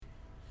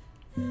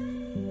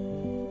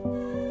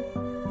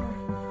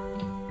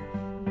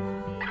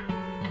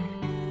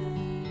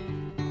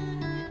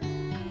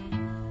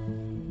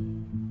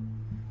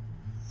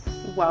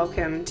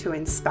welcome to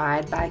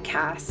Inspired by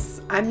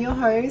Cass. I'm your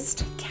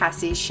host,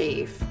 Cassie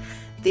Sheaf.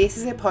 This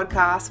is a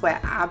podcast where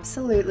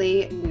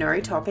absolutely no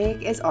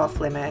topic is off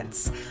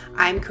limits.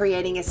 I'm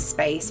creating a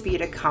space for you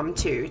to come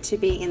to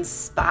be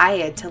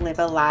inspired to live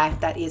a life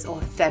that is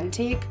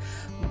authentic,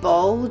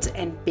 bold,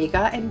 and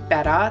bigger and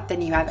better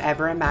than you have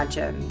ever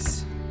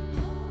imagined.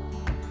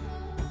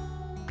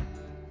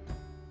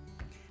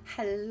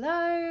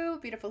 Hello,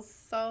 beautiful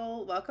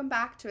soul. Welcome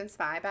back to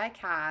Inspired by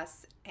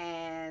Cass.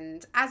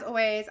 And as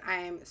always, I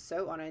am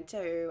so honored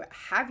to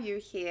have you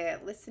here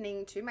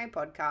listening to my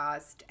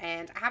podcast.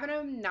 And I have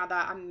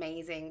another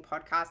amazing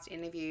podcast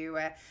interview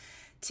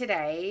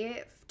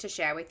today to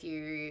share with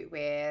you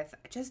with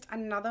just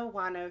another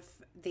one of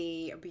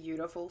the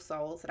beautiful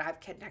souls that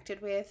I've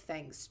connected with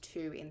thanks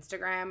to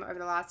Instagram over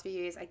the last few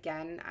years.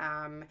 Again,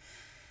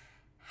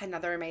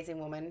 another amazing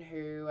woman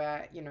who,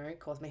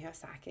 calls me her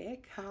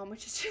psychic,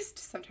 which is just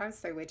sometimes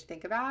so weird to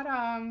think about.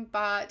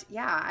 But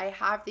yeah, I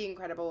have the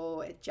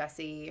incredible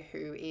Jessie,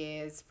 who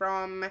is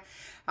from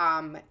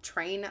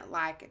Train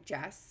Like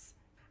Jess.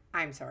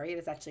 I'm sorry, it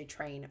is actually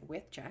Train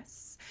With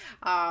Jess.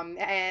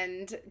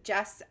 And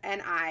Jess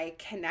and I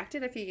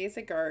connected a few years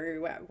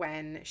ago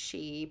when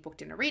she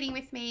booked in a reading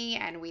with me,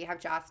 and we have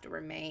just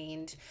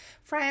remained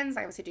friends.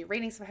 I obviously do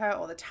readings for her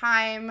all the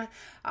time.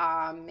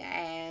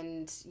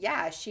 And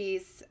yeah,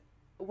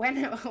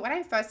 when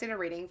I first did a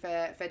reading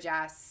for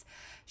Jess,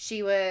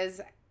 she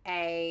was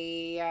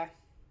a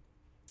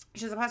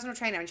personal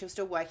trainer and she was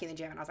still working in the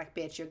gym, and I was like,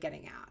 bitch, you're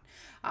getting out.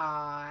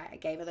 I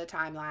gave her the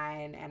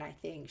timeline, and I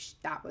think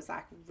that was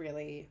like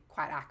really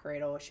quite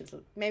accurate, or she was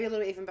maybe a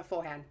little even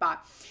beforehand.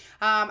 But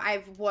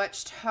I've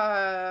watched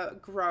her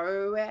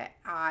grow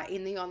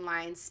in the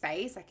online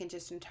space, like in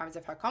terms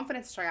of her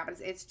confidence showing up.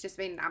 It's just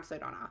been an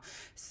absolute honor.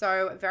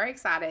 So very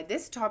excited.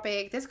 This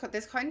topic,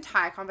 this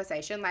entire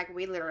conversation, like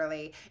we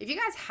literally, if you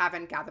guys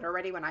haven't gathered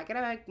already, when I get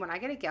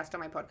a guest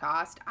on my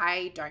podcast,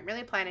 I don't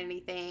really plan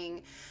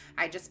anything.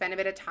 I just spend a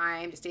bit of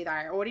time, just either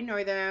I already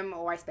know them,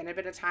 or I spend a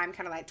bit of time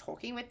kind of like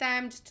talking with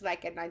them just to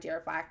like get an idea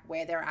of like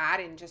where they're at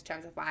in just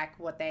terms of like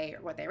what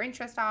their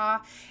interests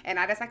are, and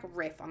I just like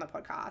riff on the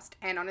podcast.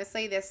 And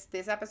honestly, this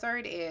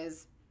episode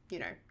is,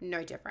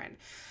 no different.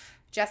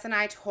 Jess and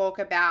I talk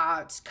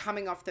about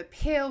coming off the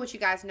pill, which you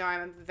guys know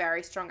I'm a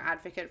very strong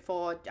advocate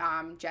for.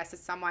 Jess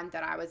is someone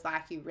that I was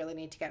like, you really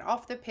need to get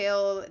off the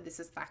pill. This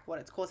is like what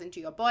it's causing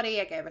to your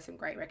body. I gave her some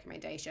great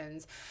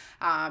recommendations.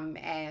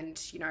 And,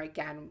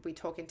 again, we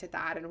talk into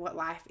that and what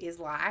life is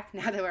like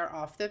now that we're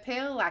off the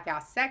pill, like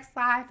our sex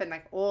life and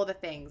like all the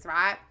things,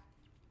 right?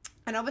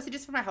 And obviously,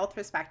 just from a health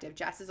perspective,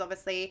 Jess is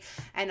obviously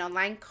an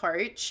online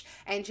coach,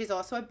 and she's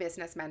also a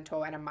business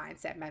mentor and a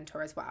mindset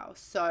mentor as well.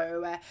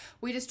 So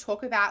we just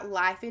talk about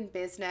life in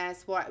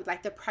business, what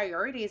like the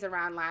priorities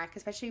around like,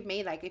 especially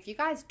me, like if you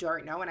guys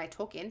don't know, and I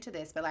talk into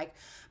this, but like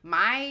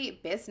my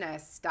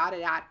business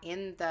started out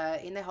in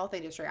the health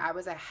industry. I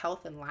was a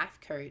health and life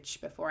coach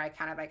before I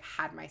kind of like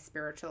had my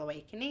spiritual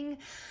awakening.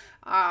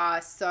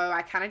 So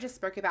I kind of just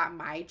spoke about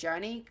my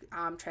journey,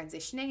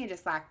 transitioning, and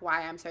just like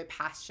why I'm so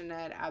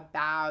passionate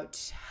about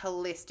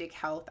holistic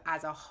health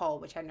as a whole,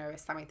 which I know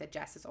is something that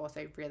Jess is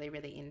also really,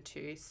 really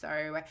into.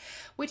 So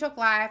we talk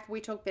life, we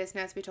talk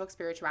business, we talk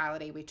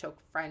spirituality, we talk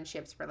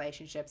friendships,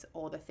 relationships,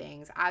 all the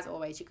things. As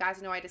always, you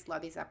guys know I just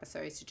love these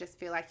episodes to just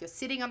feel like you're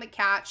sitting on the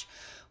couch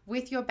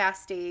with your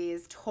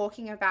besties,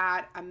 talking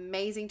about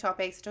amazing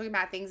topics, talking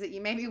about things that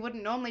you maybe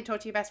wouldn't normally talk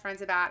to your best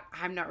friends about.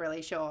 I'm not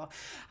really sure.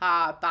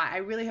 But I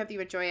really hope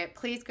you enjoy it.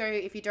 Please go,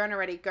 if you don't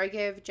already, go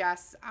give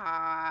Jess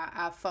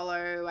a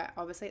follow.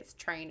 Obviously, it's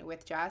Train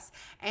With Jess.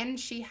 And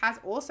she has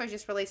also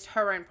just released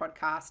her own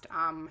podcast,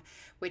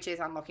 which is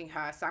Unlocking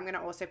Her. So I'm going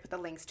to also put the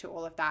links to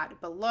all of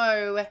that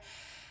below,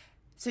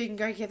 so you can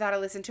go give that a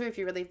listen to if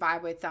you really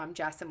vibe with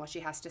Jess and what she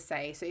has to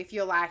say. So if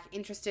you're like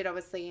interested,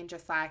 obviously, in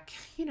just like,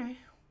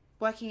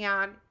 working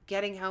out,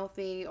 getting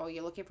healthy, or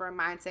you're looking for a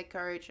mindset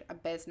coach, a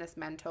business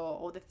mentor,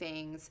 all the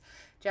things,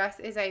 Jess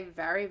is a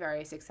very,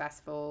 very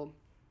successful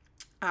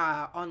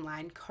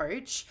online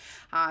coach.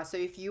 So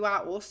if you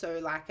are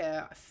also like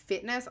a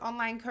fitness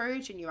online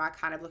coach and you are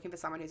kind of looking for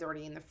someone who's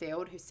already in the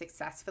field, who's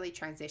successfully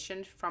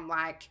transitioned from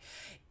like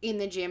in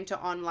the gym to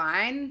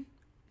online,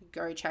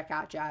 go check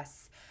out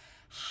Jess.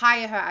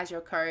 Hire her as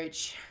your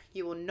coach.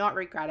 You will not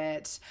regret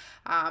it.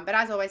 But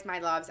as always, my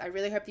loves, I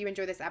really hope you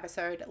enjoy this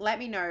episode. Let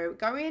me know.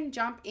 Go in,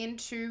 jump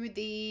into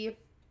the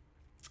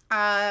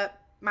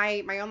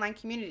my online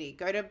community.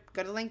 Go to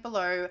the link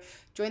below,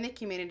 join the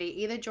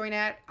community. Either join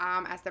it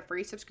as the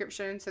free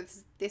subscription. So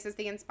this is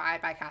the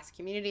Inspired by Cass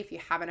community, if you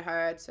haven't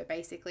heard. So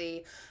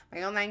basically,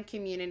 my online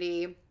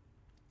community,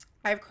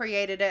 I've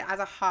created it as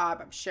a hub.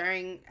 I'm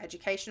sharing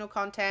educational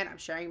content. I'm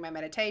sharing my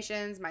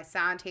meditations, my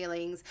sound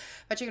healings,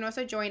 but you can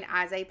also join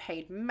as a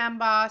paid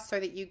member so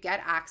that you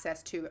get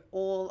access to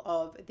all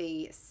of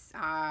the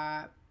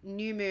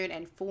new moon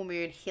and full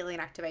moon healing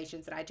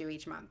activations that I do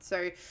each month.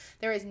 So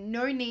there is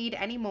no need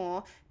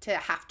anymore to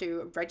have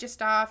to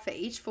register for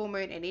each full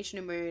moon and each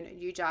new moon.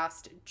 You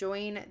just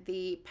join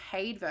the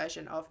paid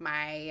version of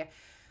my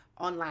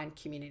online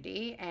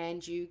community,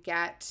 and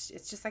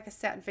it's just like a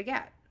set and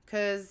forget,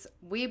 because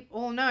we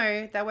all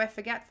know that we're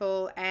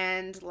forgetful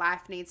and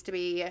life needs to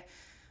be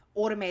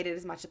automated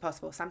as much as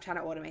possible. So I'm trying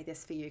to automate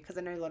this for you, because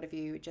I know a lot of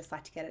you just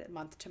like to get it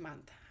month to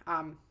month.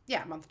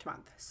 Month to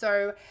month.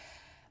 So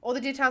all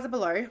the details are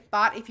below,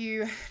 but if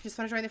you just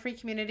want to join the free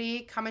community,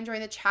 come and join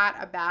the chat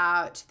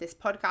about this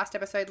podcast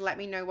episode. Let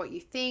me know what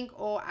you think,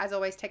 or as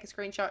always, take a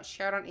screenshot,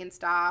 share it on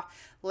Insta,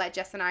 let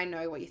Jess and I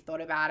know what you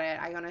thought about it.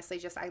 I honestly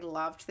I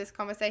loved this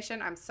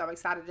conversation. I'm so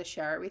excited to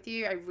share it with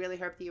you. I really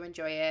hope that you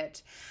enjoy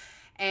it.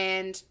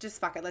 And just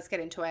fuck it, let's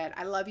get into it.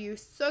 I love you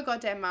so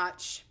goddamn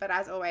much, but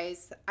as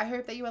always, I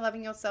hope that you are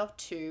loving yourself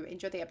too.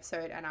 Enjoy the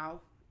episode, and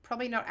I'll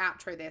probably not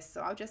outro this,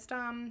 so I'll just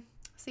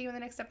see you in the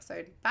next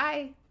episode.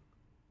 Bye.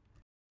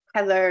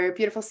 Hello,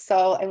 beautiful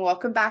soul, and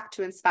welcome back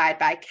to Inspired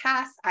by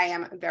Cass. I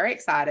am very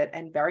excited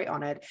and very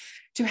honored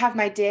to have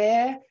my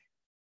dear,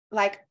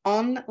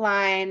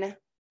 online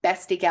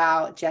bestie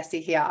gal, Jessie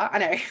here. I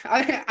know,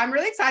 I'm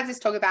really excited to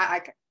just talk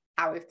about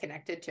how we've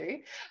connected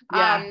too.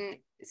 Yeah.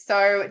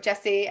 So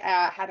Jessie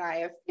and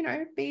I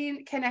have,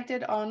 been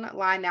connected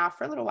online now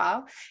for a little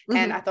while,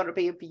 and I thought it'd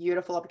be a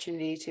beautiful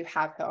opportunity to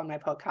have her on my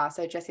podcast.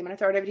 So Jessie, I'm going to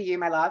throw it over to you,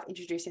 my love.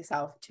 Introduce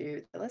yourself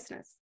to the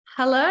listeners.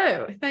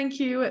 Hello.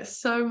 Thank you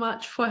so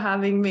much for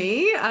having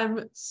me.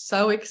 I'm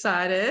so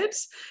excited.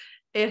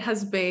 It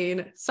has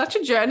been such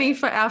a journey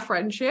for our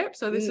friendship.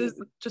 So this is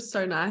just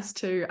so nice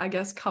to, I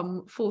guess,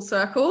 come full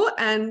circle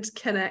and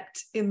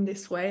connect in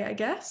this way, I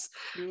guess.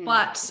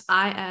 But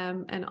I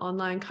am an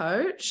online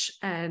coach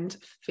and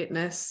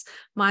fitness,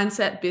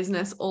 mindset,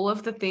 business, all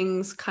of the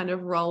things kind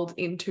of rolled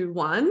into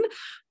one.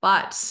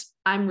 But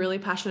I'm really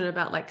passionate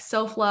about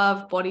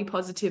self-love, body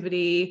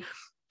positivity,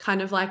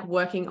 kind of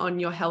working on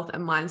your health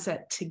and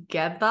mindset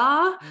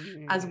together,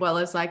 as well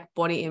as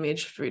body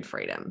image, food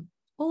freedom,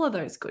 all of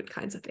those good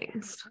kinds of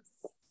things.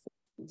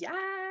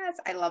 Yes,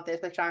 I love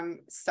this, which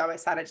I'm so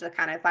excited to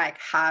kind of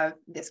have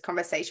this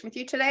conversation with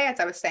you today. As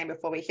I was saying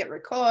before we hit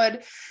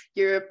record,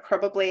 you're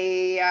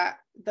probably I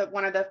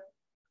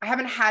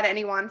haven't had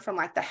anyone from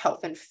the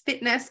health and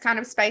fitness kind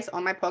of space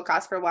on my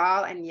podcast for a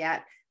while, and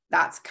yet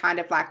that's kind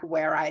of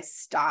where I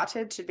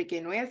started to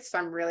begin with. So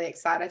I'm really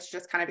excited to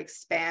just kind of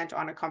expand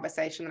on a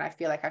conversation that I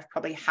feel like I've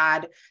probably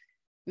had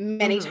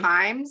many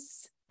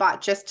times,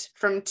 but just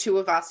from two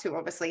of us who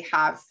obviously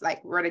have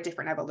we're at a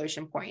different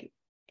evolution point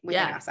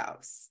within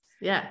ourselves.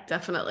 Yeah,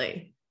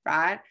 definitely.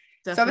 Right.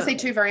 Definitely. So obviously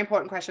two very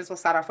important questions we'll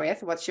start off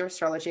with. What's your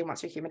astrology and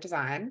what's your human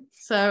design?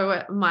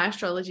 So my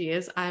astrology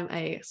is I'm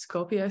a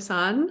Scorpio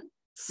sun,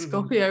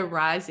 Scorpio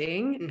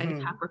rising, and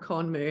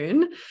Capricorn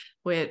moon,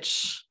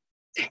 which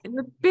is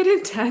a bit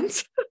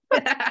intense.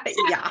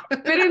 Yeah. A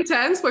bit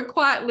intense. We're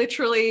quite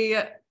literally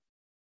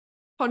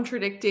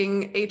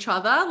contradicting each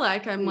other.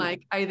 I'm I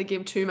either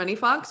give too many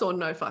fucks or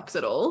no fucks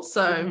at all.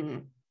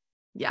 So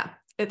yeah,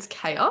 it's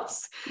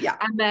chaos. Yeah.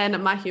 And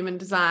then my human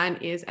design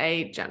is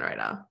a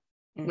generator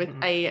with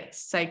a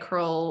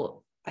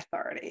sacral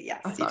authority.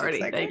 Yes. Authority.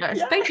 There you go.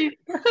 Yeah. Thank you.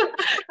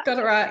 Got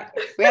it right.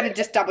 We had to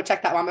just double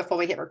check that one before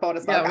we hit record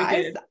as well,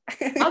 guys.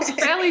 I was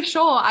fairly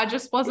sure. I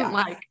just wasn't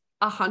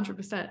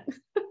 100%.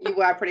 You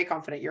were pretty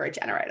confident you're a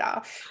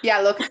generator. Yeah,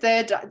 look,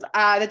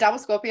 the double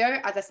Scorpio,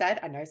 as I said,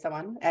 I know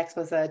someone, ex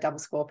was a double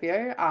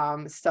Scorpio.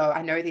 So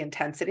I know the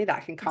intensity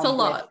that can come. It's a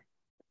lot.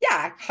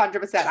 Yeah,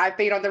 100%. I've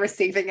been on the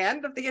receiving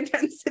end of the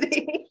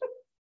intensity.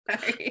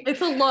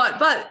 It's a lot,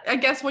 but I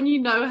guess when you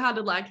know how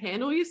to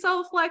handle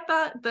yourself like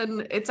that,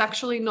 then it's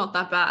actually not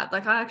that bad. I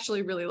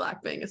actually really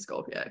like being a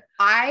Scorpio.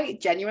 I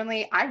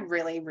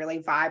really, really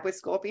vibe with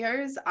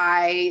Scorpios.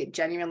 I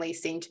genuinely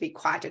seem to be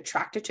quite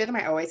attracted to them.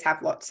 I always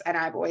have and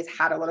I've always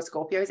had a lot of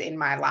Scorpios in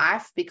my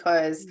life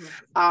because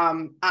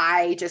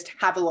I just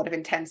have a lot of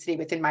intensity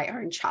within my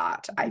own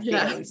chart, I feel.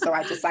 And so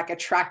I just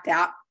attract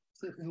out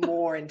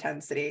more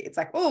intensity. It's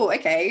oh,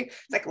 okay.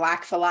 It's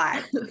like for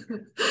like.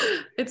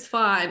 It's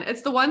fine.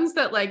 It's the ones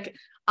that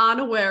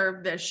aren't aware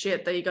of their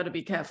shit that you got to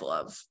be careful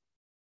of.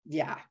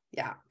 Yeah.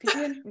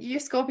 Because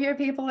you're Scorpio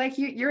people,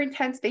 you're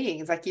intense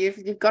beings.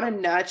 You've got to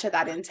nurture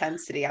that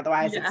intensity.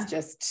 Otherwise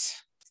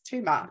it's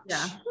too much.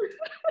 Yeah.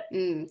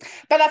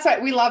 But that's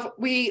right. We love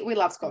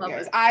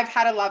Scorpios. I've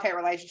had a love-hate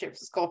relationship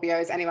with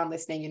Scorpios. Anyone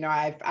listening,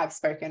 I've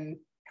spoken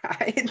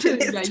into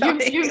this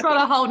you've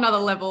got a whole nother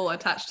level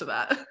attached to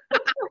that.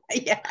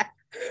 Yeah.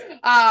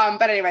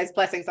 But anyways,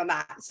 blessings on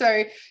that.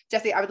 So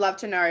Jessie, I would love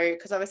to know,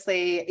 because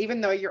obviously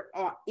even though you're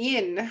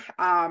in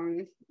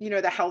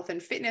the health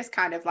and fitness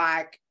kind of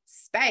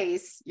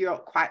space, you're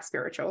quite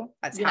spiritual.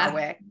 That's how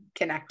we're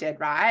connected,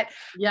 right?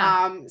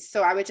 Yeah.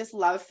 So I would just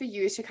love for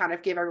you to kind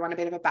of give everyone a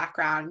bit of a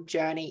background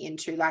journey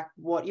into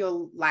what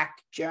your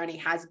journey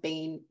has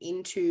been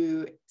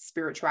into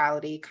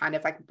spirituality, kind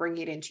of bring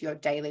it into your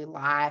daily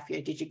life.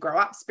 Did you grow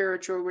up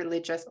spiritual,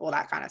 religious, all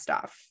that kind of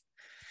stuff?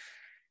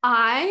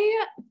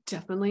 I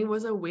definitely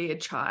was a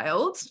weird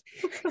child.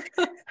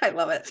 I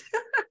love it.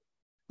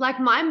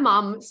 My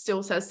mum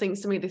still says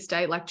things to me this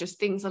day, just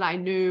things that I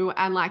knew.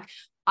 And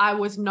I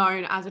was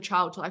known as a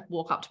child to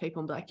walk up to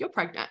people and be you're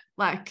pregnant.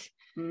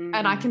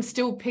 And I can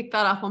still pick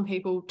that up on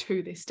people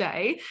to this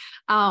day.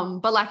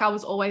 But like I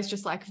was always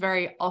just like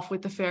very off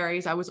with the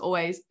fairies. I was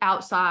always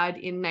outside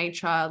in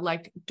nature,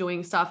 like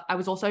doing stuff. I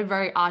was also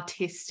very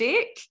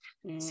artistic.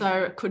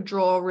 So could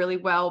draw really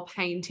well,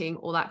 painting,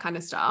 all that kind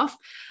of stuff.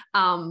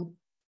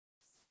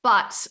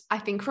 But I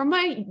think from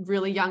my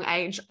really young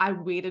age, I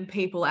weirded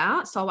people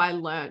out. So I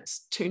learnt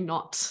to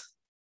not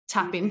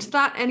tap into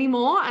that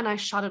anymore, and I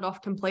shut it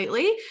off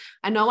completely.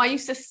 I know I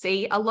used to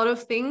see a lot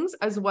of things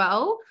as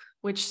well,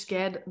 which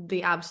scared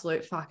the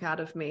absolute fuck out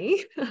of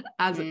me,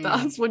 as it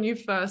does when you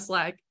first,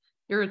 like,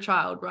 you're a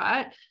child,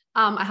 right?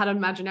 I had an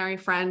imaginary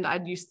friend.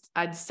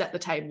 I'd set the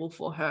table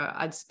for her.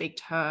 I'd speak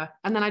to her.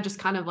 And then I just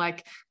kind of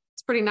like,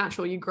 it's pretty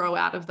natural. You grow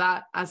out of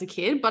that as a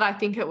kid. But I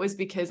think it was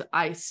because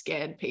I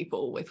scared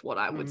people with what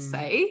I would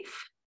say,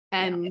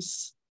 and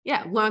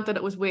learned that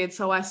it was weird.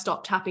 So I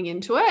stopped tapping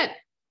into it.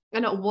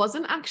 And it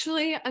wasn't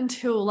actually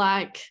until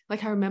like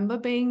I remember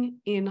being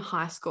in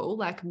high school,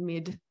 like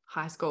mid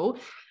high school,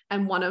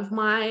 and one of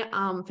my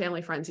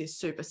family friends is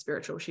super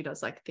spiritual. She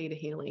does like theta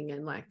healing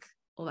and like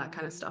all that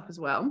kind of stuff as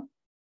well.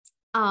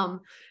 And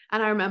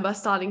I remember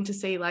starting to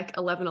see like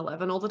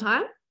 1111 all the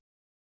time.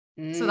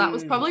 So that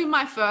was probably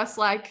my first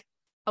like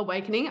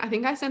awakening. I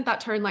think I sent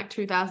that to her in like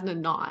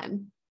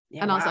 2009.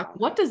 Yeah, and I was like,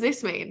 what does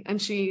this mean? And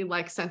she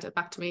like sent it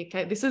back to me.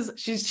 Okay,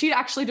 she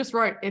actually just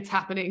wrote, it's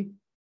happening.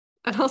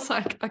 And I was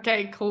like,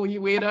 okay, cool,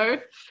 you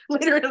weirdo.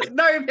 Literally,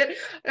 no, but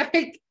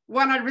like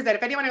 100%.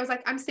 If anyone was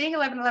like, I'm seeing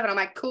 1111, I'm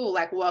like, cool,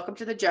 like, welcome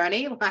to the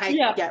journey.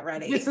 Like, get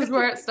ready. This is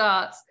where it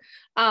starts.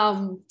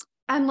 And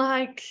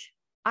like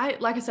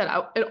I said,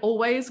 it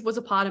always was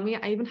a part of me.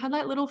 I even had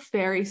like little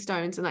fairy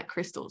stones and like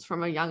crystals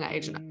from a young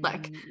age, and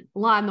like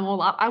line them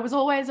all up. I was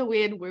always a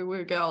weird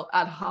woo-woo girl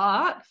at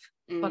heart,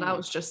 but I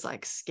was just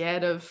like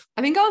I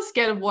think I was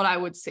scared of what I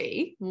would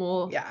see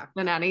more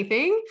than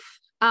anything.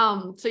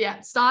 So yeah,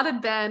 it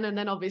started then, and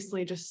then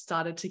obviously just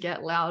started to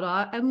get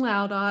louder and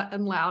louder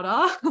and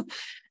louder.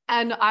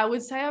 And I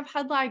would say I've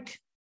had like,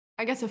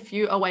 I guess, a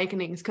few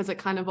awakenings, because it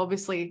kind of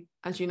obviously,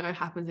 as you know,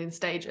 happens in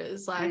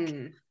stages. Like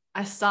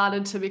I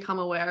started to become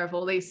aware of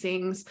all these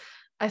things.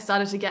 I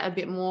started to get a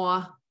bit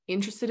more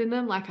interested in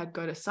them. Like I'd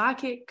go to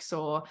psychics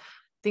or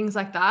things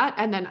like that.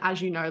 And then, as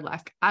you know,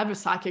 like I have a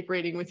psychic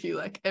reading with you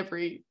like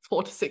every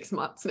 4 to 6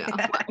 months now.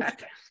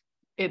 Like,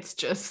 it's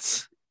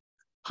just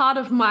part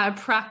of my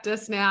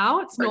practice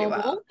now. It's pretty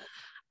normal.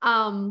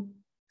 Well.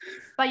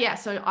 But yeah,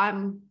 so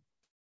I'm,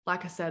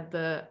 like I said,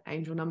 the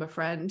angel number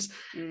friend.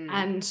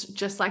 And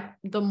just like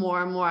the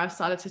more and more I've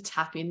started to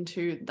tap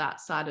into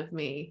that side of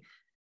me,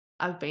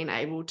 I've been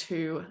able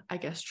to, I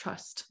guess,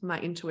 trust my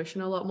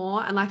intuition a lot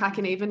more. And like I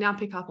can even now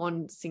pick up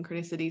on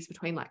synchronicities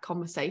between like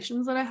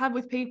conversations that I have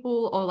with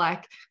people, or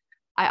like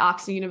I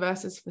ask the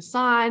universes for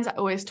signs. I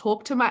always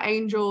talk to my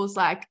angels.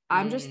 Like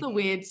I'm just the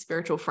weird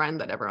spiritual friend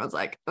that everyone's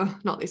like, oh,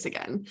 not this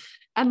again.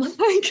 And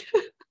like,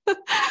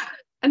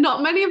 and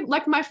not many of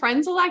like my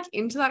friends are like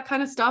into that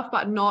kind of stuff,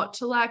 but not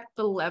to like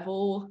the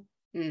level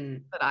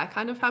that I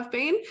kind of have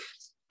been.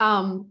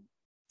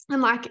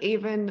 And like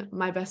even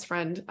my best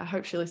friend, I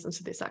hope she listens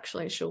to this,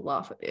 actually, she'll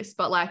laugh at this,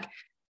 but like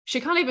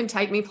she can't even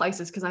take me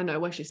places because I know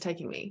where she's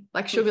taking me.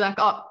 Like she'll be like,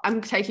 oh,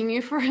 I'm taking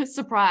you for a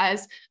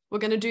surprise. We're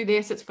going to do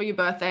this. It's for your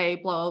birthday,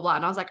 blah, blah, blah.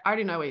 And I was like, I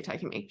already know where you're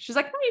taking me. She's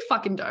like, no, you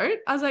fucking don't.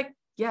 I was like,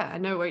 yeah, I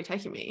know where you're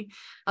taking me.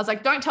 I was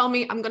like, don't tell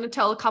me. I'm going to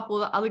tell a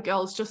couple of the other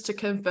girls just to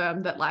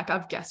confirm that like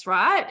I've guessed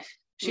right.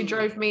 She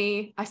drove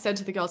me. I said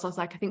to the girls, I was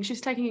like, I think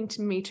she's taking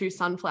me to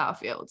sunflower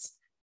fields.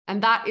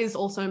 And that is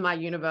also my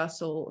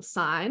universal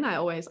sign. I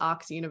always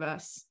ask the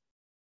universe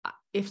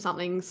if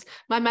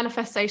my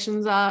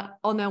manifestations are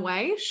on their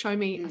way, show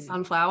me a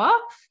sunflower,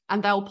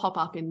 and they'll pop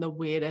up in the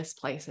weirdest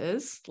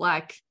places,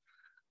 like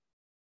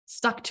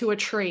stuck to a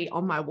tree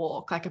on my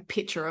walk, like a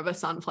picture of a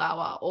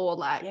sunflower, or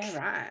like,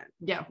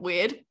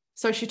 weird.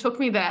 So she took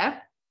me there.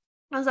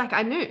 I was like,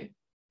 I knew.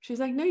 She's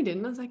like, no, you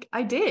didn't. I was like,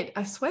 I did,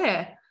 I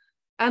swear.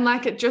 And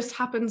like, it just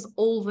happens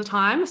all the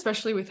time,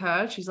 especially with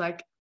her. She's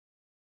like,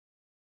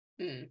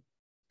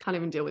 can't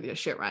even deal with your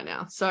shit right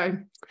now. So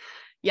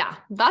yeah,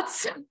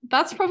 that's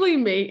probably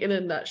me in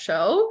a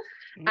nutshell.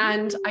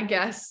 And I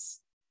guess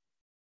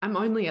I'm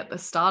only at the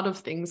start of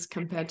things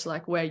compared to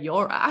like where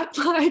you're at.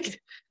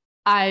 Like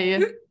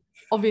I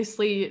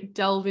obviously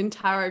delve in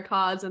tarot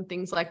cards and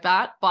things like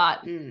that,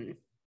 but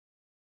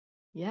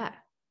yeah,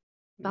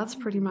 that's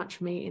pretty much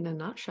me in a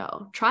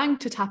nutshell. Trying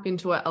to tap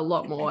into it a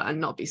lot more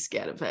and not be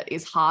scared of it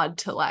is hard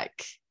to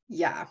like,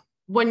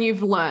 when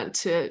you've learned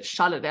to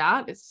shut it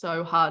out, it's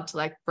so hard to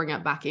like bring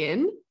it back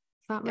in.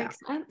 If that makes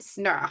sense.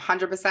 No,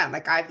 100%.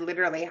 Like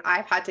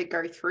I've had to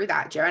go through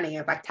that journey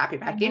of like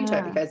tapping back into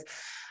it, because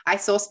I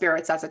saw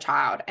spirits as a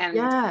child, and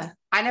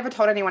I never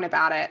told anyone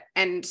about it.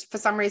 And for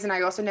some reason,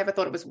 I also never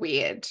thought it was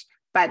weird.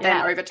 But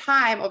then over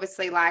time,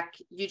 obviously, like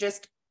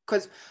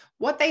because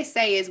what they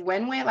say is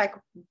when we're like,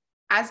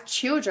 as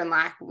children,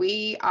 like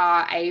we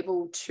are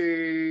able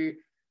to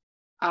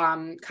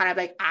kind of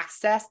like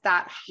access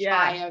that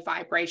higher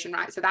vibration,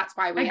 right? So that's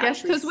why we I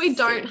guess because we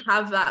don't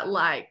have that,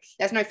 like,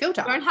 there's no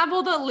filter. We don't have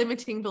all the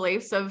limiting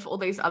beliefs of all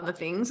these other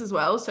things as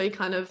well. So you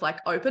kind of like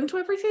open to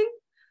everything.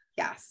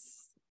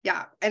 Yes.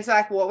 Yeah. And so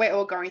like what we're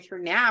all going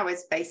through now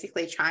is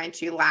basically trying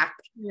to like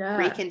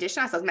recondition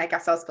ourselves, make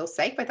ourselves feel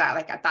safe with that.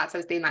 Like that's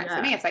what's been like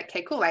for me. It's like,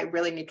 okay, cool. I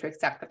really need to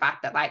accept the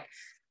fact that like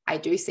I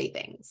do see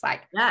things,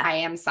 like I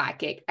am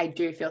psychic. I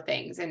do feel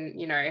things. And,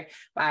 you know,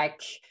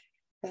 like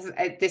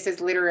this is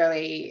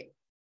literally,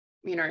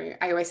 you know,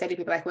 I always say to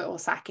people, like, we're all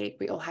psychic.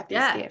 We all have these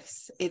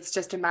gifts. It's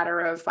just a matter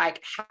of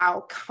like,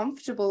 how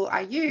comfortable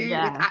are you with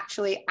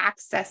actually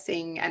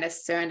accessing and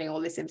discerning all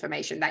this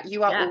information that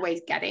you are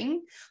always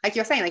getting? Like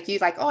you're saying, like you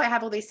like, oh, I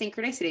have all these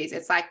synchronicities.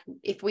 It's like,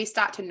 if we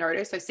start to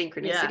notice those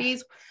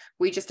synchronicities,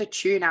 we just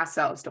attune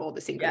ourselves to all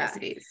the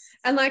synchronicities.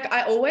 And like,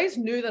 I always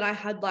knew that I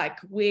had like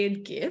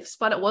weird gifts,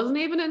 but it wasn't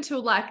even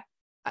until like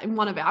in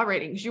one of our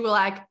readings, you were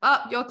like,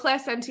 oh, you're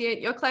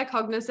clairsentient, you're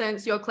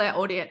claircognizant, you're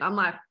clairaudient. I'm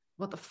like,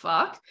 what the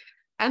fuck?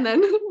 And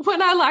then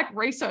when I like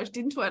researched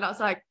into it, I was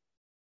like,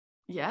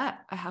 yeah,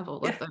 I have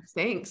all of those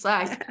things.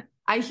 Like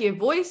I hear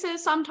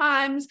voices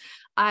sometimes.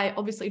 I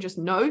obviously just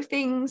know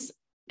things.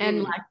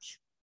 And like,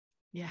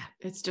 yeah,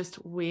 it's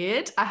just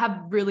weird. I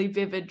have really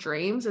vivid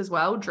dreams as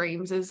well.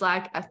 Dreams is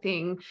like a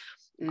thing.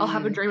 I'll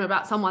have a dream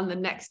about someone, the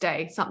next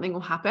day something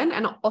will happen.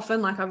 And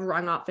often like I've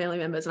rung up family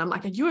members and I'm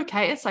like, are you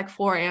okay? It's like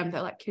 4 a.m.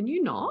 They're like, can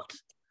you not?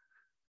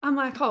 I'm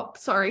like, oh,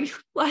 sorry.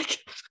 Like,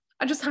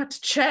 I just had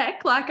to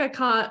check. Like, I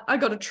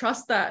got to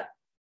trust that.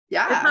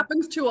 Yeah. It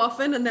happens too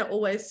often and they're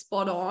always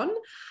spot on.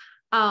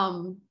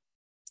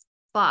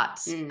 But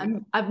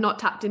I've not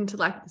tapped into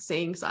like the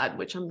seeing side,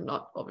 which I'm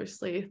not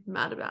obviously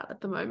mad about at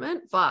the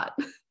moment, but.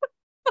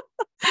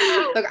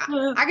 Look,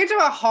 I could do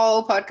a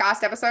whole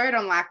podcast episode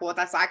on like what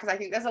that's like, because I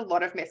think there's a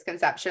lot of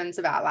misconceptions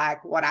about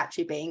like what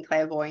actually being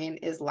clairvoyant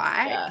is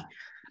like.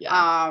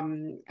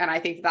 And I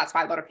think that's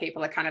why a lot of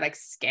people are kind of like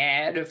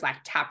scared of like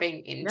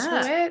tapping into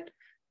it,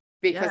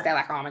 because they're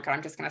like, oh my God,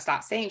 I'm just going to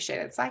start seeing shit.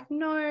 It's like,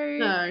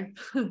 no,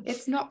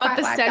 it's not quite. But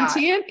the like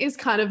sentient is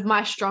kind of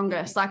my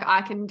strongest. Like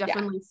I can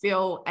definitely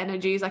feel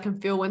energies. I can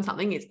feel when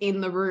something is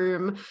in the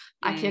room.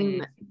 I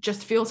can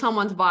just feel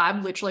someone's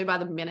vibe literally by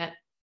the minute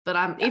that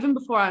I'm, even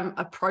before I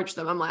approach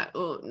them, I'm like,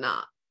 oh,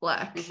 nah,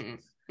 like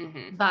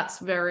that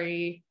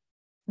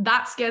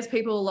scares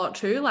people a lot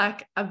too.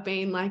 Like I've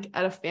been like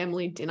at a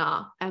family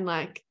dinner and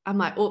like, I'm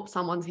like, oh,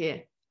 someone's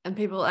here. And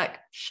people are like,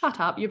 shut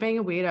up, you're being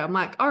a weirdo. I'm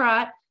like, all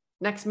right.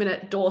 Next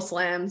minute, door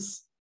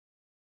slams.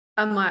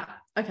 I'm like,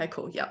 okay,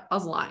 cool. Yeah, I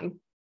was lying.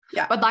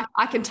 Yeah. But like,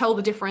 I can tell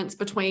the difference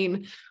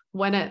between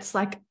when it's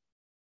like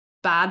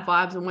bad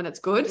vibes and when it's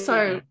good.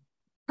 So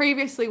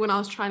previously when I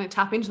was trying to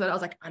tap into that, I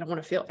was like, I don't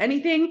want to feel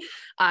anything.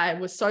 I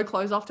was so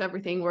closed off to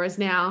everything. Whereas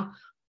now,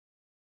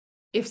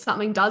 if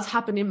something does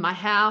happen in my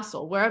house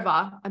or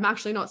wherever, I'm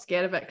actually not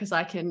scared of it because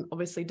I can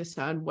obviously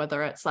discern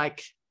whether it's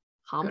like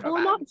harmful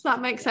or not. Does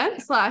that make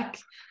sense? Like,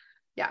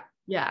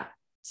 yeah.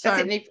 So,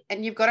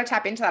 and you've got to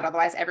tap into that.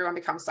 Otherwise everyone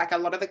becomes like, a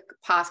lot of the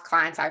past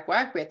clients I've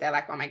worked with, they're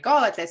like, oh my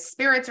God, like there's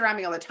spirits around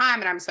me all the time.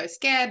 And I'm so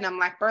scared. And I'm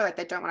like, bro, like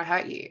they don't want to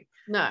hurt you.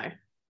 No,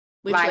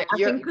 literally. Like, I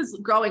think because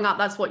growing up,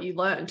 that's what you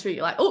learn too.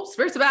 You're like, oh,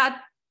 spirits are bad.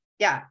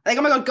 Yeah. Like,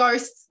 oh my God,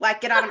 ghosts,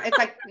 like get out of it. It's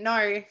like,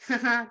 no,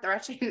 they're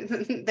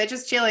actually, they're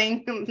just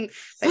chilling.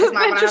 They just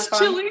might want to have fun.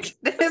 Chilling.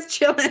 They're just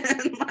chilling.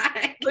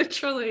 Like,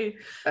 literally.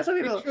 That's what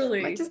people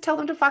like, just tell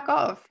them to fuck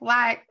off.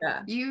 Like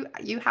you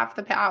have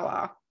the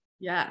power.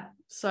 Yeah.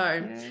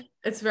 So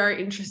it's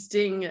very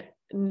interesting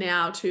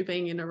now to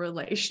being in a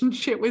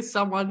relationship with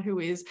someone who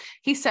is,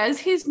 he says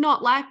he's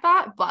not like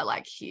that, but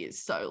like he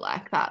is so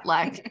like that.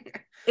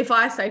 Like if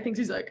I say things,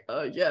 he's like,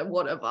 oh yeah,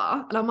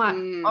 whatever. And I'm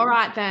like, all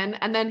right then.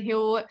 And then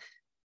he'll,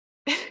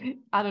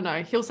 I don't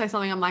know, he'll say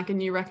something. I'm like,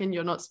 and you reckon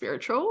you're not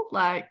spiritual?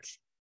 Like,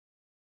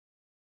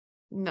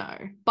 no.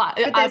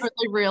 But I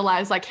really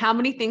realized like how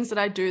many things that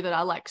I do that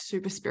are like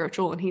super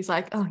spiritual. And he's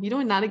like, oh, you're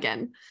doing that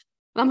again.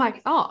 And I'm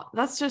like, oh,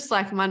 that's just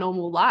like my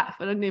normal life.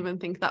 I didn't even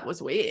think that was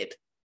weird.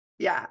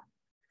 Yeah.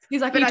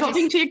 He's like, are you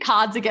talking to your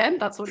cards again?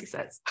 That's what he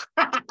says.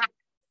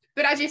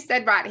 But as you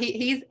said, right,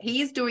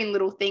 he's doing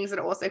little things that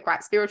are also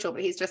quite spiritual,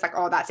 but he's just like,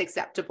 oh, that's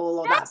acceptable,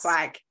 or that's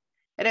like,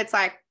 and it's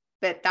like,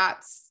 but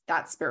that's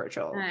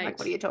spiritual. Mate. Like,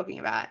 what are you talking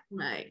about?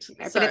 Mate. You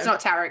know, but it's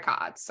not tarot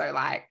cards. So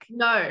like.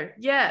 No.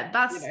 Yeah.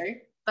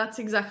 That's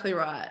exactly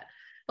right.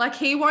 Like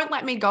he won't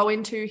let me go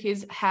into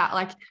his house,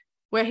 like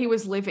where he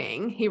was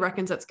living. He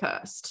reckons it's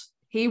cursed.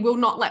 He will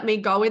not let me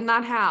go in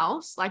that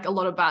house. Like a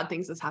lot of bad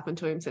things has happened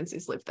to him since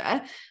he's lived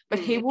there, but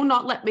he will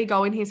not let me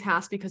go in his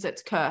house because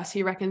it's cursed.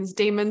 He reckons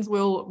demons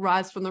will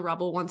rise from the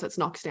rubble once it's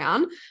knocked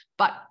down,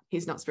 but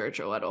he's not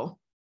spiritual at all.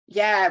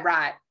 Yeah,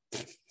 right.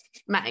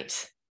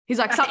 Mate. He's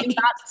like,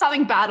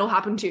 something bad will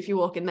happen to you if you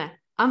walk in there.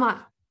 I'm like,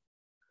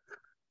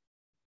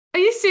 are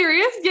you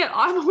serious? Yeah,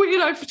 I'm a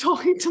weirdo for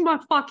talking to my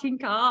fucking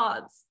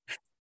cards.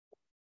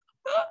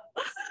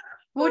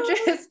 We'll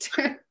just...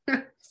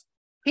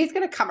 He's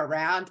going to come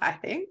around, I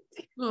think.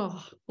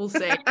 Oh, we'll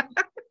see.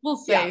 We'll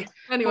see. Yeah,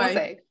 anyway, we'll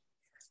see.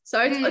 So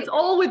it's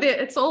all with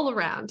it. It's all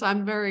around.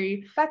 I'm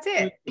very. That's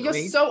it. You're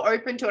so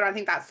open to it. I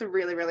think that's the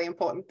really, really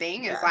important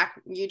thing is like,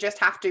 you just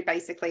have to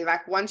basically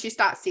like, once you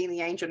start seeing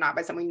the angel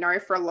numbers, and we know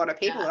for a lot of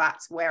people,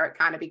 that's where it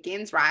kind of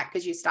begins, right?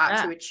 Because you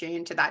start to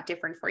attune to that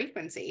different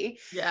frequency.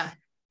 Yeah.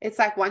 It's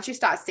like, once you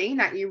start seeing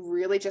that, you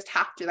really just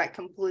have to like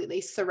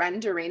completely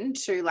surrender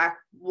into like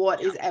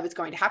what is ever's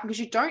going to happen, because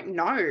you don't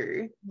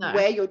know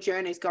where your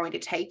journey is going to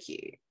take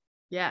you.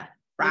 Yeah.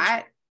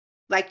 Right.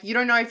 Like, you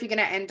don't know if you're going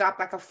to end up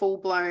like a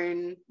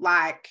full-blown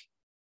like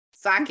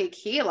psychic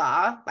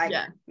healer like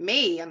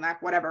me and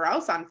like whatever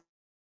else I'm.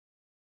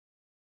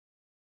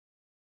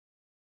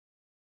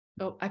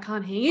 Oh, I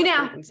can't hear you now.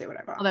 Frequency,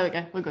 whatever. Oh, there we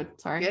go. We're good.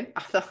 Sorry. Good.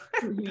 I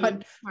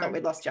thought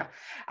we'd lost you.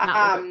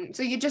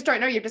 So you just don't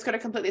know. You've just got to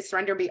completely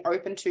surrender and be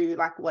open to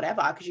like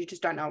whatever, because you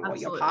just don't know what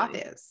your path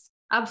is.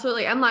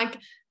 Absolutely. And like,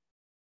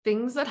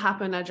 things that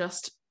happen are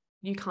just,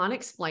 you can't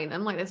explain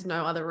them. Like, there's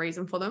no other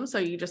reason for them. So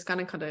you just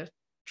kind of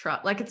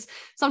trust. Like, it's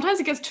sometimes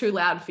it gets too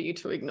loud for you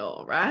to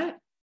ignore, right?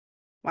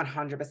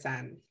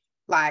 100%.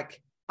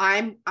 Like,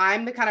 I'm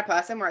the kind of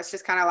person where it's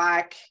just kind of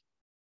like,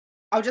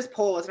 I'll just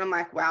pause and I'm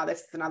like, wow,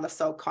 this is another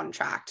soul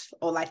contract,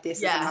 or like, this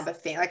is another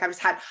thing. Like,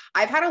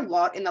 I've had a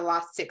lot in the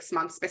last 6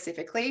 months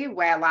specifically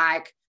where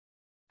like,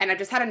 and I've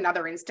just had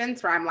another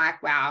instance where I'm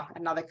like, wow,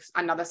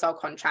 another soul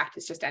contract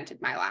has just entered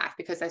my life,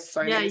 because there's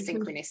so many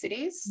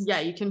synchronicities.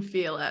 You can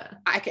feel it.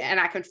 I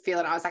can feel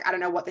it. I was like, I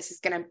don't know what this is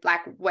going to,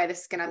 like, where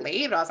this is going to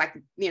lead. But I was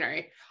like,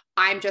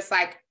 I'm just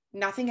like,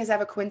 nothing is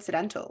ever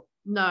coincidental.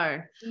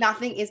 No.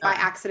 Nothing is by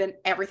accident.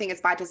 Everything is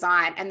by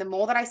design. And the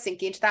more that I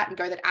sink into that and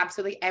go that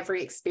absolutely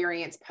every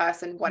experience,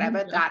 person,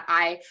 whatever that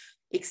I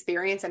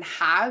experience and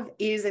have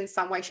is in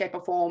some way, shape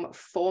or form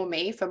for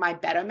me, for my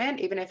betterment,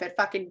 even if it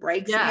fucking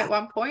breaks me at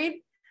one point.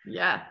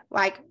 Yeah.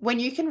 Like, when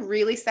you can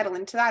really settle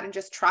into that and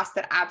just trust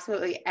that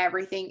absolutely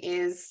everything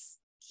is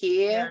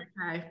here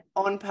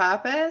on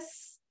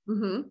purpose,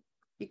 you're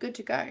good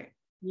to go.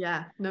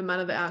 Yeah. No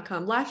matter the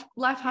outcome. Life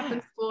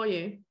happens for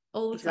you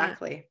all the time.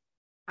 Exactly.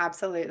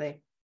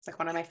 Absolutely. It's like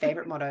one of my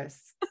favorite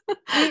mottos.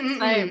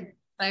 Same.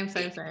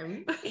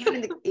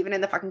 Even in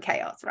the fucking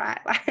chaos, right?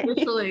 Like,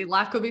 literally,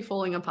 life could be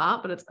falling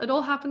apart, but it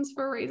all happens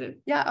for a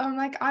reason. Yeah. I'm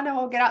like, I know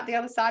I'll get out the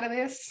other side of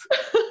this.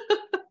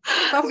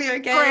 I'll be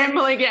okay.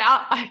 Scrambling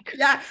out.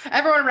 Yeah.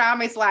 Everyone around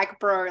me is like,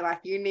 bro, like,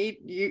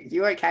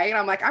 you okay? And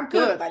I'm like, I'm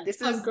good. Like,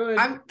 this is,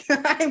 I'm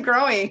good. I'm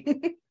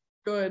growing.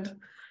 Good.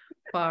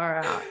 Far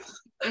out.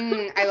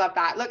 I love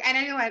that. Look, and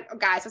anyone,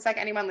 guys, it's like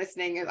anyone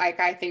listening, like,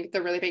 I think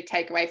the really big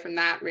takeaway from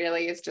that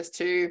really is just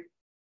to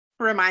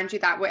remind you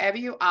that wherever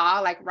you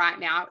are, like right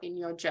now in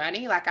your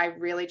journey, like, I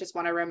really just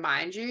want to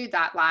remind you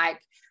that, like,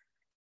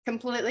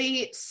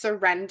 completely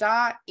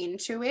surrender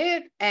into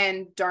it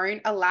and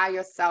don't allow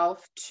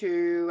yourself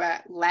to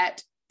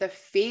let the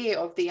fear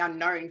of the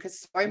unknown,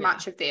 because so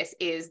much of this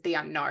is the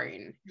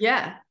unknown.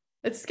 Yeah.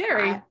 It's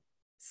scary.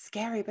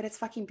 Scary, but it's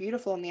fucking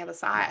beautiful on the other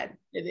side.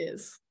 It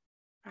is.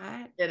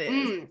 Right? It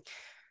is.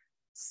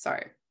 So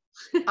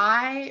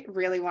I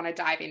really want to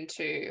dive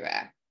into,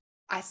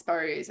 I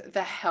suppose,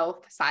 the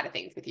health side of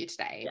things with you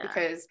today,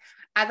 because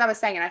as I was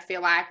saying, and I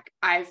feel like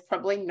I've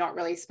probably not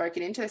really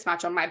spoken into this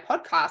much on my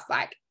podcast,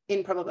 like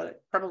in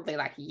probably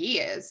like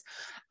years.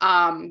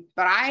 But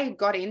I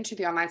got into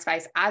the online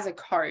space as a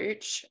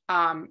coach,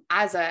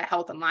 as a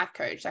health and life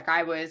coach. Like,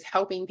 I was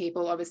helping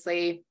people,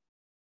 obviously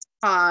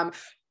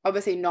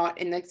not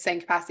in the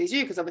same capacity as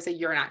you, because obviously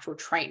you're an actual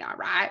trainer,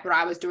 right? But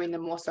I was doing the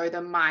more so the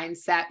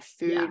mindset,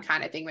 food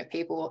kind of thing with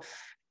people.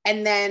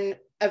 And then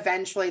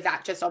eventually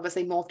that just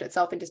obviously morphed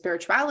itself into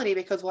spirituality,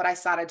 because what I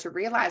started to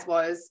realize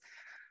was,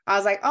 I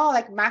was like, oh,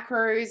 like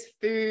macros,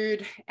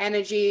 food,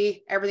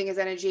 energy, everything is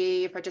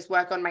energy. If I just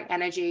work on my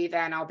energy,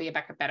 then I'll be a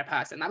better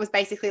person. That was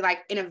basically, like,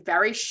 in a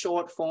very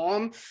short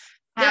form,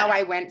 how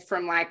I went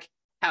from like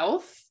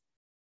health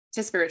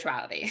to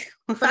spirituality.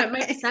 But it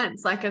makes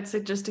sense. Like, it's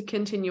just a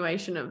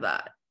continuation of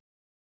that.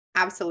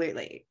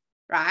 Absolutely.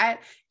 Right.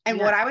 And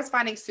what I was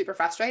finding super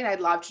frustrating, I'd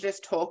love to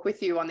just talk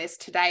with you on this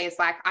today, is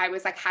like, I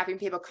was like having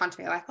people come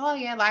to me like, oh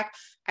yeah, like,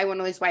 I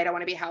want to lose weight, I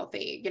want to be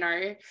healthy,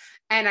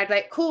 and I'd be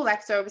like, cool,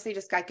 like, so obviously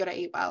just like gotta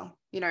eat well,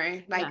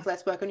 like,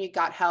 let's work on your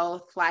gut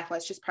health, like,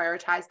 let's just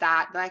prioritize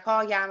that. They're like,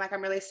 oh yeah,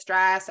 I'm really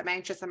stressed, I'm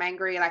anxious, I'm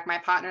angry, like my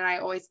partner and I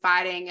are always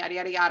fighting, yada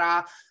yada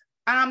yada.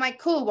 And I'm like,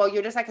 cool, well,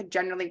 you're just like a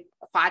generally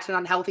quite an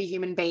unhealthy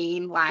human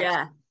being,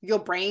 like your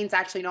brain's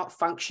actually not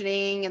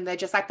functioning. And they're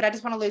just like, but I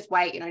just want to lose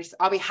weight,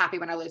 I'll be happy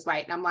when I lose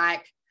weight. And I'm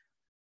like,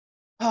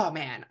 oh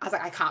man, I was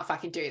like, I can't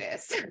fucking do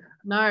this.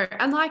 No.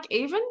 And like,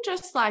 even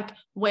just like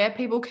where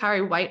people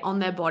carry weight on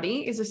their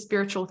body is a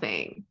spiritual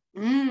thing.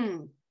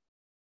 Oh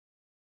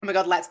my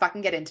God, let's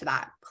fucking get into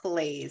that,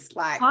 please.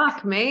 Like,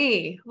 fuck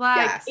me.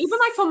 Like, even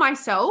like for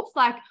myself,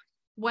 like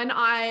when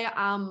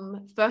I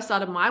first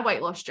started my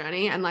weight loss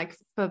journey, and like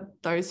for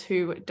those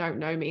who don't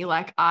know me,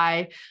 like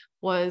I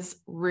was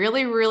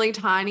really, really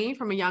tiny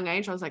from a young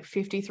age. I was like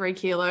 53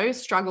 kilos,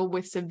 struggled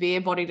with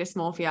severe body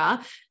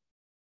dysmorphia.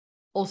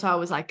 Also, I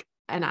was like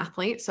an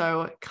athlete.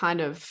 So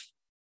kind of,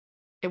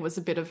 it was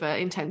a bit of an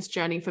intense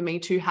journey for me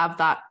to have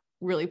that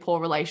really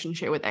poor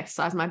relationship with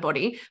exercise, my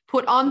body,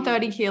 put on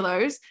 30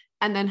 kilos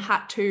and then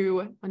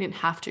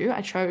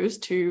I chose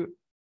to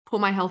put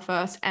my health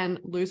first and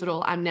lose it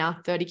all. I'm now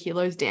 30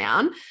 kilos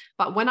down.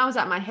 But when I was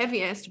at my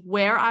heaviest,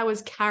 where I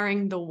was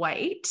carrying the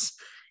weight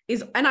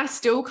and I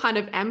still kind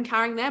of am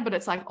carrying there, but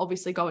it's like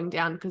obviously going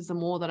down because the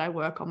more that I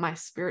work on my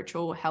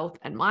spiritual health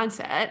and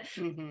mindset,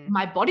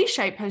 my body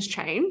shape has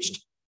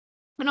changed.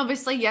 And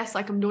obviously, yes,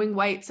 like I'm doing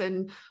weights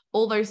and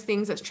all those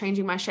things that's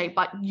changing my shape,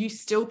 but you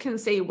still can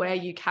see where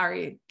you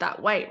carry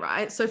that weight,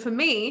 right? So for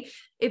me,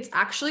 it's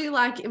actually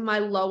like in my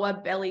lower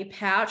belly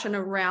pouch and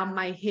around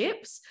my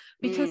hips,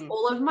 because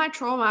all of my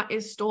trauma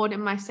is stored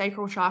in my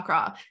sacral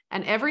chakra.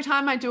 And every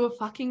time I do a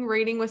fucking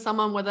reading with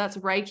someone, whether that's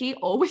Reiki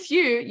or with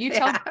you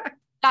tell me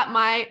that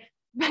my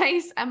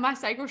base and my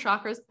sacral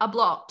chakras are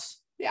blocked.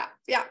 Yeah.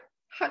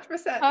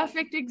 100%.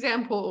 Perfect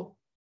example.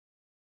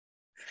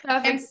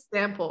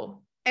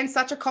 And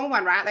such a common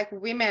one, right? Like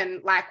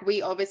women, like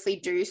we obviously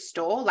do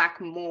store like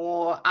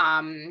more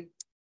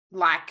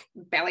like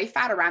belly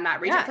fat around that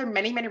region for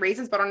many, many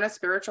reasons, but on a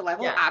spiritual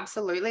level,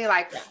 absolutely.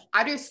 Like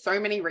I do so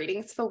many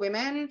readings for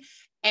women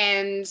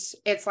and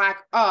it's like,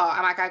 oh,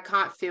 I'm like, I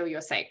can't feel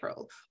your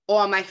sacral,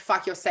 or I'm like,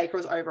 fuck, your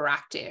sacral's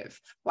overactive.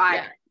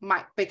 Like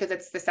because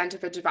it's the center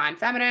for divine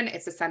feminine.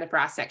 It's the center for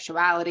our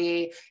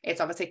sexuality.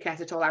 It's obviously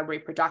connected to all our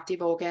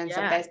reproductive organs.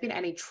 So if there's been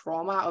any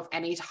trauma of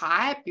any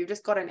type, you've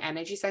just got an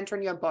energy center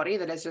in your body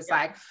that is just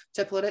like,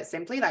 to put it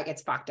simply, like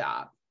it's fucked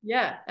up.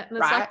 Yeah. And it's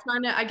like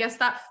trying to, I guess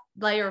that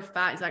layer of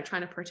fat is like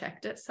trying to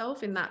protect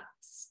itself in that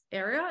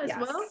area as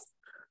well.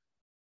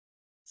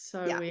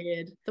 So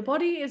weird. The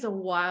body is a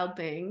wild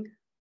thing.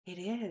 It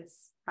is,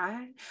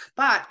 right?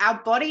 But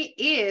our body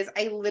is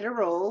a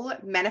literal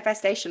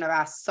manifestation of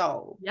our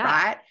soul,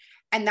 right?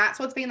 And that's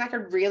what's been like a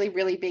really,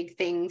 really big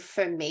thing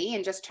for me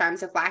in just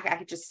terms of like, I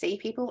could just see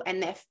people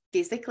and they're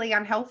physically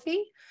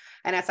unhealthy.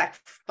 And it's like,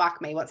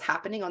 fuck me, what's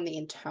happening on the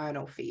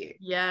internal for you?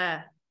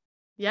 Yeah.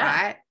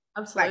 Right?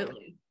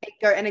 Absolutely.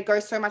 Like it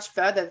goes so much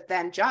further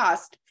than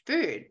just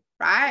food,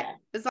 right?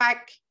 It's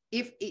like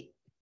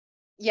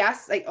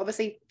yes, like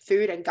obviously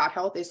food and gut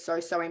health is so,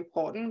 so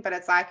important, but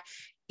it's like,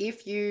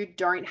 if you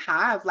don't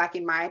have, like,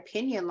 in my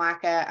opinion,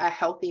 like a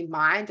healthy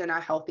mind and a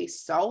healthy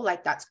soul,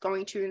 like that's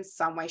going to in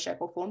some way,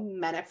 shape or form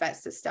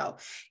manifest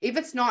itself. If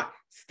it's not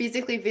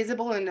physically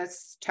visible in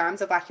this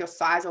terms of like your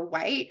size or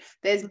weight,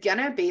 there's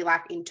gonna be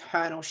like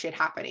internal shit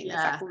happening. It's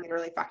like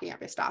literally fucking up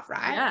your stuff,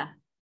 right?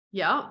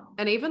 Yeah.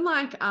 And even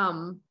like,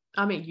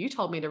 I mean, you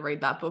told me to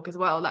read that book as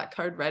well, that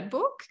Code Red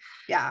book.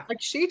 Yeah.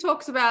 Like she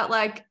talks about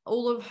like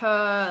all of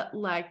her,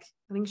 like,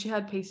 I think she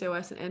had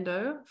PCOS and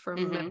endo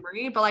from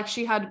memory, but like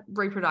she had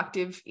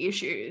reproductive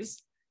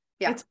issues.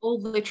 Yeah. It's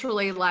all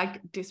literally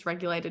like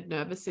dysregulated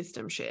nervous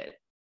system shit.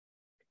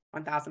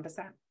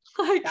 1000%.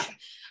 Like,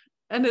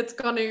 and it's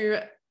going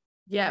to,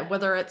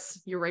 whether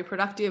it's your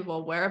reproductive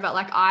or wherever,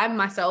 like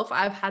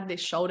I've had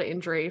this shoulder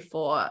injury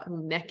for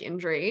neck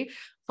injury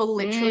for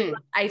literally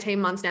like 18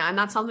 months now. And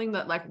that's something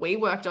that like we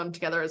worked on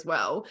together as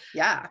well.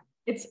 Yeah.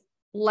 It's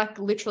like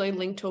literally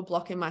linked to a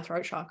block in my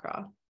throat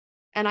chakra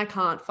and I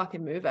can't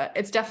fucking move it.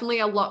 It's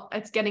definitely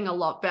it's getting a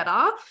lot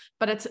better,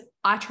 but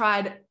I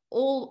tried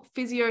all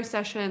physio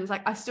sessions.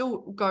 Like I still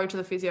go to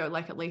the physio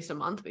like at least a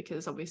month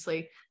because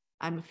obviously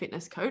I'm a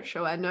fitness coach.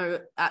 So I know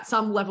at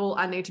some level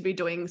I need to be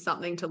doing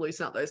something to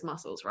loosen up those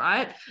muscles.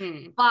 Right.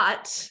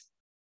 But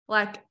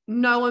like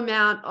no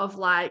amount of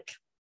like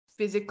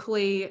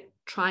physically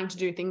trying to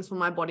do things for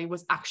my body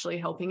was actually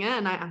helping it.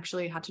 And I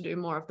actually had to do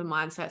more of the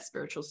mindset,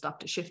 spiritual stuff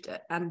to shift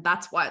it. And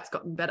that's why it's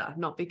gotten better,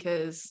 not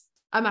because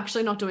I'm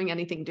actually not doing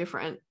anything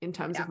different in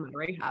terms of my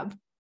rehab,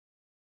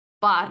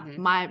 but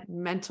my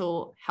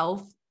mental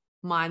health,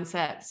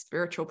 mindset,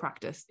 spiritual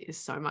practice is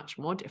so much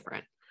more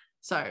different.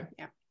 So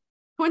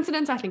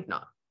coincidence? I think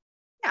not.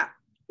 Yeah,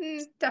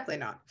 definitely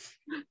not.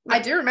 I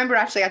do remember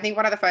actually, I think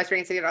one of the first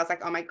readings I did, I was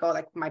like, oh my God,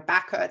 like my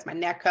back hurts, my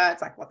neck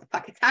hurts, like what the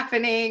fuck is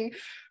happening?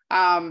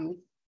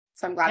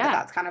 So I'm glad that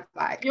that's kind of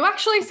like. You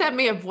actually sent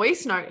me a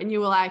voice note and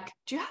you were like,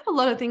 do you have a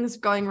lot of things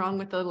going wrong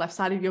with the left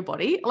side of your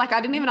body? Like I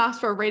didn't even ask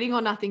for a reading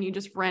or nothing. You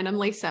just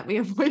randomly sent me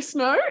a voice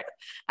note.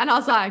 And I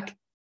was like,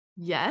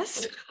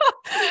 yes.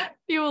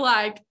 You were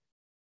like,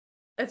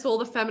 it's all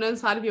the feminine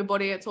side of your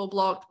body. It's all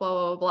blocked,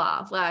 blah, blah,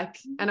 blah. Like,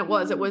 and it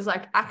was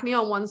like acne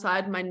on one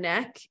side, my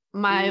neck,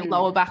 my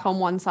lower back on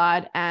one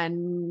side,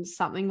 and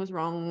something was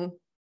wrong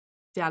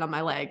down on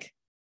my leg.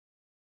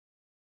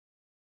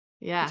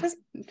 Yeah. I just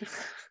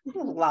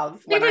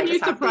love when even you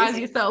surprise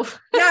yourself.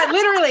 I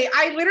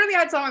literally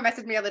had someone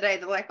message me the other day.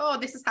 They're like, oh,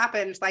 this has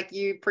happened. Like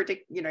you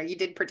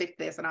did predict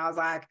this. And I was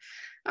like,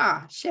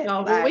 oh shit.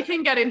 Oh, well, we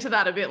can get into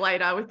that a bit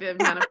later with the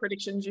amount of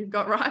predictions you've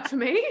got right for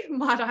me,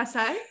 might I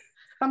say.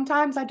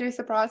 Sometimes I do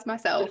surprise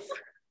myself.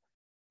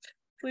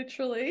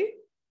 Literally.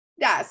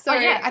 Yeah. So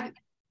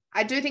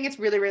I do think it's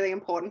really, really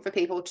important for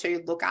people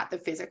to look at the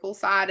physical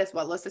side as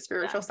well as the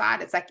spiritual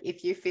side. It's like,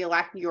 if you feel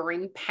like you're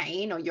in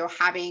pain or you're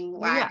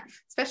having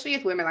especially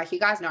with women, like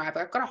you guys know, I've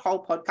got a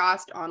whole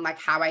podcast on like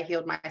how I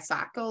healed my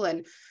cycle.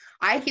 And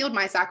I healed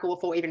my cycle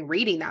before even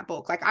reading that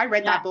book. Like I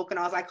read that book and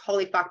I was like,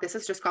 holy fuck, this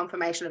is just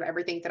confirmation of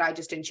everything that I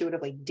just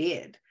intuitively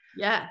did.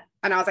 Yeah.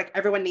 And I was like,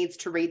 everyone needs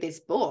to read this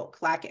book.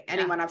 Like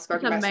anyone I've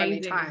spoken about so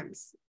many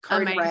times.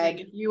 Code red.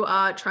 If you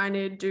are trying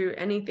to do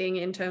anything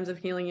in terms of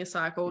healing your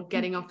cycle,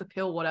 getting off the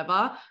pill,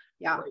 whatever,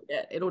 read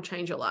it. It'll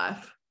change your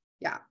life.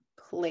 Yeah.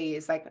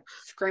 Please, like,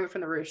 scream it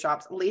from the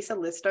rooftops. Lisa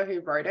Lister, who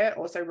wrote it,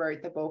 also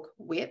wrote the book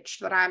Witch,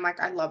 that I'm like,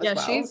 I love as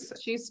well.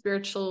 She's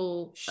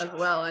spiritual as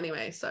well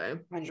anyway, so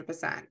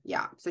 100%.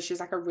 Yeah. So she's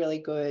like a really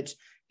good, if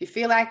you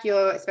feel like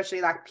you're, especially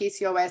like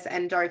PCOS,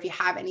 endo, if you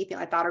have anything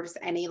like that, or just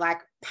any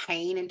like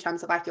pain in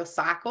terms of like your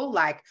cycle,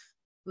 like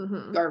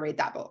go read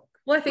that book.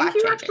 Well, I think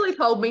you actually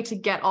told me to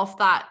get off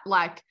that,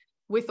 like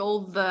with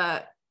all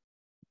the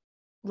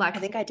like I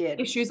think I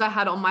did issues I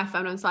had on my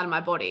feminine side of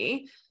my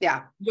body.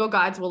 Yeah. Your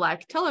guides were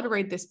like, tell her to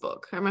read this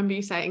book. I remember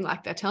you saying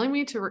like, they're telling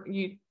me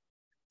to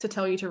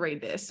tell you to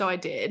read this. So I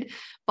did.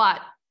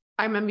 But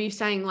I remember you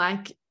saying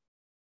like,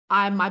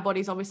 my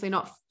body's obviously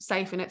not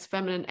safe in its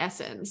feminine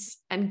essence,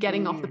 and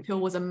getting off the pill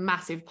was a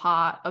massive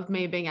part of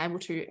me being able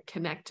to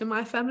connect to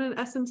my feminine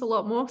essence a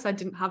lot more, because I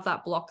didn't have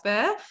that block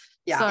there.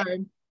 Yeah.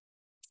 So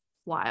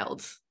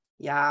wild.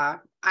 Yeah.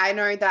 I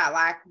know that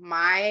like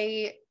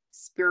my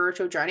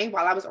spiritual journey,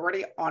 while I was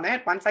already on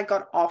it, once I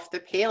got off the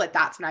pill, like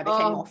that's when I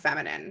became more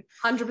feminine.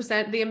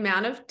 100%. The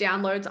amount of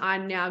downloads I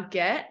now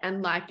get,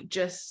 and like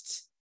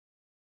just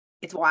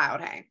it's wild.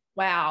 Hey,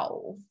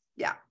 wow.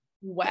 Yeah.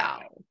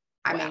 Wow.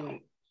 I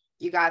mean,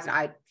 you guys know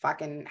I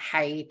fucking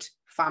hate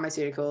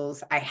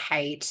pharmaceuticals. I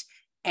hate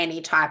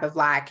any type of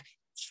like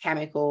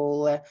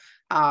chemical,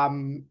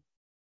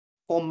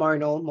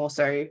 hormonal, more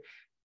so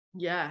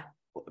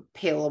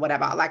pill or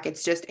whatever. Like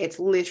it's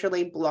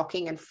literally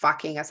blocking and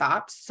fucking us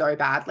up so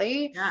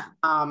badly.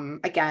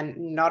 Again,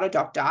 not a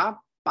doctor,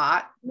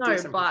 but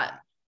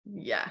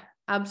yeah,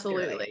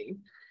 absolutely. Really.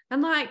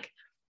 And like,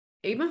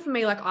 even for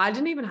me, like I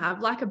didn't even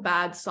have like a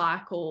bad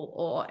cycle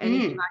or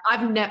anything.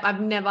 Like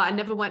I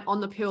never went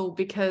on the pill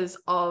because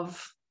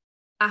of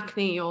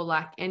acne or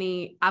like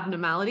any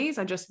abnormalities.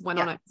 I just went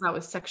on it because I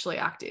was sexually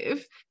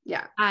active.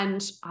 Yeah.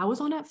 And I was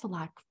on it for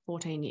like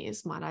 14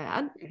 years, might I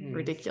add.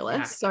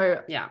 Ridiculous. Yeah.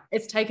 So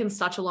it's taken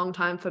such a long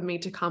time for me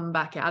to come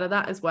back out of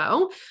that as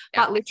well.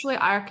 Yeah. But literally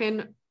I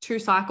reckon 2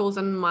 cycles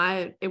and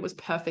it was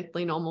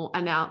perfectly normal.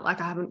 And now like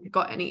I haven't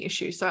got any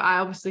issues. So I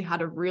obviously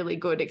had a really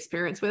good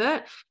experience with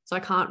it. So I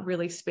can't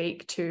really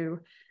speak to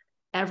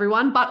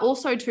everyone, but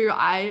also too,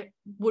 I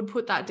would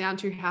put that down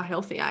to how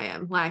healthy I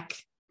am. Like,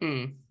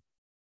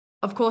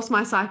 of course,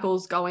 my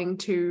cycle's going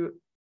to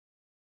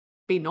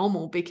be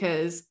normal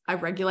because I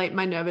regulate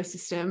my nervous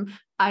system,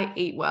 I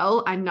eat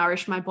well, I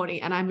nourish my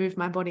body, and I move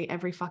my body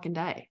every fucking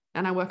day.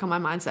 And I work on my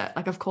mindset.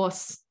 Like, of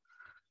course.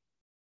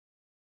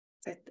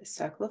 It's the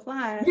circle of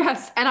life.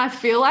 Yes. And I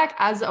feel like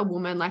as a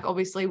woman, like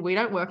obviously we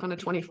don't work on a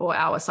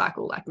 24-hour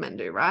cycle like men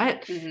do,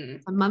 right?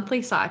 It's a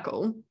monthly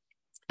cycle.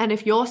 And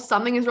if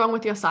something is wrong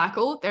with your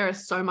cycle, there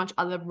is so much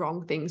other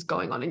wrong things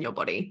going on in your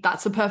body.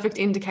 That's a perfect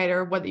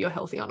indicator of whether you're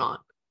healthy or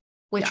not.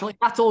 Literally,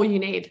 that's all you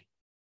need.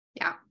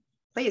 Yeah.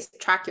 Please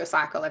track your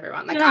cycle,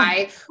 everyone. Like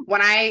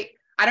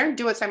I don't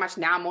do it so much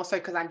now, more so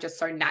because I'm just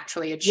so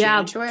naturally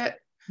attuned to it.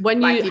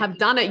 When you have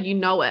done it, you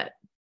know it.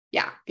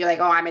 Yeah. You're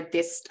like, I'm at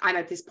this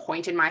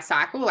point in my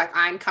cycle. Like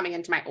I'm coming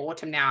into my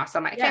autumn now. So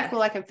I'm like, okay,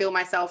 cool. I can feel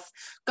myself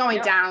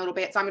going down a little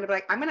bit. So I'm going to be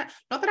like,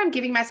 not that I'm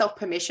giving myself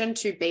permission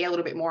to be a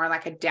little bit more in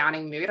like a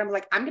downing mood. I'm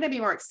like, I'm going to be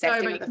more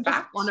accepting of the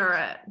fact. Honor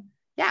it.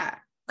 Yeah.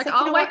 Like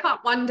I'll wake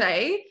up one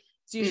day.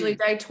 It's usually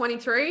day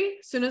 23.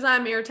 As soon as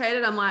I'm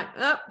irritated, I'm like,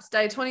 it's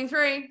day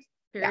 23.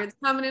 Period's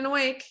coming in a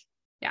week.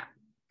 Yeah,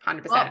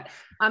 100%. Well,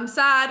 I'm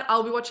sad.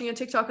 I'll be watching a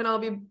TikTok and I'll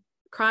be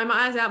crying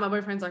my eyes out. My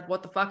boyfriend's like,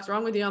 what the fuck's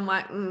wrong with you? I'm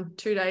like,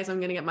 2 days, I'm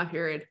going to get my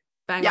period.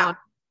 Bang on.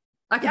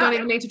 Like, I don't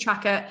even need to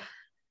track it.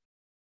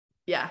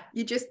 Yeah.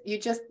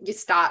 You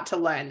start to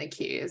learn the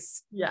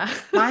cues. Yeah.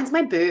 Mine's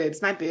my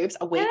boobs. My boobs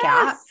a week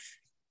out.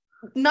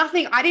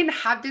 Nothing. I didn't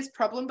have this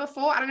problem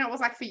before. I don't know what it was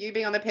like for you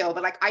being on the pill,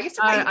 but like I used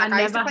to play,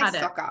 I used to play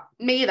soccer.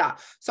 Me either.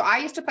 So I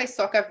used to play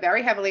soccer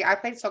very heavily. I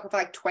played soccer for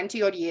like 20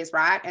 odd years,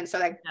 right? And so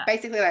like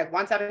basically like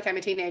once I became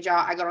a teenager,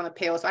 I got on the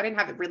pill. So I didn't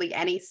have really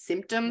any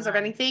symptoms of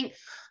anything.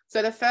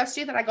 So the first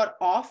year that I got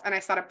off and I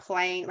started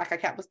playing, like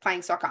was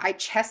playing soccer, I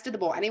chested the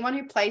ball. Anyone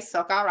who plays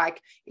soccer, like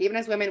even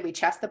as women, we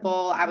chest the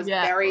ball. I was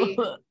very,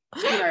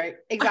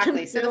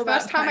 exactly. So the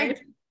first time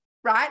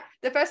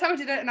the first time I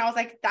did it and I was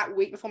like that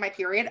week before my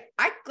period,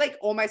 I like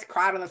almost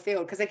cried on the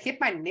field because it hit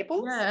my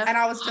nipples and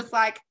I was just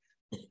like,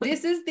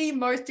 this is the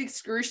most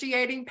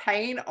excruciating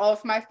pain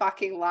of my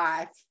fucking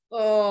life.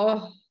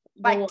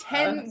 Like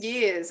 10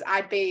 years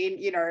I'd been,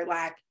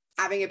 like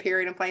having a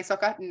period and playing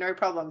soccer, no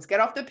problems.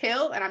 Get off the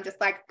pill and I'm just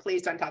like,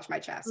 please don't touch my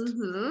chest.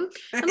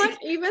 And like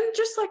even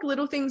just like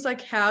little things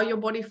like how your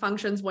body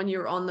functions when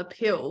you're on the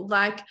pill,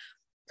 like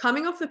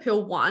coming off the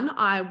pill,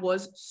 I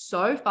was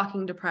so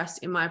fucking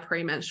depressed in my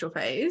premenstrual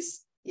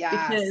phase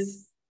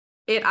because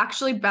it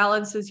actually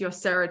balances your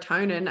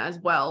serotonin as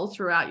well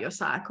throughout your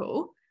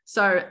cycle.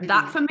 So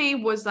that for me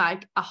was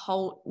like a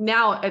whole,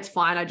 now it's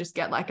fine. I just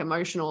get like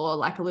emotional or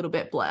like a little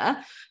bit blur,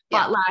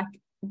 but like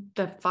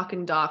the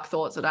fucking dark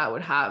thoughts that I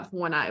would have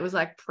when it was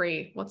like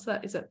what's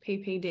that? Is it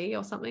PPD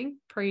or something?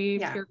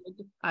 Pre-period.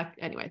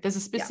 Anyway, there's a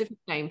specific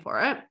name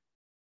for it.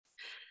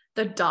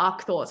 The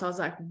dark thoughts. I was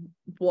like,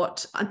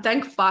 what? And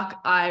thank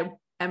fuck I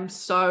am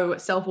so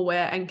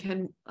self-aware and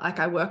can, like,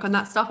 I work on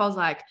that stuff. I was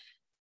like,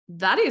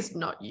 that is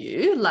not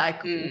you.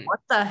 Like, what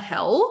the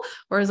hell?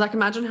 Whereas, like,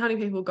 imagine how many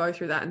people go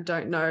through that and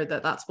don't know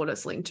that that's what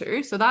it's linked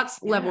to. So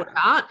that's leveled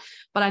out,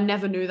 but I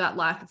never knew that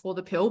life before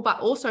the pill. But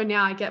also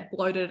now I get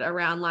bloated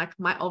around like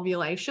my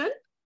ovulation.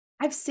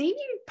 I've seen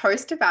you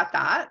post about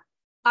that.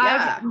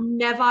 I've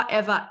never,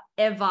 ever,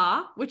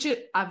 ever, which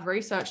I've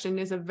researched and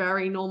is a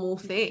very normal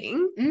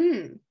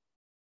thing.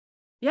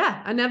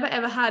 Yeah, I never,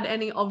 ever had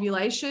any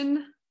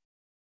ovulation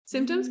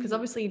symptoms because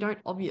obviously you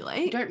don't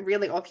ovulate. You don't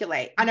really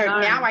ovulate. I know.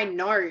 Now I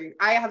know.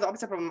 I have the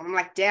opposite problem. I'm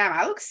like, damn,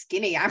 I look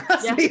skinny. I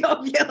must be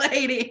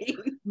ovulating.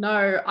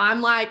 No,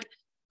 I'm like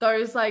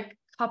those like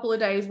couple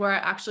of days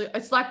where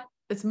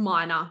it's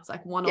minor. It's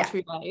like 1 or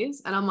 2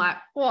 days. And I'm like,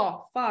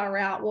 oh, far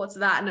out. What's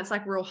that? And it's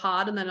like real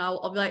hard. And then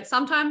I'll ovulate.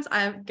 Sometimes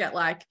I get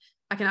like,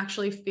 I can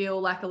actually feel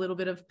like a little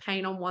bit of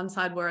pain on one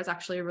side where it's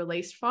actually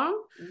released from.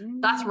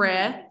 That's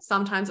rare.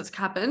 Sometimes it's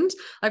happened.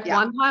 Like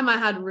one time I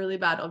had really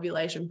bad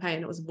ovulation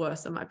pain. It was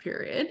worse than my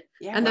period.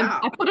 And then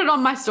I put it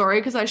on my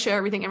story because I share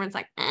everything. Everyone's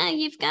like,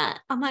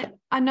 I'm like,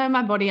 I know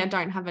my body. I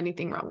don't have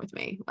anything wrong with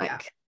me.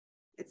 Like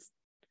it's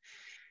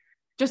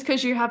just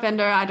because you have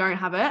endo, I don't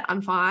have it.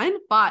 I'm fine.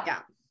 But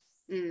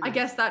I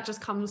guess that just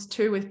comes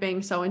too with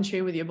being so in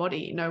tune with your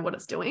body. You know what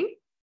it's doing.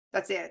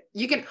 That's it.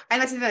 You can,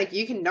 and that's the thing, like,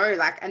 you can know,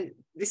 like, and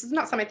this is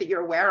not something that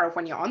you're aware of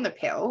when you're on the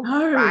pill,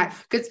 right?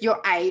 Because you're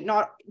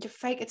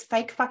fake, it's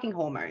fake fucking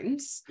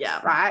hormones.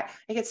 Right?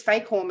 Like, it's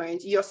fake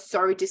hormones. You're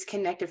so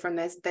disconnected from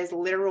there's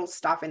literal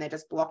stuff in there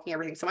just blocking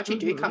everything. So once you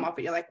do come off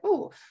it, you're like,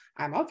 oh,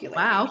 I'm ovulating.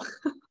 Wow.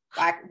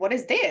 Like, what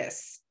is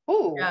this?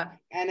 Oh,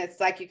 and it's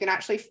like, you can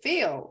actually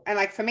feel. And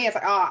like, for me, it's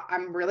like, oh,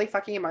 I'm really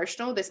fucking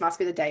emotional. This must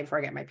be the day before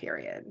I get my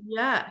period.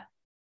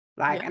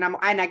 Like,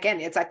 and again,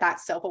 it's like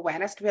that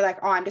self-awareness to be like,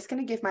 oh, I'm just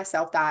going to give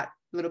myself that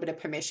little bit of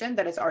permission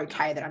that it's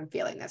okay that I'm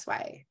feeling this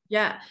way.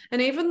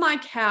 And even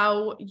like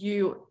how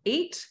you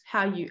eat,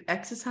 how you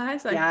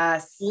exercise,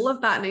 like all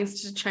of that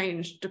needs to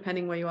change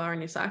depending where you are in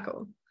your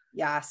cycle.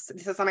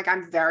 This is something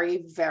I'm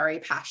very, very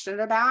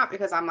passionate about,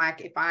 because I'm like,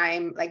 if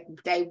I'm like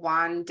day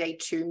 1, day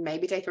 2,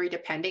 maybe day 3,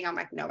 depending, I'm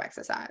like, no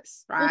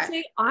exercise, right? Well,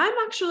 see, I'm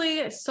actually,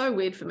 it's so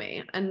weird for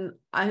me, and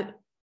I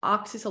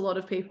ask this a lot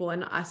of people,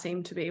 and I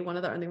seem to be one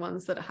of the only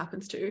ones that it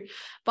happens to,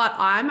 but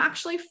I'm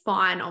actually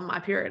fine on my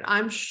period.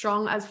 I'm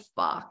strong as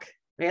fuck.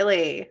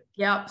 Really?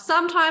 Yeah.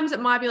 Sometimes it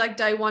might be like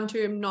day 1,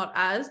 2, not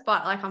as,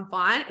 but like I'm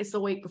fine. It's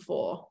the week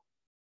before.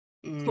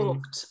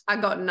 Cooked. I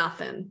got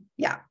nothing.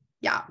 Yeah.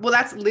 Well,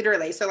 that's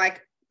literally, so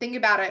like, think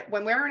about it.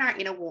 When we're in our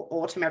inner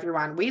autumn,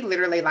 everyone, we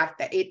literally like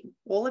that.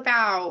 All of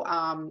our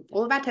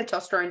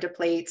testosterone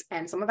depletes,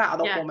 and some of our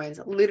other hormones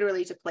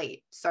literally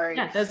deplete. So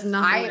there's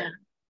nothing there.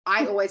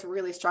 I always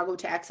really struggled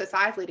to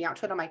exercise leading up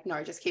to it. I'm like,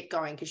 no, just keep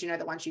going. Cause you know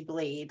that once you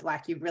bleed,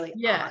 like, you really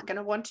aren't going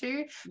to want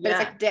to, but it's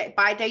like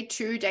by day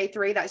 2, day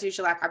 3, that's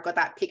usually like, I've got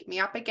that pick me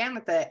up again,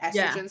 with the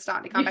estrogen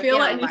starting to come back in. You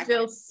feel it and you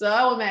feel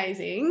so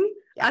amazing.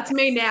 That's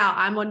me now.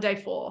 I'm on day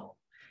 4.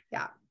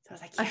 I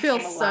was like, I feel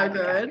so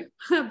good.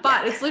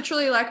 But it's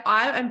literally like,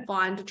 I am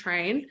fine to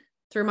train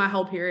through my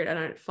whole period. I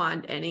don't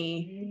find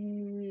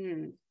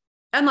any.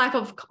 And like,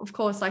 of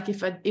course, like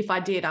if I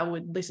did, I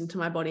would listen to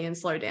my body and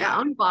slow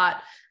down.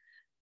 But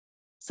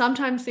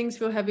sometimes things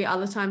feel heavy,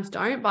 other times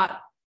don't. But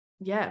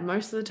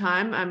most of the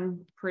time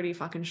I'm pretty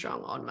fucking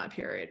strong on my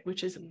period,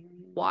 which is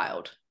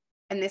wild.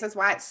 And this is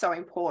why it's so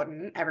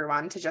important,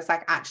 everyone, to just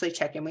like actually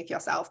check in with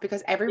yourself,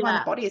 because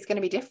everyone's body is going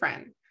to be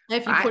different.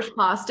 If you push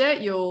past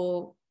it,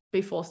 you'll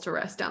be forced to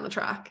rest down the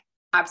track.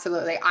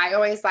 Absolutely. I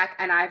always like,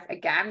 and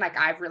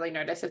I've really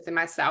noticed this in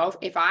myself.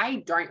 If I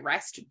don't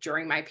rest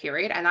during my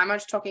period, and I'm not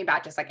just talking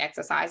about just like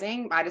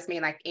exercising, I just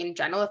mean like in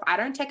general, if I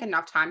don't take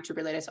enough time to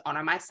really just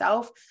honor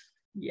myself,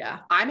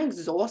 I'm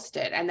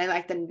exhausted. And then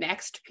like the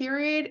next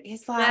period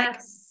is like,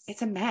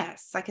 it's a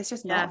mess. Like, it's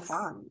just not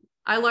fun.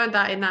 I learned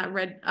that in that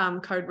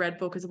Code Red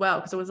book as well,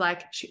 because it was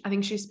like, I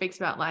think she speaks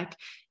about like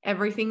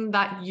everything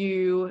that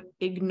you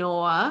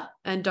ignore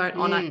and don't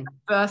honor in the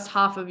first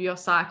half of your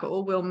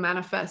cycle will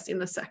manifest in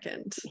the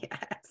second.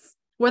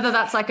 Whether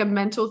that's like a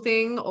mental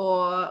thing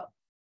or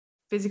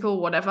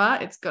physical, whatever,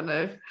 it's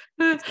gonna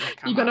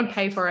you're gonna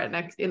pay for it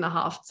in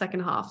the second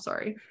half.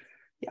 Sorry.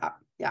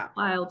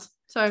 Wild.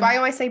 So I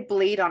always say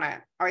bleed on it.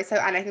 I always say,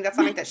 and I think that's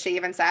something that she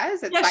even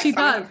says. It's like she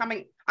someone's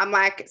coming. I'm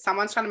like,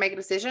 someone's trying to make a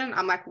decision.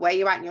 I'm like, where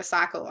you at in your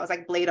cycle? I was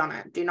like, bleed on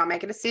it. Do not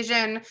make a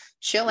decision.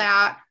 Chill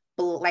out.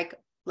 Like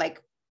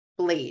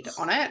bleed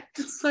on it.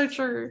 It's so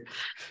true.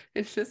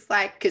 It's just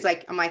like, because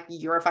like, I'm like,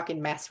 you're a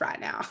fucking mess right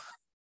now.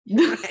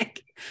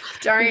 Like,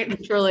 don't.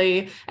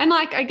 Literally. And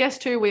like, I guess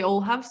too, we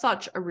all have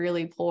such a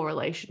really poor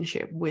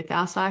relationship with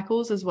our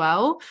cycles as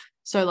well.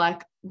 So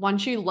like,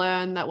 once you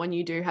learn that when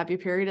you do have your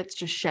period, it's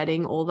just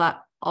shedding all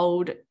that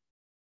old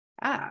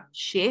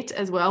shit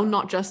as well,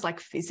 not just like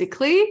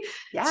physically. It's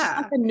just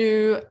like a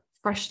new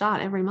fresh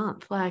start every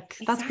month. Like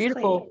that's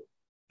beautiful.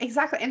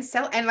 Exactly.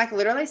 And like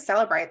literally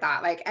celebrate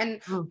that. Like,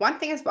 and one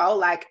thing as well,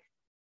 like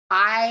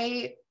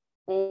I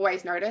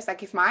always notice,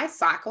 like if my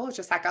cycle is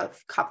just like a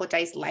couple of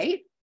days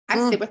late,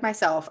 I sit with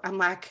myself. I'm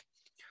like,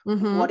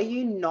 what are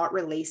you not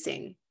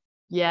releasing?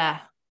 Yeah.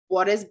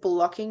 What is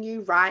blocking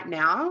you right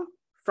now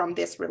from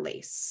this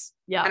release?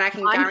 Yeah. And I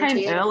can Mine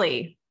guarantee came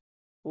early.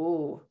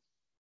 Ooh,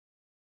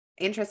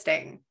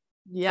 interesting.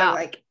 Yeah. So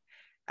like,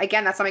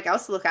 again, that's something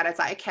else to look at. It's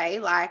like, okay,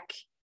 like,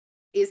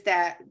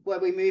 were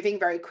we moving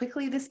very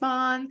quickly this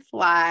month?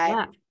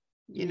 Like,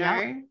 you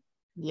know,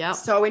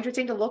 so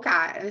interesting to look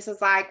at. And this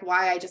is like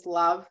why I just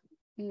love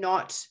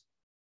that's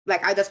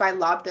why I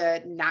love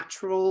the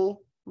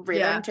natural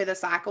rhythm to the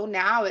cycle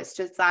now. It's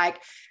just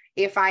like,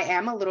 if I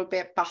am a little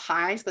bit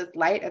behind the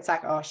late, it's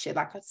like, oh shit,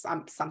 like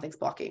something's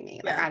blocking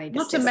me. Like I need to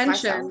not to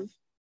mention,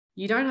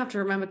 you don't have to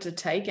remember to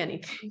take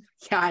anything.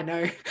 Yeah, I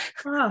know.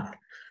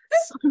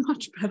 So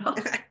much better.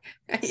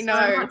 I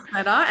know. So much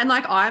better. And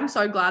like, I'm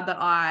so glad that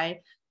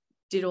I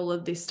did all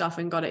of this stuff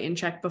and got it in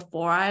check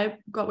before I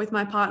got with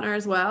my partner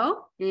as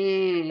well.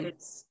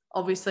 It's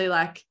obviously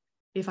like,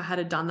 if I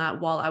had done that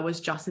while I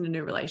was just in a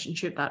new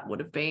relationship, that would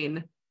have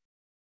been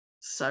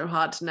so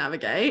hard to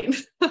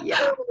navigate.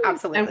 Yeah,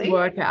 absolutely. And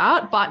work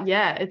out. But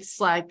yeah, it's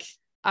like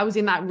I was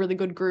in that really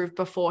good groove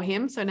before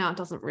him. So now it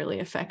doesn't really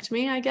affect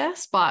me, I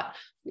guess. But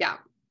yeah,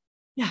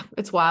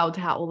 it's wild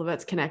how all of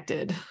it's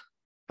connected.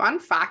 Fun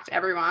fact,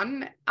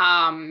 everyone.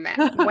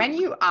 When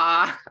you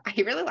are, I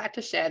really like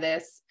to share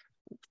this.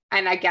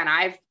 And again,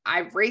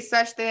 I've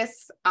researched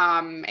this.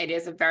 It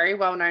is a very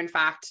well-known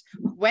fact.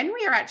 When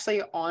we are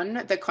actually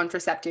on the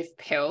contraceptive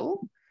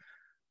pill,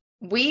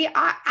 we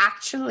are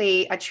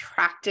actually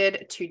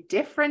attracted to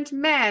different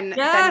men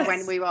than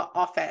when we were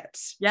off it.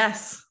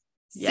 Yes.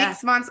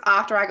 6 months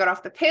after I got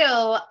off the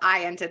pill,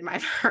 I entered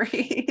my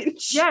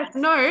marriage. Yes,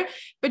 no,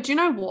 but do you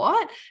know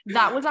what?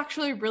 That was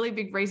actually a really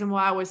big reason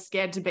why I was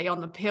scared to be on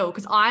the pill,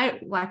 because I,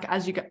 like,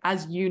 as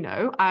you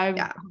know,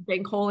 I've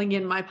been calling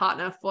in my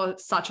partner for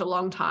such a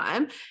long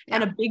time,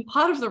 and a big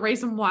part of the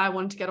reason why I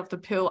wanted to get off the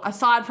pill,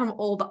 aside from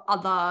all the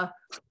other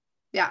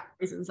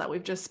reasons that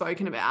we've just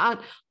spoken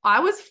about, I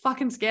was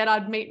fucking scared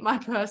I'd meet my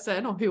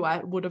person, or who I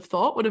would have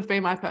thought would have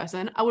been my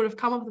person. I would have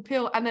come off the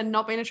pill and then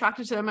not been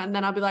attracted to them, and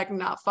then I'd be like,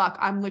 nah, fuck,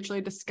 I'm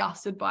literally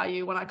disgusted by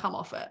you when I come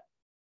off it.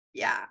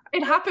 Yeah,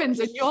 it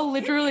happens, and you're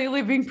literally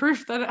living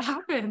proof that it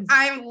happens.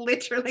 I'm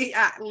literally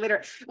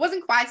it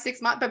wasn't quite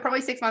 6 months, but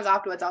probably 6 months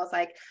afterwards, I was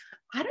like,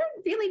 I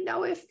don't really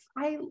know if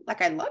I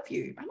love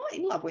you. I'm not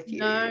in love with you.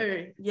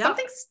 No,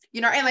 something's,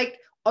 and like,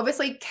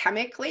 obviously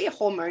chemically,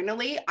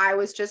 hormonally, I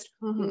was just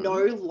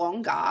no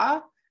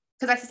longer,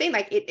 because that's the thing,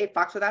 like it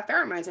fucks with our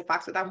pheromones, it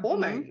fucks with our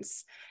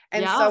hormones.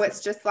 And so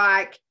it's just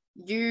like,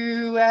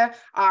 you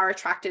are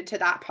attracted to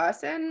that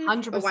person.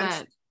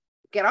 100%.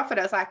 Get off it,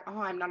 I was like, oh,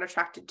 I'm not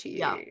attracted to you.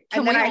 Yeah.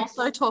 Can we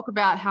also talk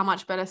about how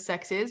much better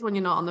sex is when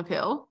you're not on the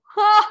pill?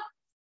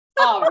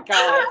 Oh my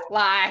God.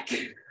 Like,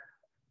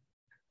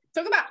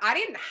 talk about,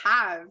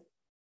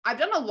 I've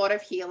done a lot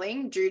of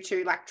healing due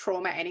to like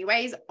trauma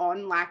anyways,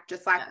 on like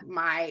just like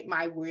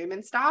my womb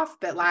and stuff,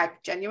 but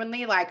like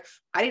genuinely, like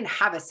I didn't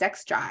have a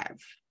sex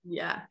drive.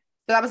 Yeah.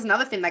 So that was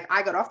another thing. Like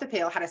I got off the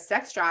pill, had a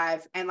sex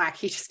drive, and like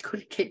he just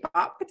couldn't keep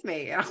up with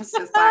me. And I was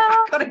just like,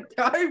 I gotta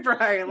go,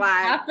 bro.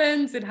 Like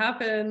it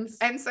happens.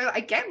 And so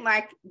again,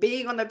 like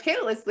being on the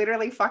pill is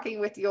literally fucking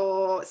with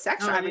your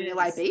sex drive and your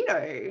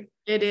libido.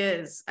 It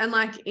is. And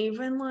like,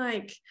 even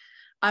like,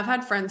 I've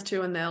had friends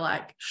too, and they're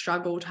like,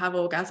 struggle to have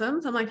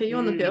orgasms. I'm like, are you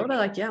on the pill? They're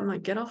like, yeah. I'm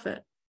like, get off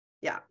it.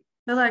 Yeah.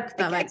 They're like,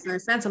 that makes no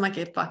sense. I'm like,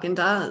 it fucking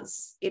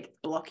does. It's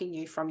blocking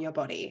you from your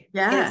body.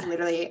 Yeah. It's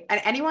literally, and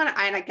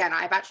again,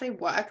 I've actually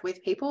worked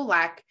with people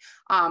like,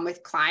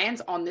 with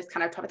clients on this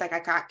kind of topic.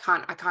 Like I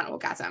can't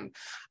orgasm.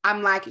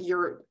 I'm like,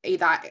 you're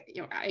either,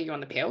 are you on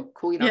the pill?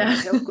 Cool. You're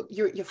not on the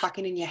pill. You're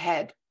fucking in your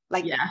head.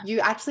 Like you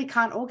actually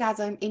can't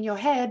orgasm in your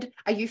head.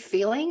 Are you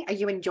feeling? Are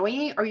you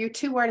enjoying? Or are you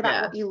too worried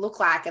about what you look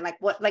like? And like,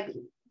 what, like,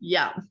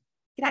 get out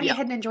of your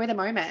head and enjoy the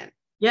moment.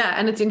 Yeah.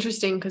 And it's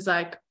interesting because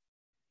like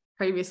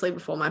previously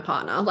before my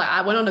partner, like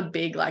I went on a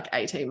big, like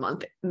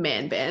 18-month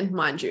man ban,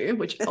 mind you,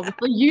 which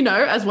obviously,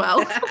 as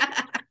well.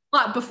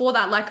 But before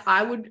that, like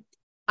I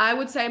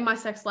would say my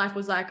sex life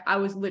was like, I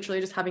was literally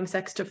just having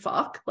sex to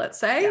fuck, let's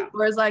say. Yeah.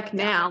 Whereas like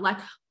now, like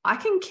I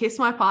can kiss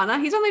my partner.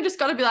 He's only just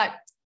got to be like,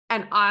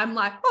 and I'm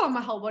like, oh,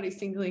 my whole body's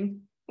tingling.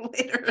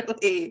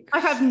 Literally.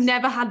 Like I've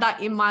never had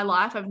that in my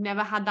life. I've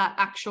never had that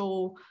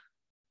actual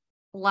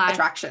like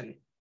attraction.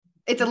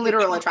 It's a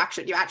literal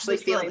attraction. You actually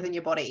feel it within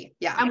your body.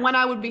 Yeah. And when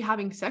I would be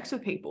having sex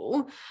with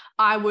people,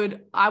 I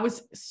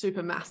was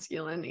super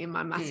masculine in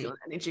my masculine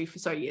energy for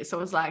so years. So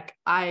it was like,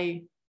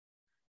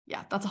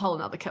 that's a whole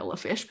nother kettle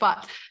of fish,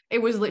 but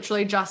it was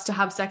literally just to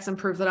have sex and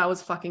prove that I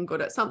was fucking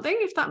good at something,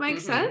 if that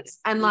makes sense.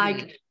 And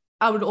like,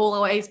 I would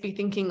always be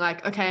thinking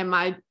like, okay, am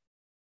I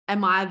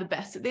the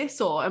best at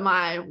this, or am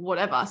I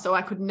whatever? So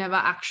I could never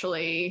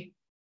actually,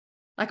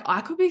 like,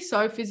 I could be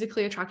so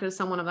physically attracted to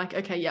someone. I'm like,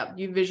 okay, yep,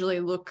 you visually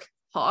look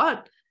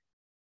hot,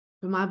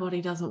 but my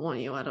body doesn't want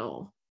you at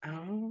all.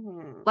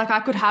 Oh. Like I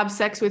could have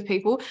sex with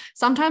people.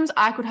 Sometimes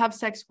I could have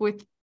sex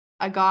with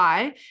a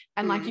guy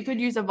and like you could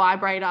use a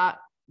vibrator,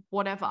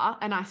 whatever,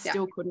 and I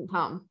still couldn't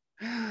come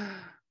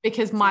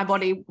because my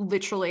body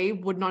literally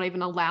would not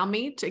even allow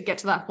me to get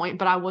to that point,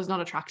 but I was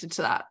not attracted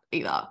to that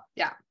either.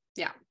 Yeah.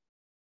 Yeah.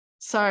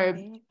 So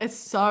it's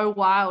so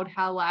wild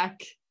how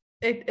like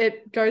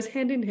it goes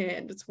hand in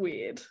hand. It's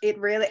weird. It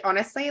really,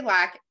 honestly,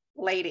 like,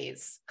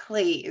 ladies,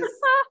 please,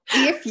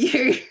 if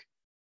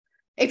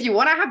you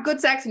want to have good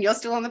sex and you're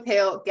still on the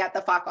pill, get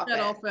the fuck off Get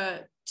it. off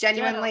it.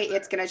 Genuinely,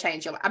 it's going to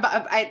change your life.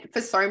 But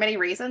for so many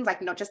reasons,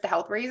 like not just the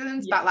health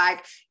reasons, but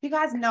like, you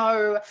guys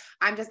know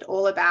I'm just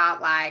all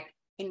about like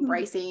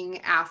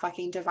embracing our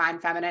fucking divine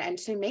feminine. And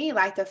to me,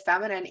 like the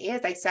feminine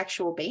is a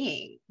sexual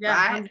being,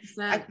 right? 100%.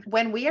 Like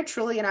when we are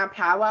truly in our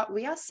power,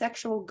 we are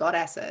sexual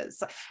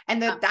goddesses.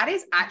 And that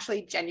is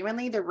actually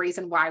genuinely the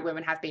reason why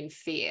women have been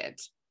feared,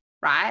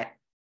 right?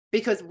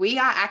 Because we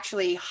are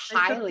actually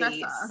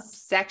highly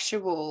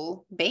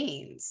sexual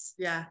beings.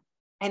 Yeah.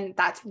 And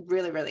that's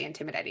really, really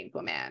intimidating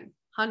for a man.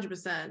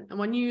 100%. And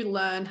when you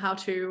learn how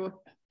to,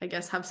 I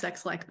guess, have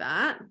sex like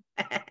that,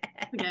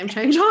 the game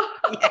changer.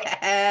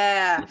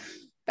 Yeah.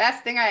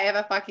 Best thing I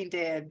ever fucking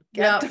did.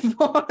 Get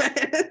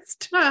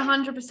divorced. No,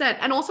 100%.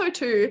 And also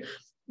too,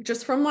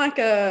 just from like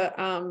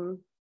a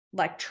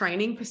like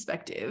training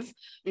perspective,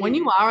 when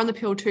you are on the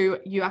pill too,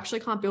 you actually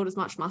can't build as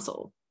much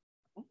muscle.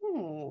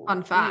 Ooh.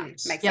 Fun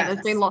fact. Makes sense.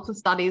 There's been lots of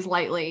studies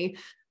lately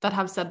that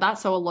have said that.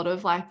 So a lot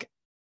of like,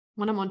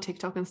 when I'm on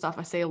TikTok and stuff,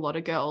 I see a lot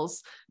of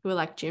girls who are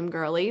like gym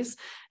girlies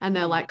and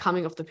they're like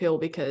coming off the pill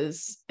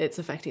because it's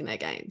affecting their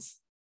gains.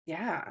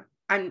 Yeah.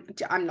 I'm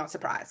not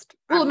surprised.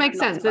 Well, it makes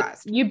sense.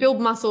 You build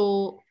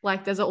muscle,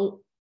 like there's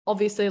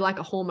obviously like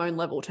a hormone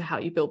level to how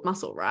you build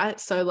muscle, right?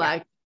 So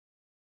like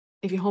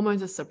if your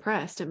hormones are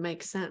suppressed, it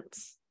makes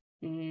sense.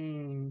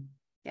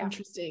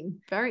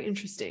 Interesting. Very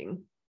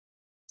interesting.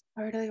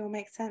 Totally all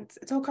makes sense.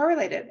 It's all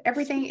correlated.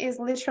 Everything is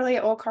literally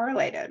all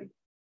correlated.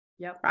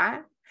 Yep.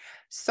 Right?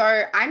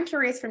 So I'm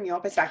curious from your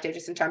perspective,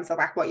 just in terms of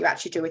like what you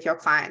actually do with your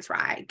clients,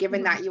 right?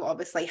 Given that you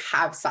obviously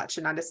have such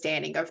an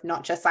understanding of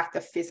not just like the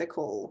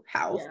physical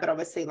health, but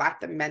obviously like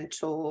the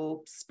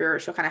mental,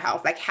 spiritual kind of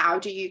health, like how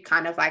do you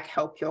kind of like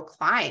help your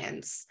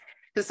clients?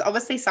 Because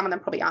obviously some of them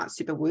probably aren't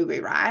super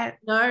woo-woo, right?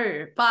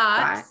 No, but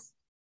at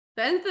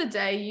the end of the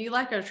day, you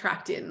like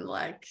attract in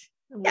like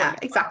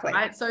exactly.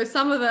 Right? So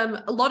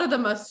a lot of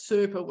them are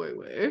super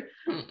woo-woo.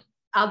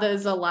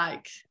 Others are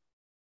like,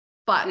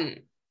 but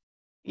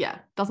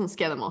doesn't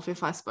scare them off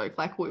if I spoke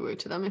like woo-woo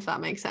to them, if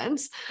that makes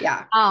sense.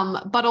 Yeah.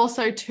 But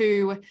also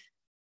too,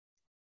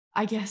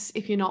 I guess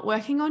if you're not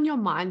working on your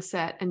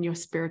mindset and your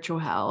spiritual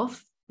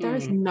health, there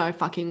is no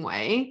fucking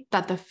way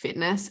that the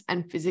fitness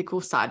and physical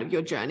side of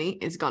your journey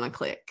is gonna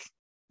click.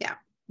 Yeah.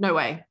 No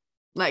way.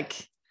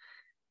 Like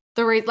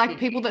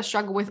people that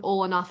struggle with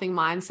all or nothing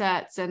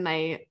mindsets and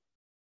they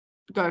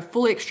go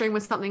fully extreme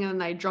with something and then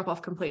they drop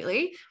off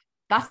completely.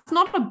 That's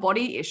not a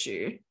body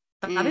issue.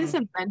 That is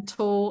a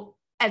mental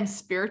and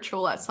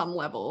spiritual at some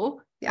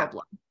level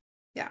problem.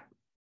 Yeah.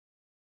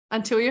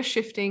 Until you're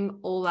shifting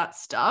all that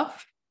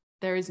stuff,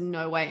 there is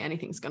no way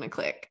anything's going to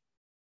click.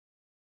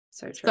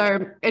 So true.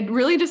 So it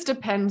really just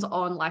depends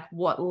on like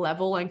what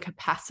level and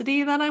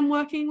capacity that I'm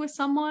working with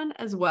someone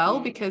as well,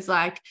 because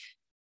like,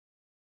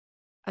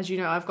 as you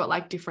know, I've got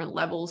like different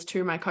levels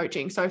to my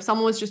coaching. So if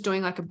someone was just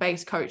doing like a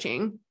base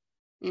coaching,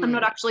 I'm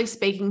not actually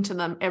speaking to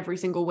them every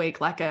single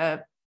week like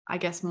a, I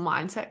guess,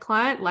 mindset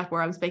client, like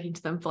where I'm speaking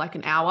to them for like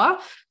an hour.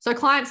 So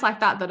clients like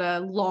that are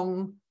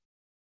long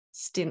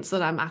stints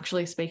that I'm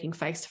actually speaking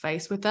face to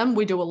face with them.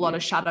 We do a lot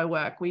of shadow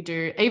work. We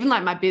do even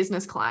like my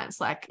business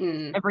clients, like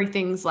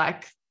everything's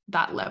like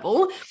that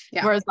level.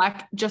 Whereas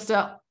like just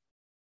a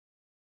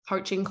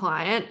coaching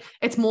client,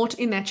 it's more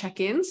in their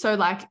check-in. So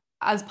like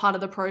as part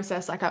of the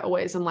process, like I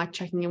always am like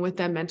checking in with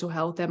their mental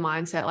health, their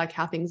mindset, like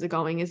how things are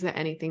going. Is there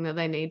anything that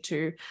they need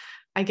to,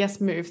 I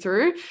guess, move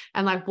through,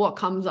 and like what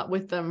comes up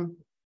with them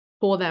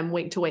for them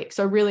week to week.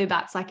 So really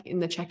that's like in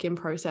the check-in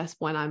process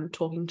when I'm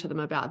talking to them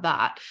about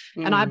that.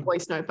 And I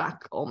voice note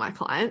back all my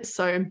clients.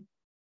 So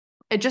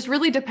it just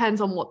really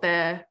depends on what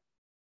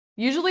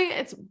usually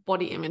it's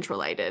body image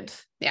related.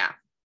 Yeah.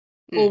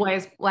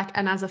 Always like,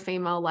 and as a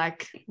female,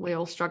 like we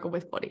all struggle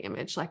with body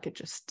image. Like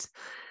it's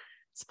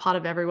part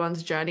of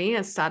everyone's journey,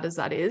 as sad as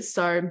that is.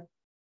 So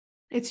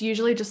it's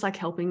usually just like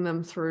helping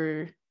them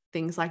through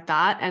things like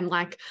that. And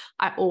like,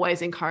 I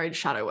always encourage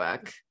shadow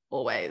work,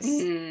 always.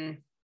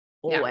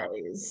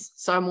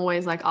 So I'm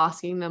always like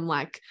asking them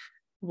like,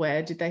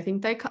 where did they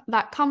think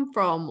that come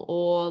from?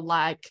 Or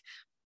like,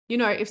 you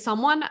know, if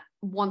someone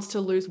wants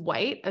to lose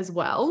weight as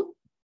well,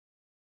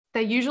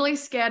 they're usually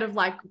scared of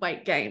like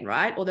weight gain,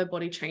 right? Or their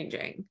body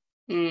changing.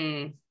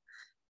 And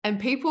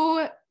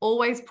people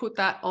always put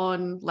that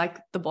on like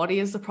the body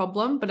is the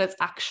problem, but it's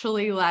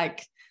actually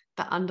like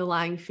the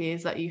underlying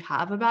fears that you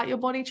have about your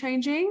body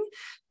changing.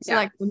 So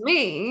like for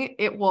me,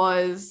 it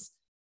was,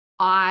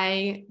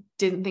 I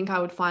didn't think I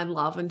would find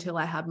love until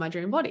I had my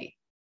dream body.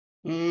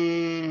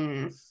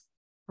 Right?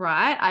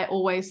 I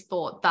always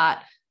thought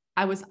that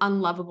I was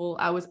unlovable,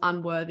 I was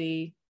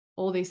unworthy,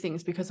 all these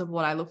things because of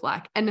what I look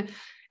like. And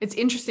it's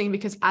interesting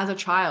because as a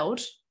child,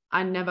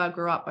 I never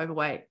grew up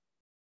overweight.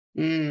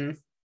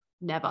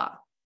 Never,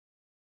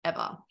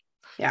 ever.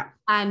 Yeah.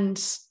 And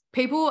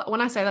people,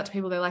 when I say that to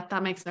people, they're like,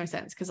 that makes no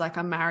sense because like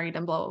I'm married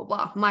and blah, blah,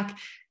 blah. I'm like,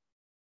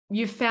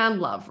 you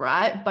found love,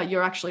 right? But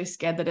you're actually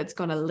scared that it's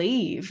going to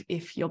leave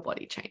if your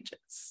body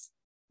changes.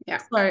 Yeah.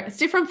 So it's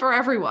different for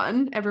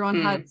everyone.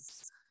 Everyone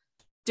has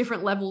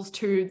different levels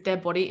to their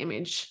body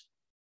image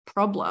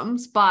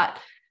problems, but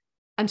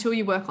until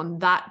you work on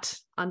that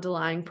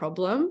underlying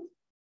problem,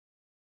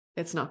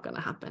 it's not going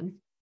to happen.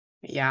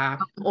 Yeah.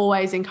 I'm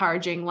always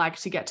encouraging like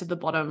to get to the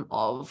bottom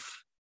of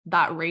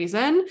that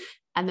reason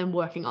and then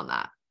working on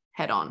that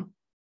head on.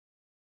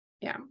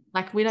 Yeah.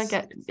 Like we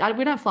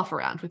don't fluff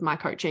around with my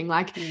coaching.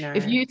 Like No.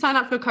 if you sign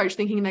up for a coach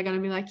thinking they're going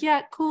to be like,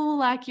 yeah, cool,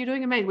 like you're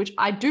doing amazing, which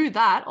I do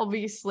that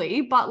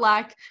obviously, but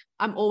like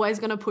I'm always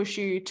going to push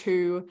you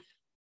to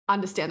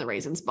understand the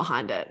reasons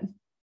behind it.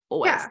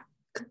 Always. Yeah.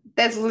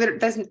 There's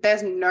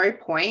no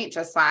point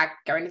just like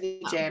going to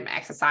the gym,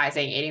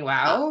 exercising, eating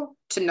well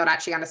to not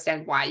actually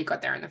understand why you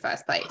got there in the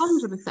first place.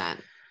 100%.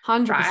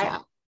 100%. Right?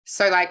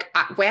 So like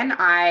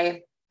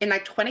in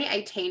like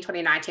 2018,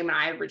 2019, when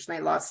I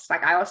originally lost,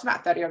 like I lost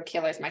about 30 odd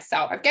kilos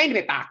myself. I've gained a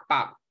bit back,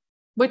 but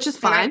which is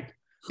fine.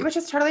 Which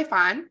is totally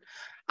fine.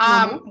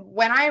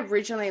 When I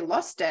originally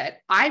lost it,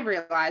 I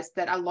realized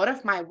that a lot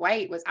of my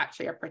weight was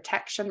actually a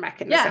protection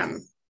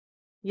mechanism.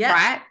 Yes.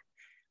 Right?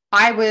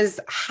 I was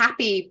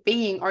happy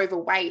being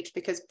overweight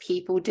because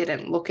people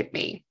didn't look at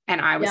me and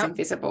I was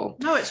invisible.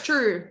 No, it's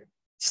true.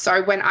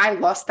 So when I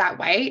lost that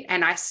weight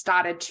and I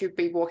started to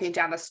be walking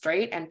down the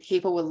street and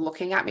people were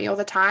looking at me all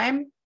the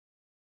time,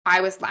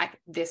 I was like,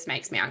 this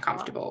makes me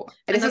uncomfortable.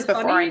 And this is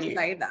before I knew.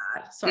 Say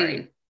that. Sorry.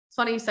 It's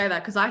funny you say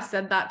that because I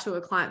said that to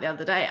a client the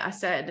other day. I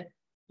said,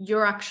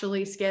 you're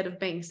actually scared of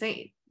being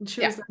seen. And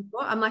she was like,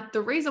 what? I'm like,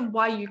 the reason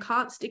why you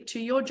can't stick to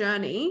your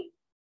journey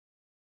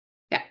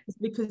is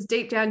because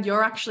deep down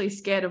you're actually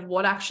scared of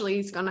what actually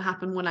is going to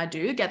happen when I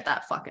do get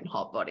that fucking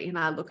hot body and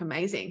I look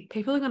amazing.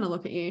 People are going to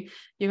look at you.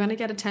 You're going to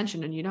get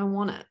attention and you don't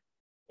want it.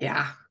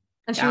 Yeah.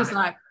 And she was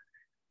like,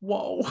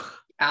 whoa.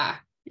 Yeah.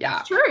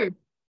 It's true.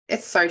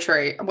 It's so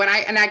true.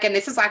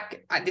 This is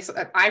like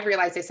I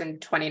realized this in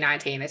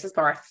 2019. This is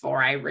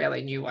before I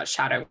really knew what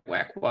shadow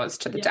work was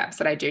to the depths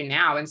that I do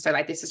now. And so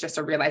like, this is just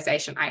a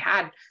realization I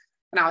had.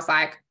 And I was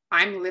like,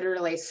 I'm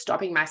literally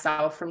stopping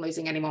myself from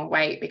losing any more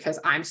weight because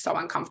I'm so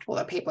uncomfortable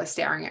that people are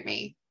staring at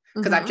me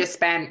because I've just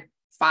spent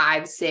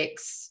 5 or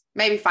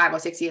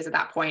 6 years at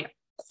that point,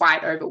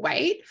 quite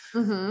overweight,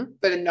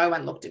 but no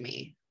one looked at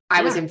me.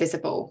 I was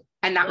invisible.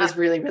 And that was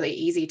really, really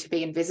easy to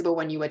be invisible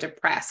when you were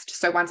depressed.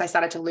 So once I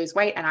started to lose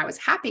weight and I was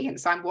happy, and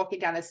so I'm walking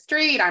down the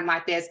street, I'm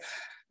like this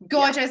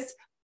gorgeous,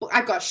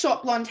 I've got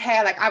short blonde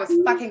hair, like I was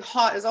fucking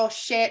hot as all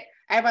shit.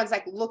 Everyone's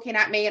like looking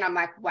at me and I'm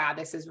like, wow,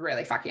 this is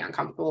really fucking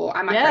uncomfortable.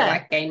 I might go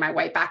like gain my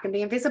weight back and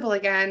be invisible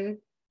again.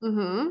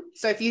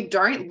 So if you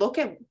don't look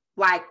at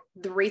like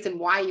the reason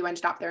why you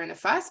ended up there in the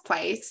first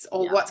place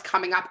or what's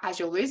coming up as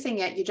you're losing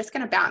it, you're just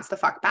going to bounce the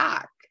fuck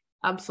back.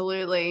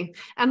 Absolutely.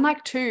 And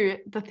like too,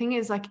 the thing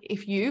is like,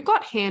 if you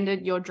got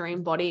handed your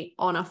dream body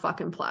on a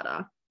fucking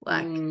platter,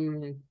 like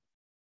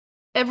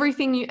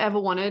everything you ever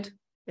wanted,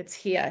 it's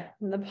here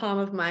in the palm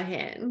of my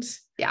hand.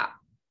 Yeah.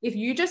 If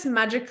you just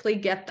magically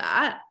get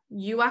that,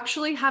 you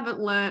actually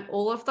haven't learned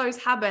all of those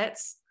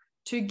habits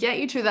to get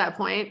you to that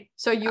point.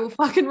 So you'll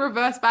fucking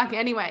reverse back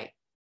anyway.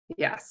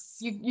 Yes.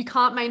 You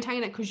can't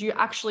maintain it because you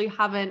actually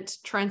haven't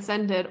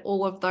transcended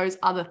all of those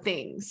other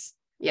things.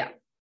 Yeah.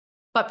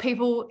 But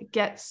people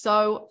get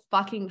so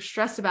fucking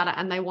stressed about it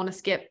and they want to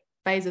skip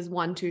phases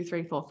 1, 2,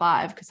 3, 4,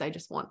 5 because they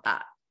just want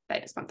that.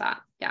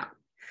 Yeah.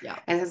 Yeah.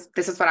 And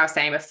this is what I was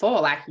saying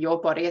before, like your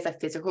body is a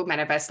physical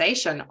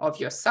manifestation of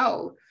your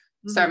soul.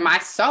 So my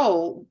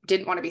soul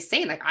didn't want to be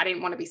seen. Like I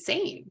didn't want to be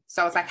seen.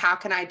 So it's like, how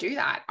can I do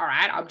that? All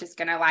right. I'm just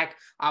going to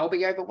I'll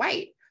be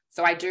overweight.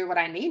 So I do what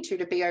I need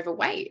to be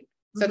overweight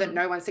so that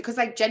no one's, because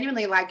like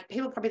genuinely, like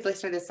people probably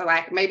listen to this. So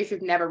like, maybe if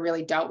you've never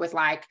really dealt with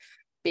like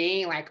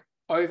being like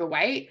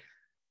overweight,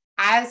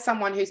 as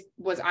someone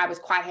I was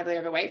quite heavily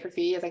overweight for a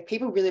few years, like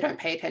people really don't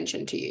pay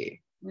attention to you.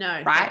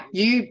 No. Right.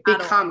 You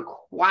become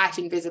quite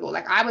invisible.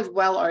 Like I was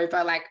well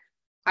over, like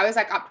I was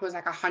like up towards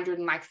like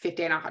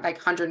 115, like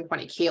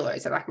 120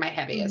 kilos at like my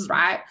heaviest,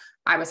 right?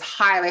 I was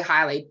highly,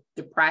 highly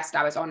depressed.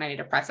 I was on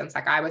antidepressants.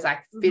 Like I was like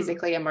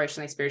physically,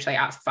 emotionally, spiritually,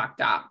 I was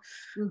fucked up,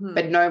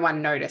 but no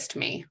one noticed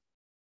me.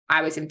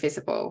 I was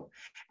invisible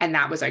and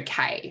that was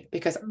okay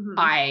because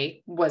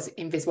I was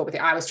invisible with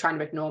it. I was trying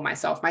to ignore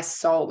myself. My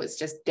soul was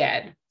just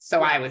dead.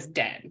 So I was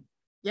dead.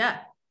 Yeah.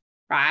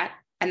 Right.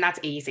 And that's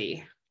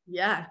easy.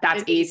 Yeah.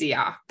 That's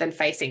easier than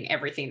facing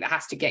everything that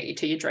has to get you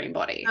to your dream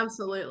body.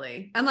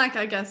 Absolutely. And like,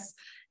 I guess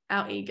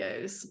our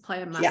egos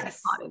play a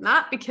massive part in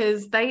that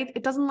because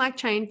it doesn't like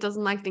change,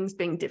 doesn't like things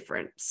being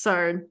different.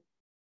 So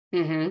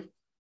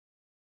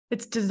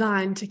it's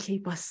designed to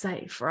keep us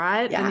safe,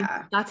 right? Yeah. And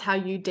if that's how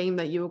you deem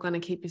that you were going to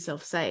keep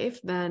yourself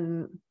safe,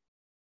 then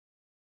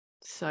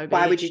so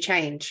why would you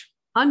change?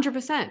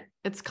 100%.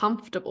 It's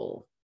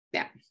comfortable.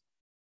 Yeah.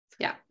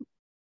 Yeah.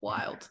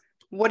 Wild.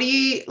 What do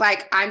you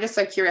like? I'm just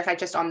so curious, like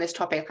just on this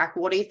topic, like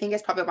what do you think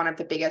is probably one of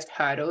the biggest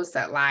hurdles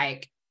that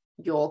like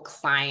your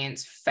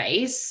clients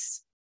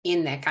face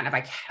in their kind of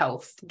like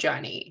health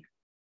journey?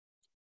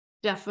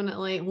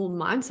 Definitely. Well,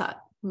 mindset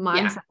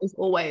is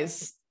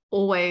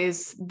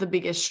always the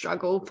biggest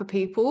struggle for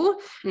people.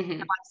 Mm-hmm. And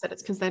like I said,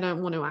 it's because they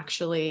don't want to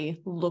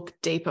actually look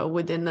deeper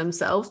within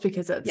themselves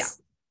because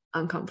it's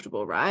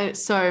uncomfortable, right?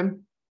 So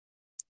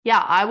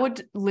yeah, I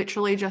would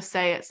literally just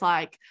say it's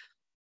like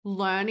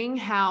learning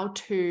how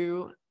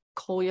to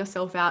call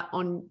yourself out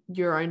on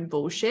your own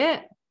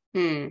bullshit,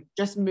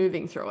 just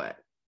moving through it.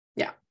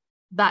 Yeah.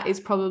 That is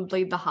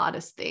probably the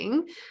hardest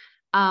thing,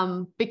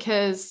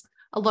 because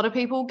a lot of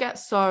people get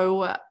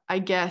so, I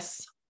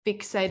guess,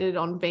 fixated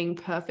on being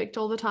perfect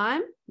all the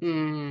time.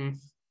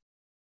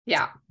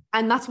 Yeah.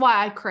 And that's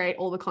why I create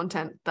all the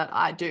content that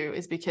I do,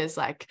 is because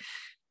like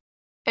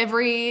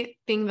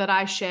everything that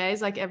I share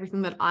is like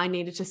everything that I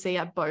needed to see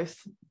at both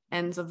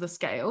ends of the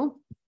scale.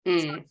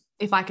 So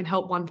if I can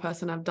help one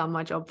person, I've done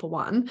my job for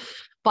one.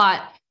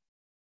 But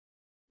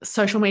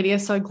social media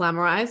is so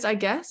glamorized, I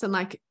guess. And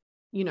like,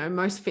 you know,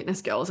 most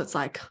fitness girls, it's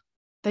like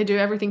they do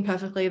everything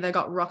perfectly. They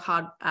got rock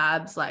hard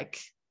abs,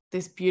 like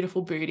this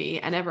beautiful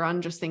booty, and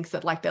everyone just thinks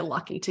that like they're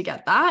lucky to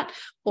get that,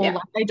 or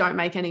like they don't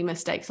make any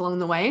mistakes along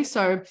the way.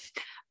 So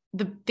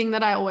the thing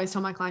that I always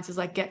tell my clients is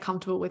like, get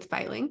comfortable with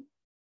failing.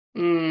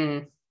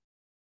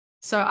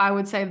 So I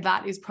would say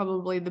that is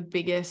probably the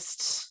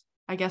biggest,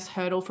 I guess,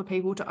 hurdle for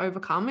people to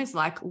overcome, is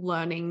like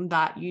learning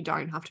that you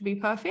don't have to be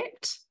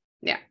perfect.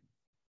 Yeah.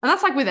 And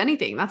that's like with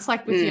anything. That's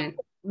like with your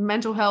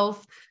mental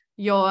health,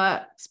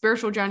 your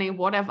spiritual journey,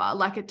 whatever.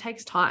 Like it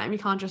takes time. You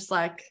can't just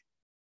like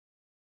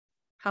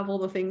have all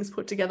the things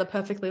put together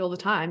perfectly all the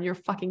time. You're a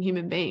fucking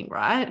human being,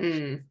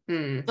 right?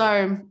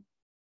 So,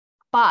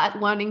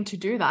 but learning to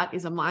do that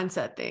is a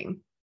mindset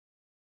thing.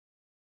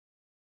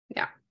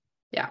 Yeah.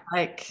 Yeah.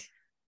 Like,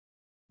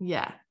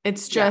 yeah,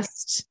 it's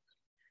just,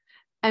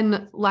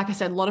 and like I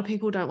said, a lot of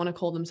people don't want to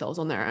call themselves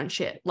on their own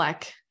shit.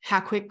 Like how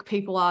quick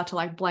people are to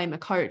like blame a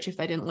coach if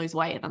they didn't lose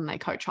weight and they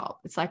coach up.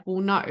 It's like,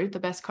 well, no, the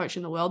best coach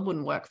in the world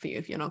wouldn't work for you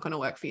if you're not going to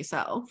work for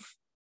yourself.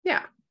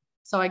 Yeah.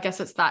 So I guess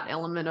it's that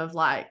element of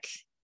like,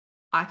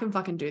 I can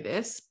fucking do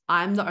this.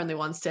 I'm the only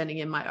one standing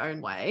in my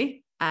own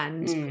way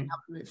and being able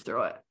to move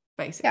through it,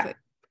 basically. Yeah.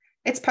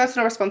 It's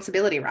personal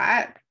responsibility,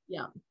 right?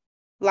 Yeah.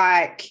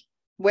 Like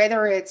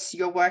whether it's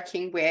you're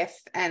working with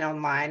an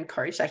online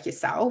coach like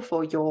yourself,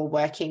 or you're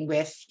working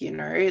with, you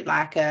know,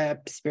 like a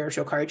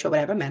spiritual coach or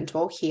whatever,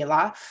 mentor,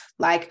 healer,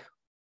 like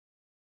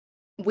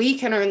we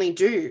can only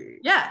do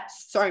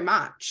so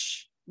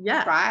much.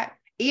 Yeah. Right.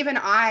 Even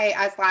I,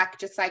 as like,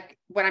 just like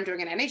when I'm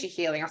doing an energy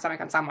healing or something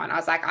on someone, I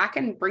was like, I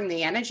can bring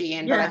the energy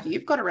in, but like,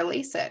 you've got to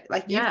release it.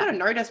 Like you've got to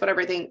notice what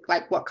everything,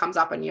 like what comes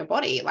up in your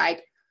body.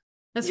 Like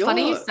it's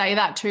funny you say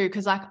that too.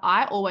 Cause like,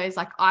 I always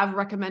like, I've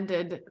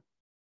recommended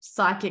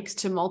psychics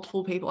to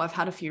multiple people. I've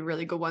had a few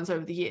really good ones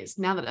over the years.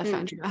 Now that I've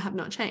found you, I have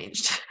not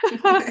changed.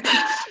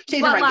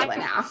 She's a regular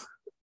now.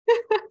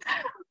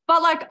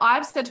 But like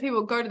I've said to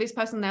people, go to this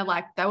person, they're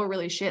like, they were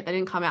really shit. They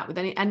didn't come out with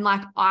any. And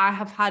like I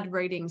have had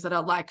readings that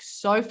are like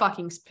so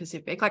fucking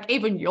specific. Like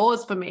even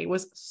yours for me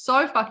was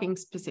so fucking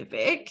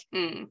specific.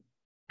 And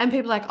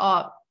people are like,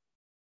 oh,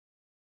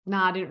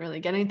 nah, I didn't really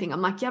get anything.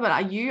 I'm like, yeah, but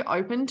are you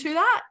open to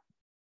that?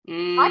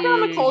 I get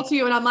on a call to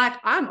you and I'm like,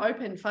 I'm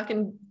open.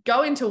 Fucking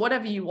go into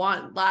whatever you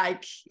want.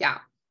 Like, yeah.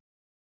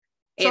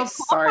 So of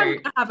course I'm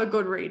gonna have a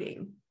good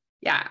reading.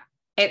 Yeah.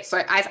 It's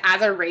so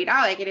as a reader,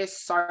 like it is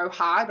so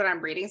hard when I'm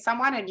reading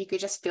someone and you could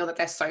just feel that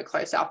they're so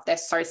closed off. They're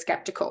so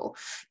skeptical.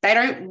 They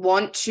don't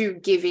want to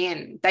give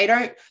in. They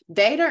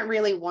don't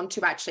really want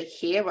to actually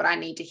hear what I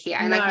need to hear.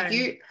 And like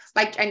you,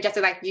 like, and just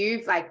like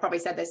you've like probably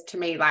said this to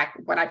me, like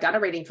when I've done a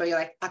reading for you,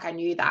 like I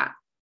knew that.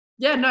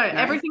 Yeah, no, you know?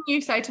 Everything you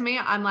say to me,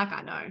 I'm like,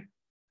 I know.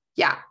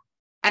 Yeah.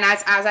 And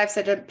as I've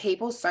said to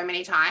people so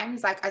many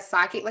times, like a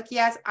psychic, like,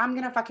 yes, I'm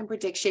going to fucking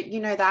predict shit. You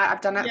know that. I've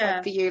done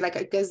that for you like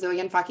a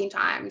gazillion fucking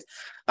times.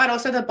 But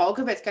also the bulk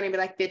of it's going to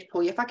be like, bitch,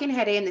 pull your fucking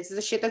head in. This is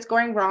the shit that's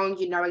going wrong.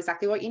 You know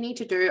exactly what you need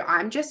to do.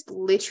 I'm just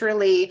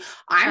literally,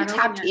 I'm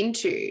tapped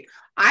into.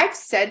 I've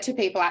said to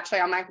people,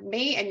 actually, I'm like,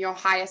 me and your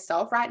higher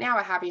self right now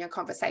are having a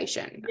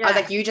conversation. I was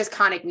like, you just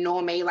can't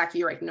ignore me like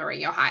you're ignoring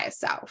your higher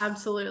self.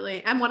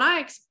 Absolutely. And when I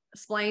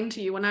explain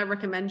to you, when I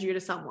recommend you to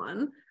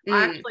someone,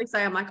 I actually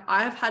say, I'm like,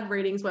 I've had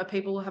readings where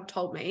people have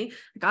told me,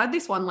 like I had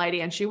this one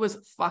lady and she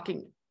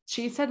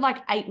said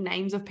like 8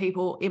 names of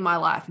people in my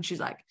life. And she's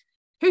like,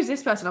 who's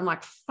this person? I'm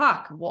like,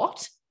 fuck,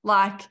 what?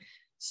 Like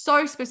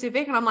so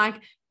specific. And I'm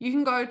like, you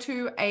can go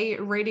to a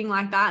reading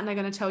like that and they're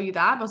going to tell you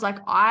that. But I was like,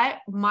 I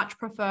much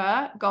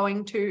prefer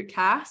going to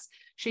Cass.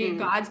 She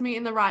guides me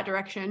in the right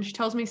direction. She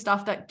tells me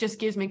stuff that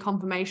just gives me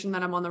confirmation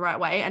that I'm on the right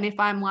way. And if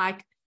I'm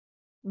like,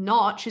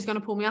 not, she's going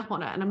to pull me up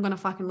on it and I'm going to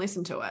fucking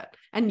listen to it.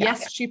 And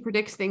she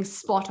predicts things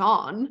spot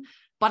on,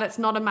 but it's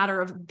not a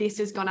matter of this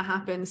is going to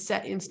happen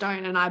set in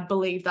stone. And I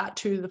believe that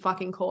to the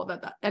fucking core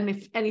that and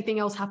if anything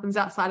else happens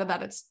outside of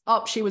that, it's,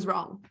 oh, she was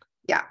wrong.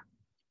 Yeah.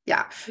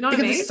 Yeah. You know what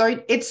I Because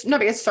mean?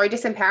 it's so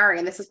disempowering.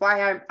 And this is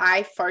why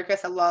I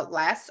focus a lot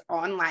less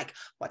on like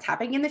what's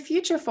happening in the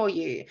future for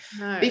you.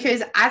 No.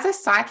 Because as a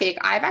psychic,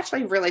 I've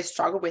actually really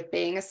struggled with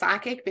being a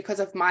psychic because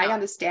of my Yeah.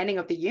 understanding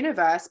of the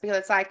universe, because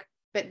it's like,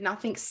 but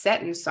nothing's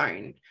set in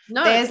stone.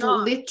 No, it's There's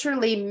not.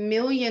 literally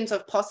millions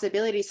of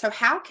possibilities. So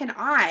how can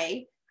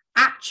I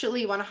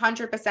actually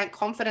 100%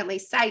 confidently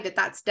say that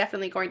that's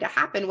definitely going to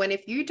happen, when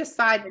if you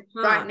decide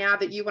right now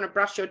that you want to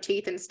brush your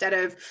teeth instead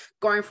of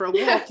going for a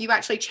walk, you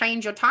actually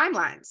change your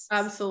timelines?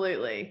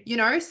 Absolutely. You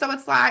know, so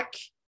it's like,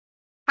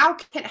 how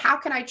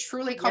can I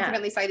truly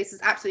confidently say this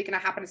is absolutely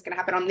going to happen? It's going to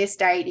happen on this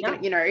date. You're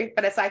going to, you know,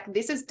 but it's like,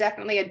 this is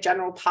definitely a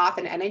general path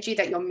and energy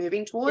that you're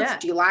moving towards.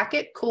 Do you like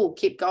it? Cool.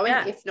 Keep going.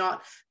 If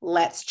not,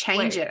 let's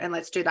change it and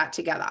let's do that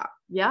together.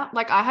 Yeah.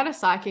 Like I had a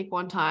psychic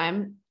one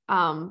time,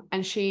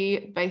 and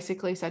she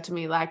basically said to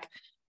me like,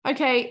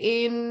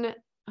 okay,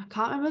 I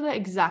can't remember the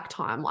exact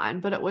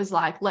timeline, but it was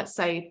like, let's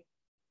say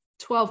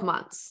 12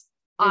 months.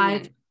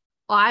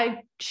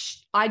 I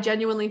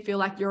genuinely feel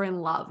like you're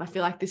in love. I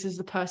feel like this is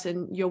the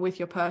person, you're with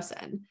your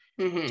person.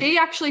 She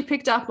actually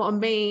picked up on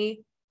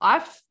me.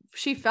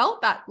 She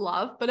felt that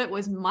love, but it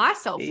was my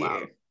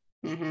self-love.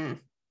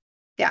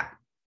 Yeah.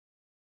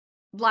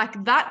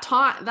 Like that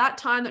time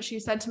that she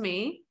said to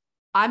me,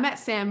 I met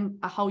Sam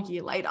a whole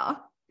year later.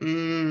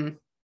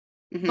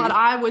 But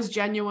I was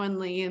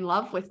genuinely in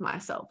love with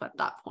myself at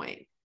that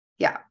point.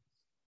 Yeah.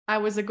 I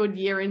was a good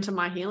year into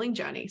my healing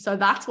journey. So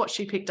that's what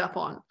she picked up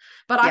on.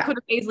 But I could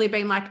have easily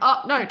been like,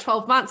 oh, no,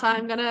 12 months,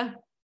 I'm going to.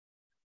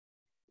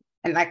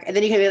 And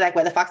then you can be like,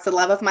 where the fuck's the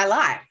love of my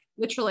life?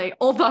 Literally.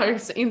 Although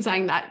in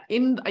saying that,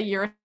 in a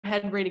year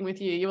ahead reading with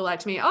you, you were like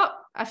to me, oh,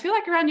 I feel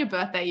like around your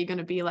birthday, you're going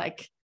to be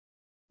like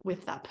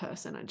with that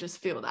person. I just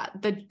feel that.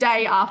 The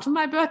day after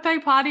my birthday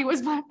party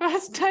was my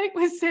first date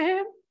with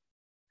Sam.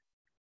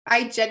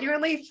 I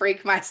genuinely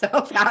freak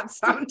myself out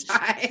sometimes.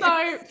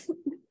 So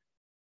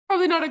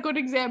probably not a good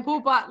example,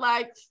 but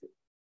like,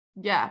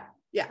 yeah.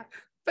 Yeah.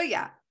 But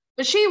yeah.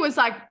 But she was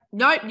like,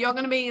 nope, you're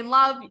going to be in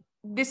love.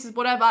 This is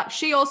whatever.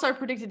 She also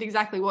predicted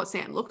exactly what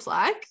Sam looks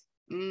like.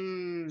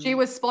 She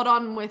was spot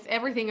on with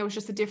everything. It was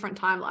just a different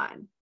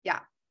timeline. Yeah.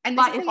 And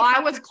but if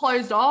I was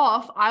closed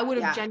off, I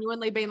would have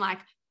genuinely been like,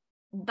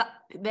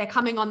 they're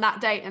coming on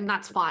that date and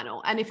that's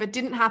final. And if it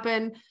didn't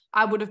happen,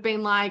 I would have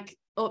been like,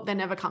 oh, they're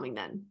never coming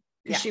then.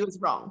 Because she was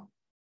wrong.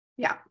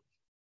 Yeah.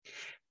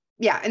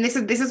 Yeah. And this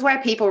is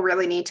where people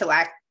really need to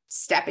like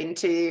step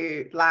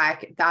into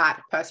like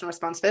that personal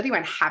responsibility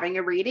when having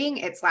a reading.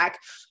 It's like,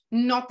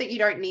 not that you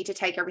don't need to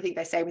take everything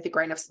they say with a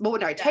grain of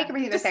take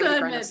everything they say with a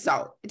grain of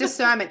salt.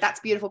 Discernment.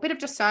 That's beautiful. Bit of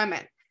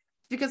discernment.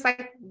 Because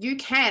like you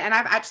can. And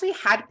I've actually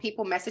had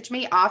people message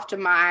me after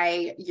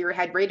my year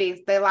ahead readings.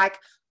 They're like,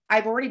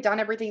 I've already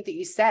done everything that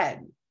you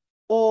said.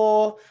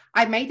 Or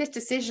I made this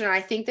decision and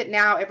I think that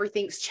now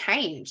everything's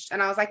changed.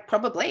 And I was like,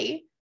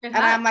 probably. And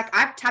I'm like,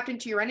 I've tapped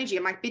into your energy.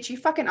 I'm like, bitch, you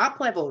fucking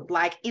up-leveled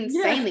like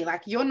insanely.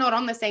 Like you're not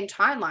on the same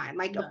timeline.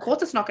 Like, of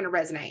course it's not going to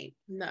resonate.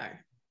 No.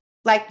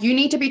 Like you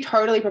need to be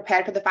totally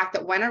prepared for the fact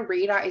that when a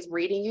reader is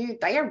reading you,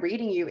 they are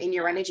reading you in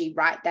your energy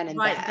right then and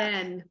there. Right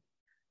then.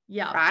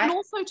 Yeah. Right? And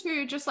also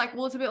too, just like,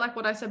 well, it's a bit like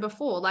what I said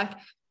before, like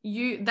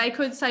they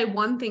could say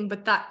one thing,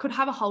 but that could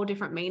have a whole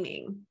different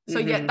meaning. So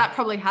yet that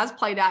probably has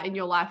played out in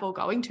your life or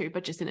going to,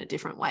 but just in a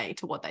different way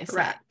to what they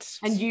said.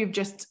 And you've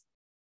just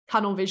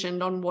tunnel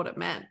visioned on what it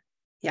meant.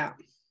 Yeah.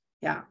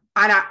 Yeah.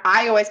 And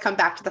I always come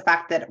back to the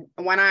fact that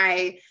when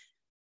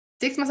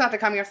 6 months after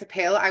coming off the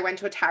pill, I went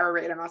to a tarot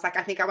reader and I was like,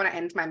 I think I want to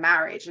end my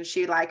marriage. And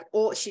she like,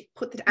 she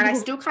put and I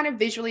still kind of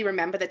visually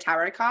remember the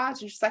tarot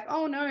cards. And she's like,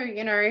 oh no,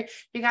 you know,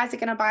 you guys are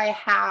going to buy a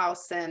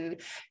house and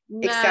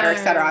et cetera,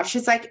 et cetera.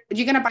 She's like,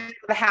 you're going to buy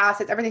the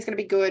house. Everything's going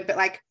to be good. But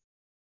like,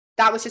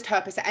 that was just her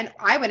percent. And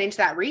I went into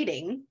that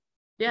reading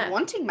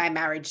wanting my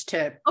marriage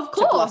to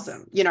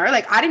blossom, you know,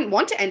 like I didn't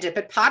want to end it,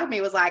 but part of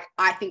me was like,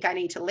 I think I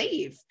need to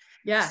leave.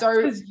 Yeah. So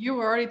because you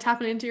were already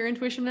tapping into your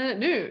intuition and it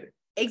knew.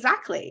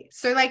 Exactly.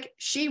 So like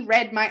she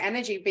read my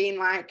energy being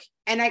like,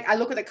 and I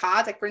look at the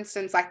cards, like for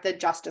instance, like the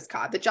justice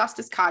card. The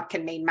justice card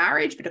can mean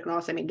marriage, but it can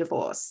also mean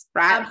divorce,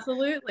 right?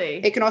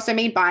 Absolutely. It can also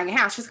mean buying a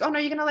house. She's like, oh no,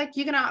 you're going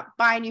to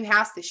buy a new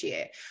house this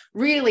year.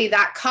 Really,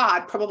 that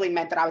card probably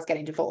meant that I was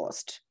getting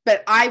divorced.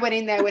 But I went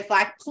in there with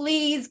like,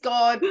 please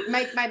God,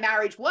 make my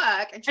marriage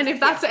work. And if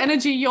that's the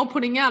energy you're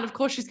putting out, of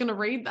course she's going to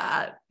read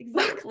that.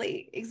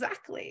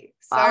 Exactly.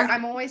 So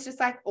I'm always just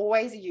like,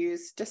 always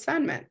use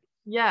discernment.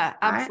 Yeah,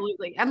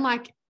 absolutely. Right? And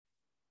like,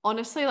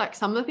 honestly, like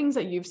some of the things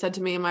that you've said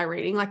to me in my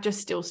reading, like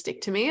just still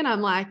stick to me. And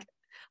I'm like,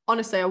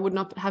 honestly, I would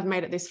not have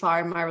made it this far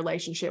in my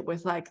relationship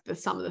with like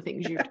some of the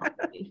things you've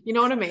told me. You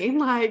know what I mean?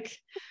 Like,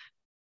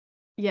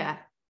 yeah.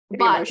 But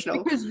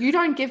emotional. Because you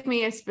don't give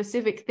me a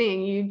specific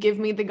thing, you give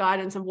me the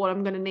guidance of what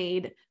I'm going to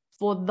need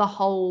for the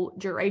whole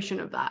duration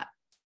of that.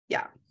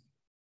 Yeah.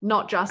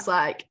 Not just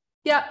like,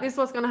 yeah, this is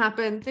what's going to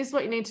happen. This is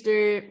what you need to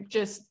do.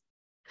 Just,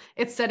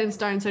 it's set in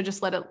stone. So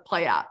just let it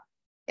play out.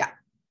 Yeah.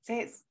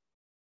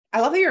 I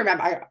love that you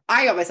remember.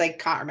 I obviously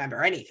can't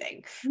remember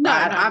anything. No,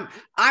 right? no.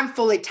 I'm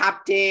fully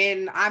tapped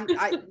in.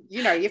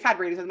 You've had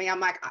readings with me.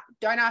 I'm like,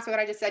 don't ask me what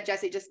I just said,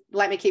 Jesse. Just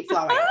let me keep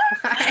flowing.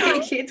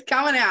 Like, it's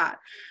coming out.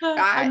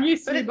 Right? I'm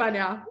used to you by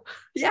now.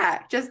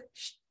 Yeah, just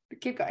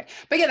keep going.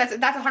 But yeah,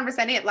 that's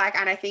 100% it. Like,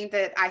 and I think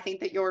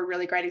that you're a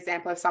really great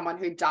example of someone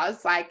who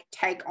does like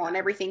take on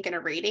everything in a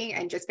reading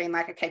and just being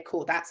like, okay,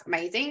 cool, that's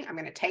amazing. I'm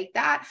going to take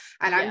that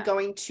and I'm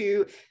going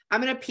to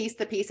piece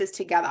the pieces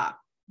together.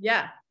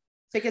 Yeah.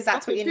 Because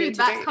that's what you need to do.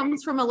 That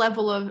comes from a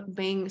level of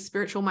being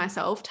spiritual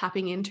myself,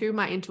 tapping into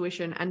my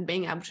intuition and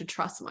being able to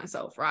trust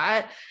myself,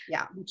 right?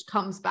 Yeah. Which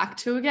comes back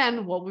to,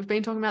 again, what we've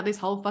been talking about this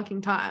whole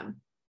fucking time.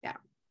 Yeah.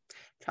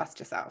 Trust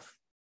yourself.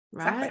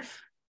 Right. Exactly.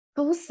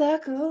 Full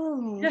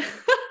circle. Yeah.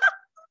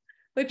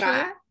 Literally.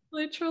 Right?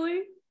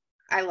 Literally.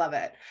 I love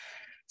it.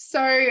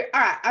 So, all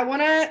right. I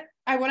want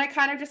to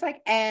kind of just like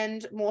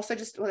end more so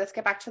just, let's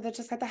get back to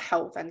the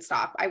health and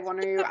stuff. I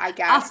want to, I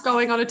guess. Us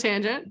going on a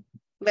tangent.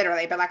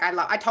 Literally, but like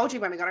I told you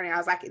when we got on here, I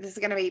was like, this is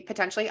going to be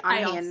potentially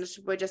unhinged. Chaos.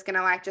 We're just going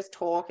to like just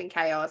talk and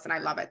chaos. And I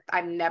love it.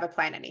 I've never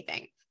planned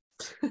anything.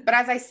 But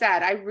as I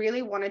said, I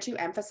really wanted to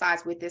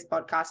emphasize with this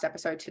podcast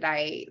episode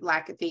today,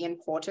 like the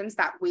importance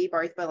that we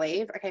both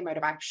believe. Okay,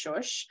 motorbike,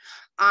 shush.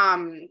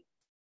 I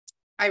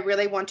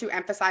really want to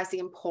emphasize the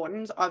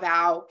importance of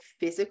our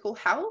physical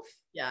health.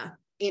 Yeah.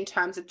 In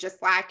terms of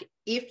just like,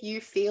 if you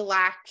feel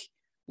like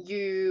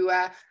you,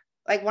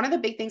 like one of the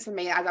big things for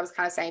me, as I was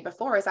kind of saying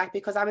before, is like,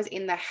 because I was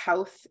in the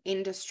health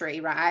industry,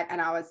 right? And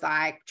I was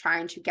like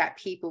trying to get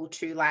people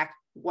to like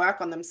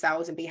work on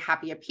themselves and be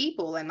happier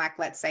people. And like,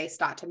 let's say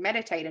start to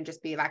meditate and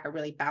just be like a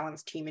really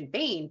balanced human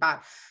being,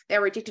 but they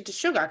were addicted to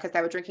sugar because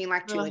they were drinking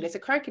like 2 liters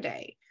of Coke a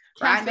day.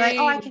 Right. And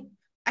they're like, oh,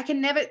 I can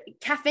never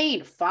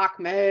caffeine. Fuck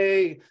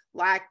me.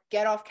 Like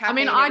get off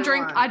caffeine. I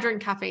mean, I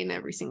drink caffeine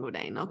every single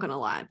day, not gonna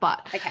lie,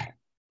 but okay.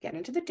 Get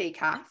into the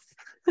decaf.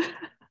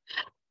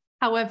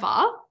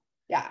 However,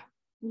 yeah.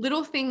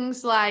 Little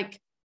things like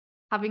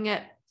having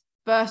it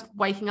first,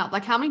 waking up,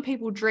 like how many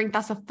people drink,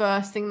 that's the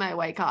first thing they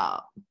wake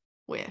up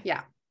with.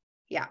 Yeah.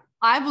 Yeah.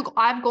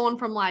 I've gone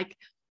from like,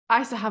 I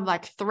used to have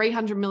like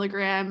 300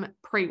 milligram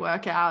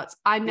pre-workouts.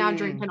 I now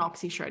drink an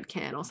Oxy Shred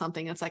can or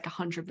something. It's like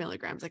 100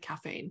 milligrams of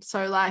caffeine.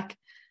 So like,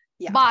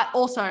 but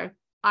also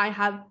I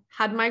have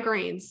had my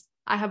greens.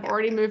 I have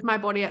already moved my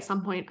body at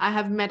some point. I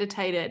have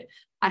meditated.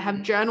 I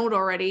have journaled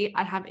already.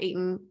 I have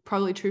eaten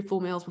probably 2 full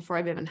meals before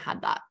I've even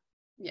had that.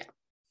 Yeah.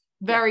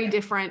 Very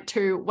different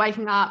to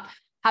waking up,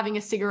 having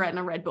a cigarette and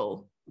a Red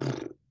Bull.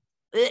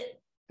 But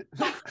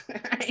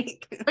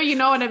you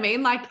know what I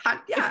mean? Like,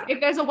 if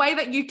there's a way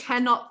that you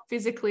cannot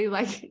physically,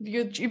 like,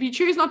 if you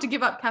choose not to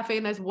give up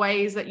caffeine, there's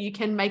ways that you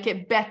can make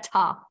it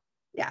better.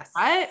 Yes.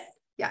 Right?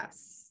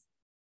 Yes.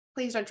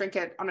 Please don't drink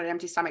it on an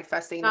empty stomach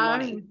first thing in the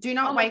morning. Do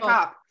not wake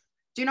up.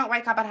 Do not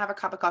wake up and have a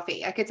cup of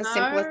coffee. Like, it's as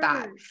simple as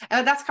that.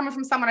 And that's coming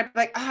from someone. I'd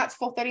be like, it's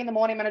 4:30 in the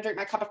morning. I'm going to drink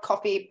my cup of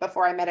coffee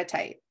before I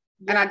meditate.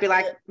 And I'd be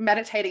like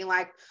meditating,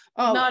 like,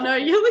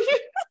 you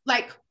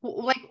like,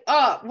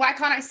 oh, why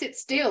can't I sit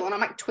still? And I'm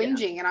like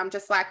twinging and I'm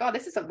just like, oh,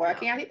 this isn't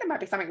working. I think there might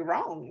be something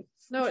wrong.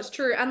 No, it's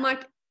true. And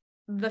like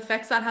the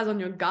effects that has on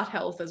your gut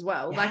health as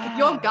well. Like if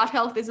your gut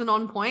health isn't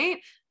on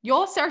point,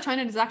 your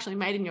serotonin is actually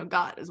made in your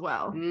gut as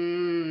well.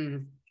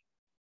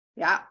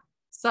 Yeah.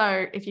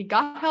 So if your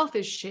gut health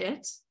is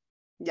shit,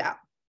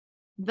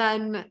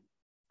 then of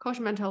course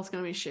your mental health is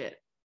going to be shit.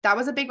 That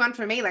was a big one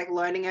for me, like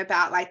learning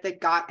about like the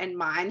gut and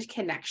mind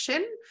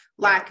connection,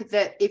 like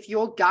that if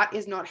your gut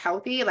is not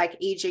healthy, like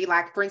e.g.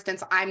 like, for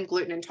instance, I'm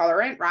gluten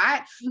intolerant,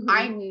 right?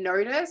 I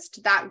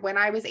noticed that when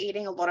I was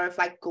eating a lot of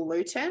like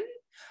gluten,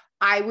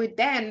 I would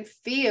then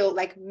feel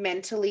like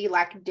mentally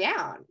like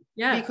down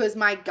because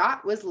my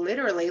gut was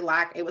literally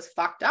like, it was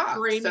fucked up.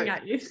 Screaming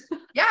at you.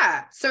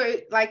 So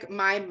like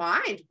my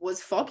mind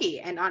was foggy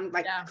and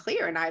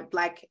clear, and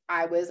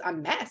I was a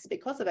mess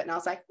because of it. And I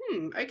was like,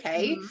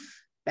 okay.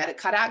 Better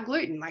cut out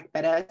gluten, like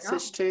better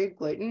switch to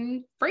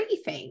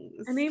gluten-free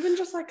things. And even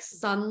just like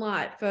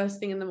sunlight first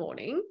thing in the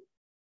morning.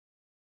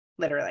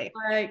 Literally.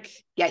 Like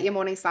get your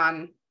morning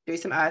sun, do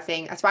some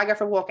earthing. That's why I go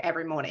for a walk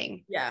every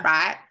morning. Yeah.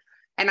 Right.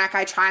 And like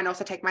I try and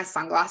also take my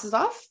sunglasses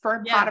off for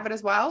a part of it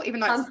as well, even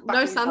though it's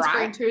no sunscreen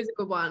bright. too is a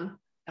good one.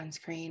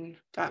 Sunscreen.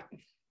 Don't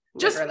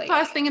just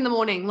first thing in the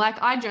morning. Like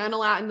I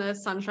journal out in the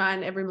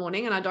sunshine every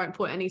morning and I don't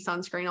put any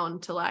sunscreen on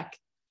to like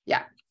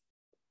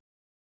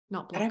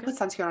not block I don't put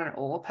sunscreen on at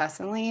all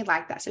personally.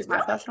 Like that's just my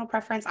personal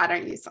preference. I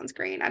don't use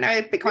sunscreen. I know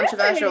it'd be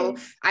controversial.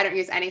 I don't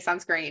use any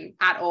sunscreen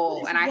at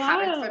all. And I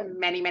haven't for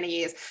many, many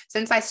years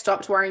since I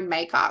stopped wearing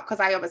makeup,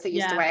 because I obviously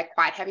used to wear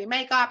quite heavy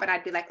makeup and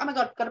I'd be like, oh my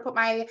God, got to put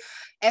my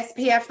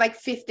SPF like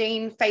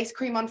 15 face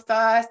cream on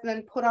first and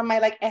then put on my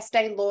like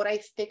Estee Lauder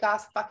thick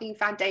ass fucking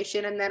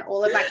foundation. And then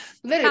all of like,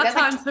 literally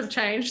how times have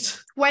changed.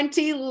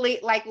 20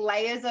 like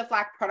layers of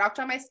like product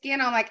on my skin.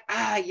 I'm like,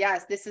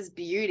 yes, this is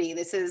beauty.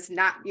 This is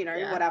not,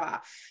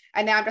 whatever.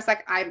 And now I'm just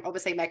like, I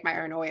obviously make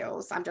my own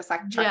oils. I'm just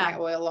like chuck my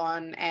oil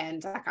on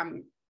and like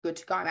I'm good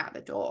to go. I'm out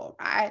the door,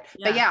 right?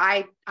 Yeah. But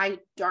yeah, I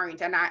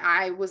don't. And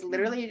I was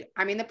literally,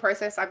 I'm in the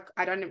process. I'm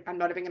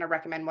not even going to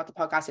recommend what the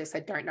podcast is. I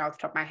don't know off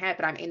the top of my head,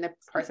 but I'm in the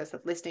process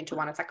of listening to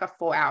one. It's like a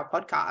 4-hour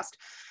podcast.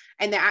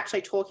 And they're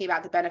actually talking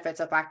about the benefits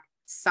of like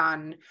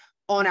sun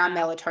on our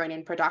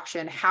melatonin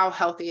production, how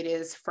healthy it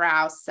is for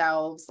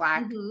ourselves.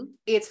 Like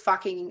it's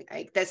fucking,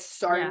 like, there's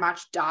so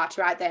much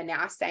data out there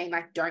now saying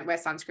like, don't wear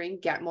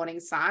sunscreen, get morning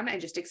sun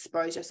and just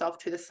expose yourself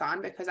to the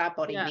sun because our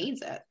body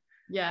needs it.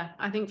 Yeah.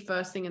 I think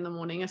first thing in the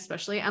morning,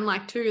 especially. And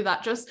like too,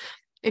 that just,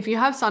 if you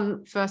have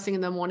sun first thing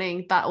in the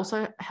morning, that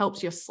also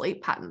helps your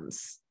sleep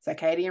patterns.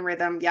 Circadian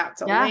rhythm. Yeah.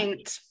 It's all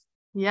linked.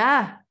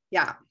 Yeah.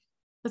 Yeah.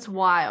 It's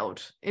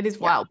wild. It is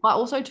wild. But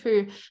also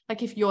too,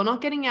 like if you're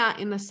not getting out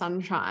in the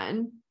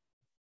sunshine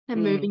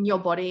and moving your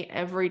body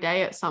every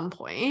day at some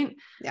point.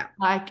 Yeah.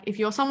 Like if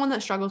you're someone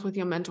that struggles with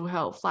your mental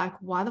health, like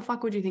why the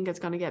fuck would you think it's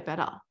going to get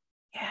better?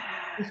 Yeah.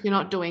 If you're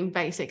not doing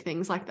basic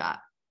things like that.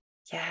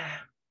 Yeah.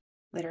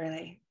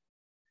 Literally.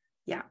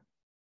 Yeah.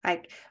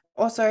 Like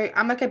also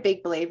I'm like a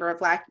big believer of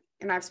like,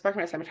 and I've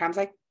spoken to so many times,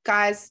 like,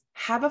 guys,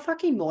 have a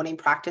fucking morning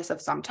practice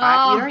of some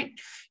type.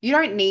 You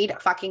don't need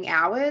fucking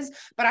hours,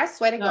 but I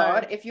swear to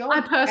God, if you're,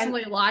 I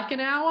personally like an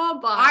hour,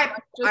 but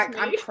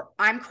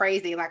I'm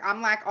crazy. Like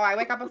I'm like, oh, I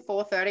wake up at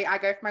 4:30. I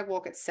go for my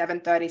walk at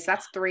 7:30. So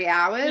that's 3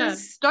 hours. Yeah.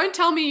 Don't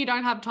tell me you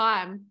don't have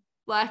time.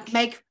 Like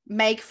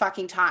make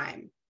fucking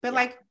time. But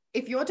like,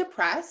 if you're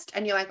depressed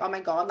and you're like, oh my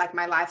God, like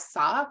my life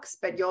sucks,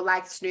 but you're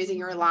like snoozing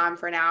your alarm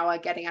for an hour,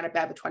 getting out of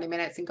bed for 20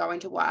 minutes and going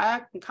to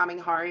work and coming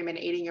home and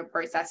eating your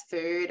processed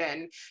food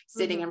and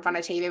sitting in front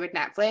of TV with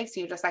Netflix, and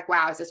you're just like,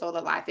 wow, is this all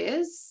that life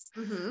is?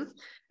 And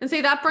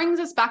see, that brings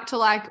us back to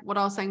like what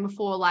I was saying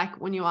before,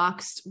 like when you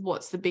asked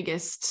what's the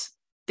biggest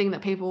thing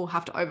that people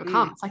have to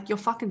overcome, it's like your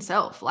fucking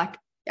self. Like,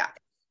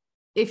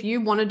 if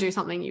you want to do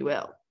something, you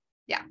will.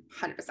 Yeah,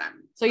 100%.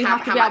 So you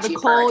have to be able to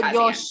call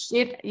your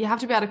shit. You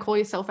have to be able to call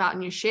yourself out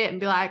in your shit and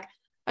be like,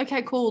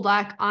 okay, cool.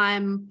 Like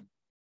I'm,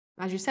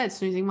 as you said,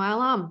 snoozing my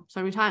alarm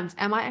so many times.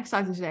 Am I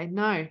exercising today?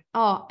 No.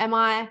 Oh, am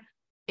I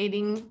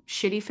eating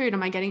shitty food?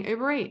 Am I getting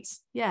Uber Eats?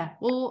 Yeah.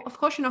 Well, of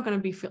course you're not going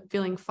to be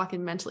feeling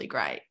fucking mentally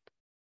great.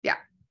 Yeah.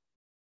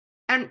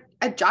 And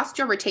adjust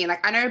your routine.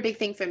 Like I know a big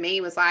thing for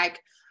me was like,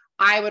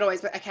 I would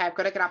always be, okay, I've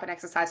got to get up and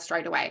exercise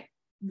straight away.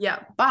 Yeah.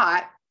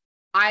 But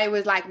I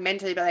was like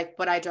mentally be like,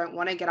 but I don't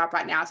want to get up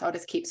right now. So I'll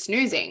just keep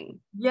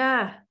snoozing.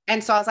 Yeah.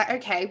 And so I was like,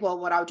 okay, well,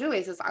 what I'll do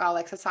is I'll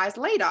exercise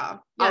later. Yeah.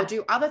 I'll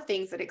do other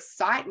things that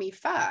excite me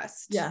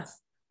first. Yes.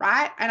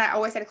 Right. And I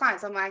always say to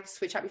clients, I'm like,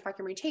 switch up your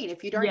fucking routine.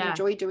 If you don't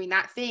enjoy doing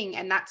that thing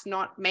and that's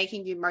not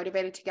making you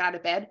motivated to get out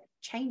of bed,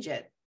 change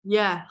it.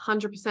 Yeah,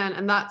 100%.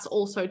 And that's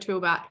also too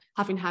about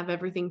having to have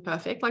everything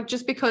perfect. Like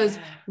just because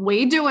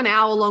we do an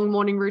hour-long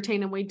morning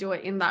routine and we do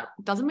it in that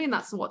doesn't mean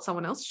that's what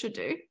someone else should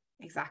do.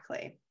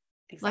 Exactly.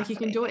 Like you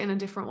can do it in a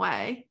different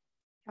way.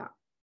 Yeah.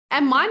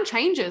 And mine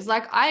changes.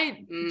 Like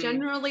I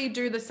generally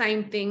do the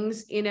same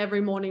things in every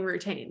morning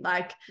routine.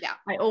 Like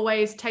I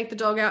always take the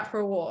dog out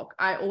for a walk.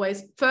 I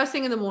always, first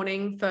thing in the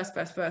morning, first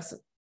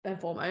and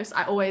foremost,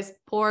 I always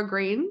pour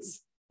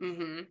greens.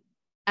 And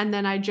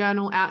then I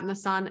journal out in the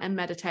sun and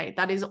meditate.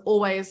 That is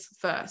always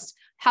first.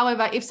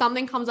 However, if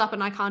something comes up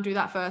and I can't do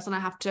that first and I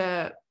have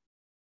to,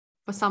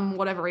 for some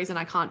whatever reason,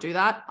 I can't do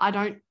that, I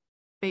don't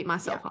beat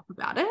myself up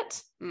about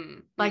it.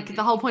 Like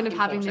the whole point of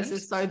having this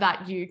is so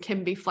that you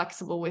can be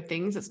flexible with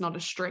things. It's not a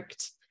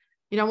strict,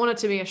 you don't want it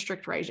to be a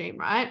strict regime,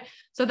 right?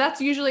 So that's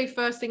usually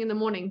first thing in the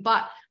morning,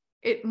 but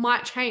it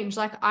might change.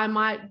 Like I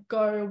might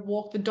go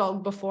walk the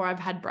dog before I've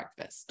had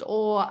breakfast,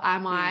 or I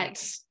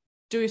might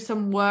do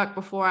some work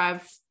before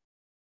I've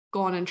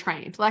gone and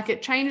trained. Like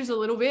it changes a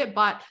little bit,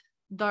 but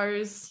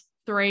those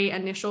 3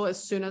 initial,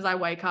 as soon as I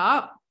wake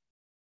up,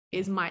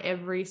 is my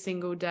every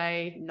single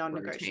day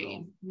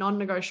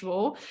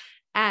non-negotiable.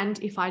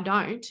 And if I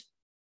don't,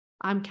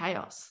 I'm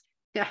chaos.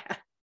 Yeah.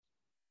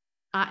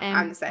 I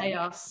am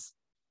chaos.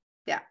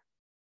 Yeah.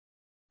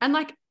 And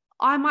like,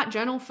 I might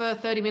journal for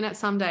 30 minutes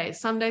some days.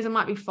 Some days it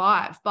might be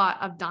 5, but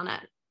I've done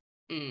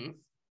it.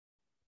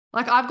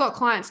 Like I've got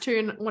clients too,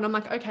 and when I'm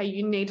like, okay,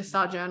 you need to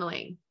start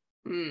journaling.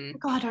 Like,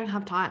 oh, I don't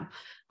have time.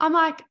 I'm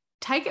like,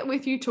 take it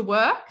with you to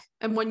work.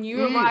 And when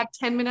you arrive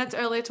 10 minutes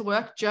earlier to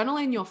work, journal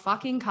in your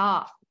fucking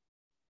car.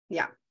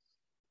 Yeah.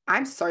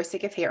 I'm so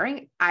sick of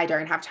hearing, I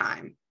don't have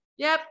time.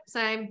 Yep.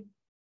 Same.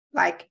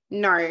 Like,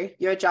 no,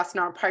 you're just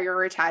not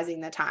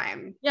prioritizing the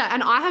time. Yeah.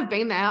 And I have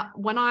been there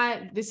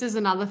this is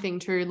another thing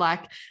too,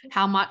 like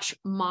how much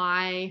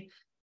my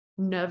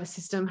nervous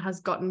system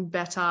has gotten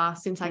better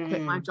since I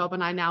quit my job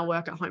and I now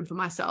work at home for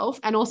myself.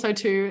 And also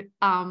too,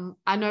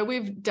 I know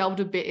we've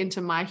delved a bit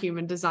into my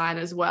human design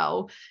as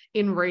well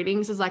in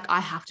readings, is like, I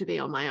have to be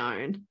on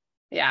my own.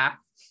 Yeah.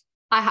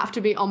 I have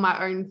to be on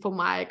my own for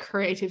my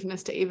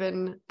creativeness to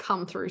even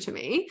come through to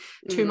me.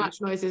 Too much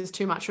noise is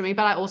too much for me,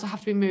 but I also have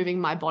to be moving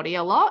my body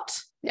a lot.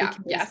 Yeah.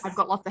 Yes. I've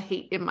got lots of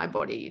heat in my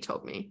body. You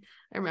told me.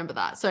 I remember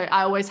that. So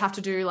I always have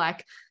to do I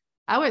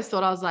always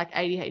thought I was like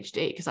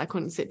ADHD because I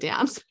couldn't sit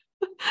down.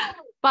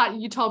 But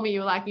you told me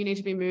you were like, you need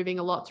to be moving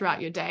a lot throughout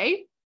your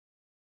day.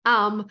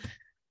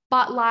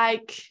 But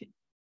like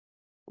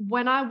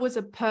when I was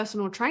a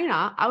personal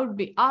trainer, I would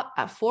be up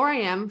at 4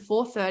 a.m.,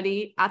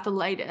 4:30 at the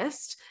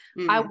latest.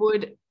 I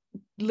would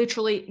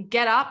literally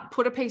get up,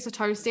 put a piece of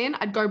toast in.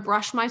 I'd go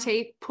brush my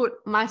teeth, put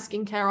my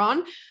skincare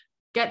on,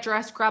 get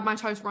dressed, grab my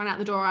toast, run out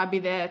the door. I'd be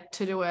there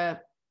to do a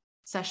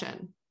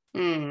session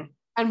and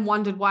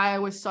wondered why I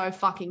was so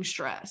fucking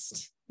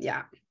stressed.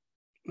 Yeah.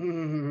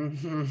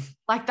 Mm-hmm.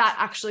 Like that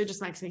actually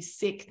just makes me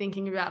sick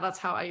thinking about that's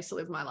how I used to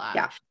live my life.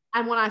 Yeah.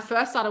 And when I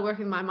first started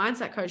working with my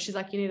mindset coach, she's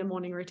like, you need a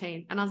morning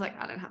routine. And I was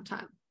like, I don't have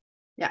time.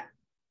 Yeah.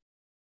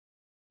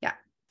 Yeah.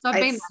 So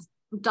I've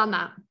done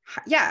that.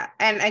 Yeah.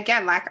 And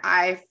again, like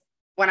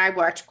when I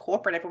worked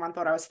corporate, everyone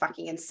thought I was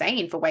fucking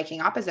insane for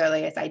waking up as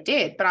early as I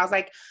did. But I was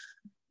like,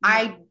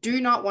 I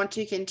do not want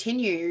to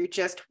continue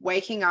just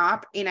waking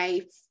up in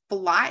a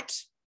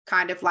flight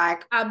kind of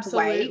like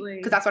way,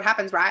 because that's what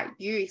happens, right?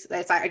 It's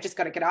like, I just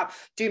got to get up,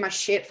 do my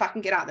shit,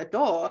 fucking get out the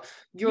door.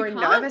 Your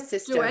nervous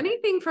system do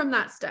anything from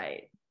that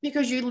state,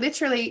 because you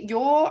literally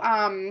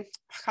I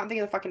can't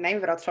think of the fucking name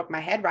of it off the top of my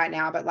head right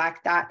now, but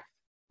like that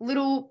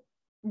little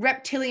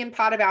reptilian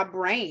part of our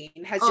brain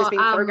has just been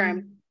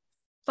programmed.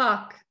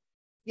 Fuck.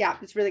 Yeah,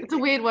 it's a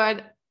weird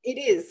word. It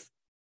is.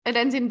 It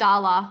ends in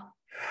Dala.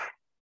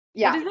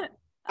 Yeah. What is it?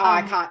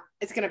 I can't.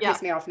 It's going to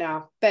piss me off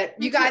now. But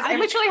you guys... I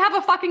literally have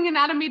a fucking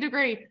anatomy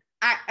degree.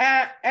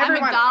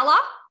 Everyone... Amygdala?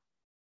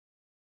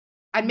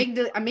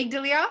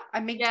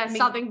 Amygdala?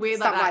 Something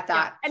weird like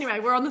that. Yeah. Anyway,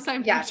 we're on the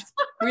same page.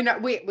 Yes.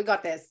 We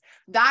got this.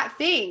 That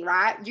thing,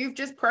 right? You've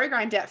just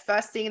programmed it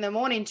first thing in the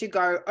morning to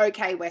go,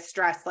 okay, we're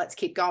stressed. Let's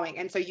keep going.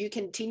 And so you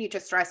continue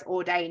to stress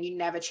all day and you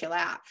never chill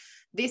out.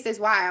 This is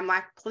why I'm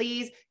like,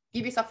 please...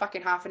 give yourself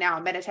fucking half an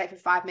hour, meditate for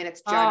 5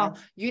 minutes, journal.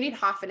 You need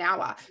half an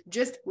hour.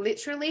 Just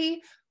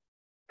literally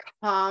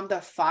calm the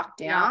fuck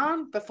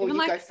down before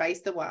you go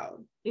face the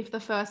world. If the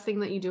first thing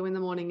that you do in the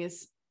morning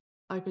is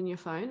open your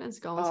phone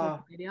and go on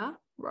social media,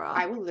 bruh.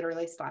 I will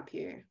literally slap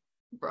you.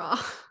 Bruh.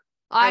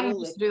 I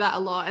used to do that a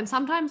lot. And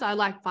sometimes I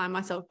like find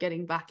myself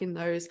getting back in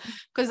those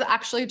because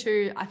actually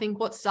too, I think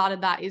what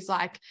started that is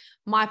like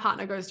my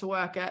partner goes to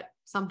work at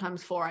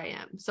sometimes 4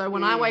 a.m. So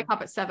when I wake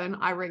up at 7,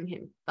 I ring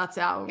him. That's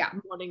our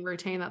morning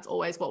routine. That's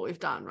always what we've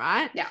done,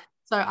 right? Yeah.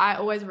 So I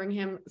always ring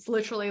him. It's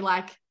literally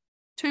like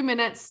 2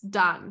 minutes,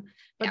 done.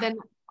 But then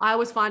I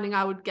was finding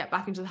I would get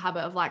back into the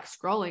habit of like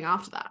scrolling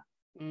after that.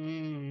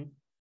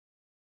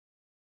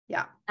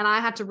 Yeah. And I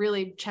had to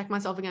really check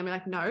myself again and be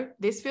like, no,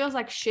 this feels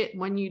like shit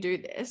when you do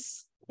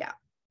this. Yeah.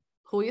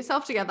 Pull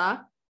yourself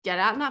together, get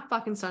out in that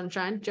fucking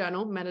sunshine,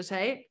 journal,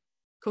 meditate,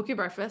 cook your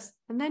breakfast,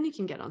 and then you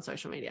can get on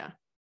social media.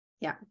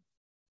 Yeah.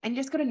 And you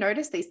just got to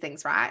notice these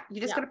things, right? You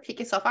just got to pick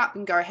yourself up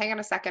and go, hang on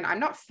a second, I'm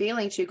not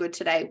feeling too good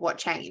today. What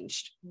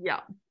changed?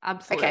 Yeah,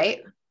 absolutely.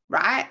 Okay,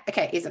 right?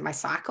 Okay, is it my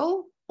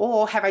cycle?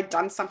 Or have I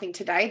done something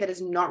today that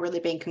has not really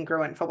been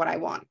congruent for what I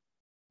want?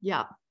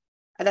 Yeah.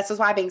 And that's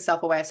why being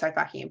self-aware is so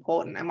fucking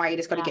important, and why you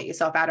just got to get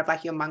yourself out of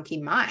like your monkey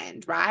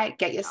mind, right?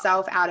 Get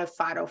yourself out of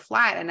fight or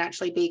flight and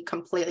actually be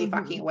completely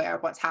fucking aware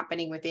of what's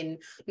happening within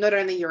not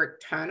only your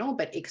internal,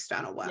 but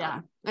external world.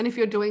 Yeah. And if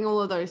you're doing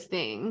all of those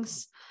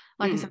things,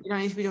 like I said, you don't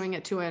need to be doing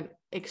it to an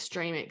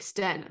extreme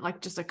extent. Like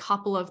just a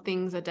couple of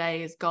things a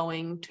day is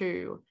going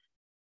to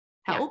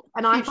help.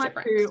 And I find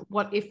too,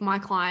 what if my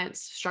clients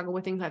struggle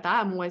with things like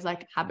that, I'm always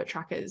like habit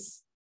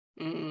trackers.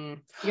 You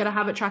get a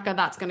habit tracker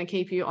that's going to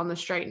keep you on the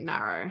straight and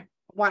narrow.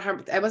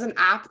 100. It was an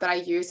app that I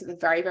used at the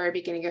very, very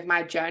beginning of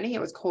my journey. It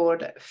was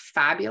called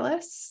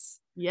Fabulous.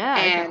 Yeah.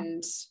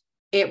 And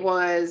it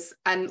was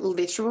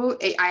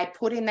I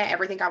put in there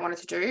everything I wanted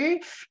to do,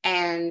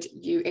 and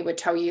it would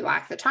tell you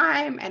like the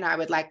time, and I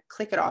would like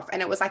click it off.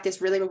 And it was like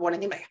this really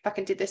rewarding thing, like I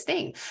fucking did this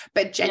thing.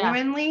 But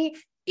genuinely,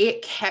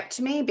 it kept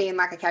me being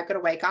like, okay, I've got to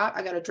wake up,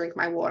 I got to drink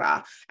my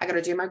water, I got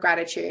to do my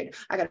gratitude,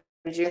 I got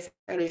to do this,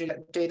 I got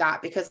to do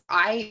that, because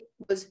I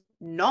was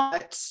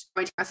not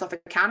going to myself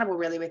accountable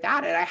really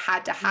without it. I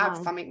had to have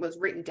something was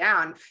written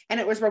down, and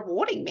it was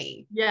rewarding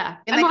me. Yeah.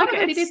 And like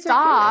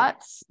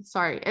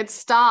it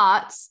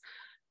starts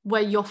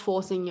where you're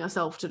forcing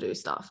yourself to do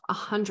stuff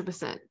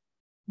 100%.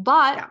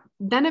 But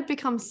then it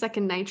becomes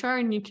second nature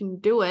and you can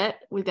do it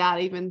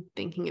without even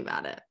thinking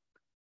about it.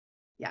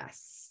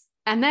 Yes.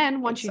 And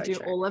then once you do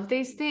all of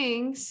these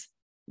things,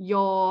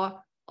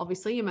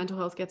 obviously your mental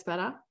health gets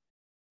better.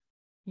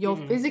 Your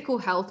physical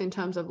health in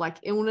terms of like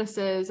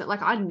illnesses,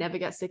 like I never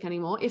get sick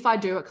anymore. If I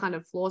do, it kind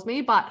of floors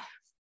me, but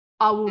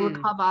I will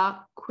recover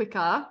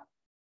quicker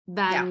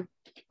than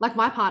like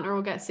my partner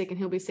will get sick and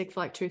he'll be sick for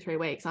like 2-3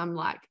 weeks. I'm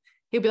like,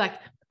 he'll be like,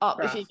 oh,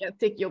 if you get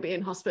sick, you'll be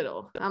in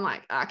hospital. I'm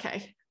like,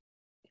 okay.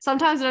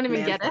 Sometimes I don't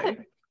even get it.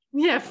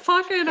 Yeah,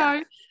 fucking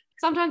no.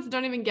 Sometimes I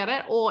don't even get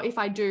it. Or if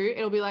I do,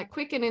 it'll be like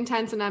quick and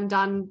intense and I'm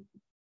done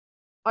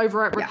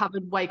over it,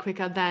 recovered way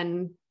quicker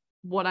than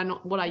what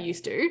I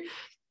used to.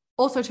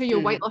 Also, too, your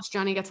weight loss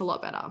journey gets a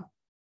lot better.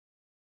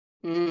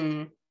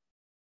 100%.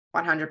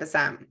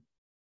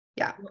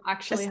 Yeah. You'll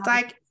actually just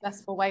have a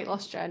successful weight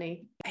loss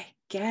journey.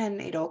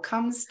 Again, it all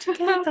comes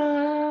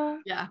together.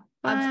 Yeah,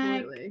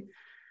 absolutely.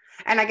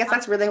 And I guess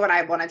that's really what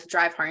I wanted to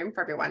drive home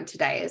for everyone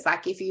today is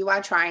like, if you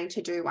are trying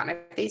to do one of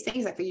these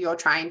things, like if you're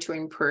trying to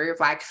improve,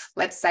 like,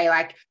 let's say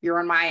like you're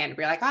on my end,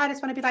 we're like, oh, I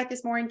just want to be like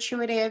this more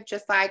intuitive,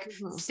 just like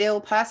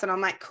still person.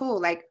 I'm like, cool.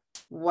 Like,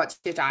 what's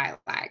your diet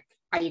like?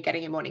 Are you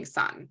getting your morning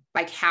sun?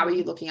 Like, how are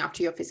you looking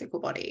after your physical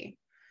body?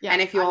 Yeah,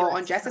 and if you're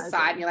on Jess's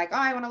side and you're like, oh,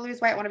 I want to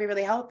lose weight, I want to be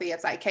really healthy.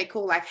 It's like, okay,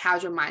 cool. Like,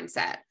 how's your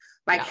mindset?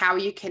 Like, how are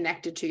you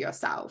connected to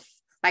yourself?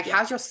 Like,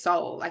 how's your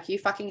soul? Like, you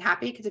fucking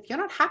happy? Because if you're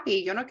not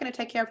happy, you're not going to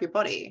take care of your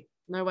body.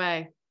 No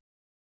way.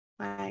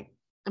 Like,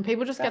 and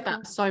people just get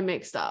that so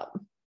mixed up.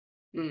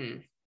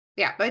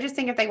 Yeah, but I just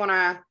think if they want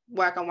to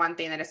work on one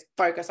thing, they just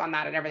focus on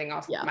that and everything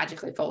else will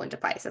magically fall into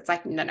place. It's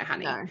like, no,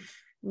 honey,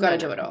 gotta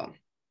do it all.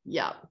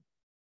 Yeah.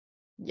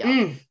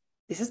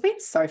 This has been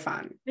so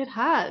fun. It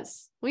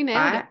has. We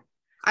nailed it.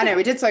 I know,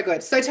 we did so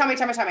good. So tell me,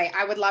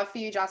 I would love for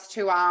you just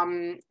to,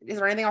 is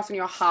there anything else in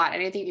your heart?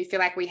 Anything you feel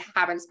like we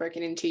haven't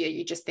spoken into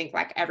you just think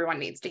like everyone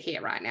needs to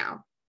hear right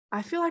now?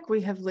 I feel like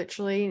we have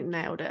literally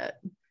nailed it.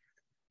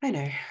 I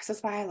know. This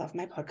is why I love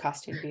my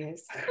podcast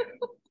interviews.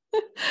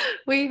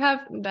 We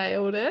have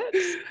nailed it.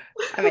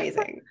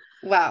 Amazing.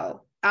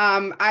 Well,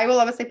 I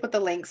will obviously put the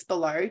links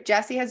below.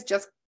 Jessie has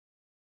just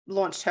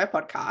launched her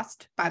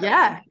podcast, by the way.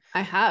 Yeah,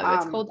 I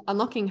have. It's called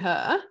Unlocking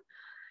Her.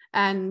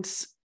 And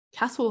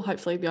Cass will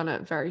hopefully be on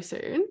it very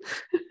soon.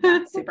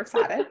 Yeah, super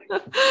excited.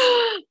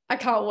 I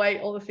can't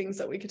wait, all the things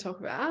that we could talk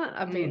about.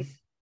 I've been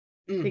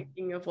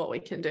thinking of what we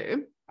can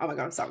do. Oh my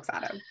God, I'm so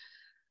excited.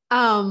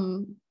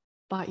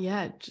 But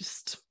yeah,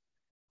 just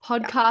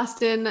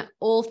podcasting,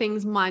 all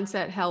things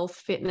mindset, health,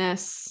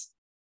 fitness,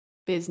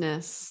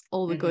 business,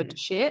 all the good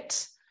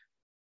shit.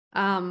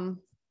 But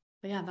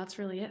yeah, that's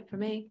really it for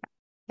me.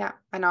 Yeah.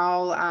 And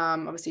I'll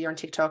obviously you're on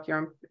TikTok, you're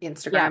on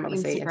Instagram,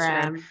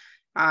 Instagram.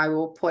 I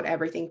will put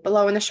everything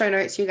below in the show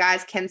notes. You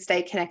guys can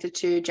stay connected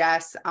to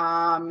Jess.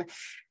 And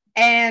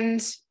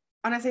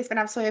honestly, it's been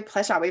an absolute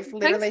pleasure. We've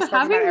literally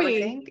spoken about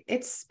everything.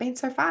 It's been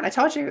so fun. I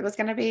told you it was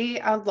going to be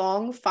a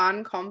long,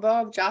 fun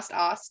convo of just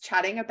us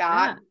chatting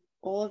about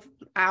all of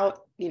our,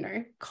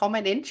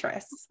 common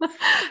interests.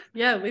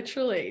 Yeah,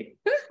 literally.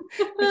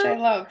 Which I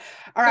love.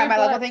 All right, my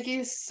love. Well, thank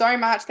you so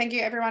much. Thank you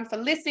everyone for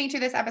listening to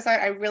this episode.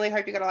 I really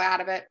hope you got a lot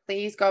out of it.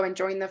 Please go and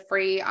join the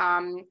free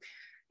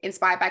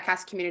Inspired by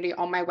Cass community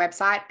on my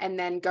website, and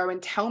then go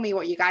and tell me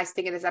what you guys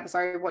think of this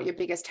episode, what your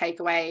biggest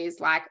takeaways,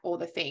 like all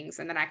the things.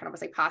 And then I can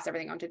obviously pass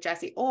everything on to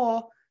Jessie,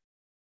 or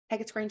take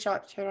a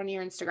screenshot, put it on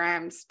your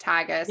Instagrams,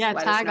 tag us, let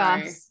us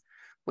know.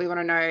 We want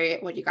to know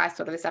what you guys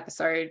thought of this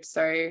episode.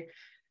 So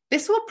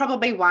this will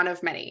probably be one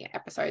of many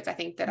episodes, I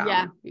think,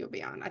 that you'll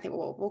be on. I think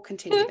we'll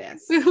continue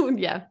this.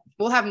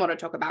 We'll have more to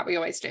talk about. We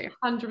always do.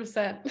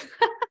 100%.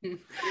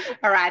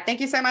 All right.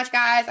 Thank you so much,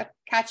 guys. I'll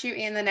catch you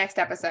in the next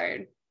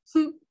episode.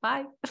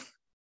 Bye.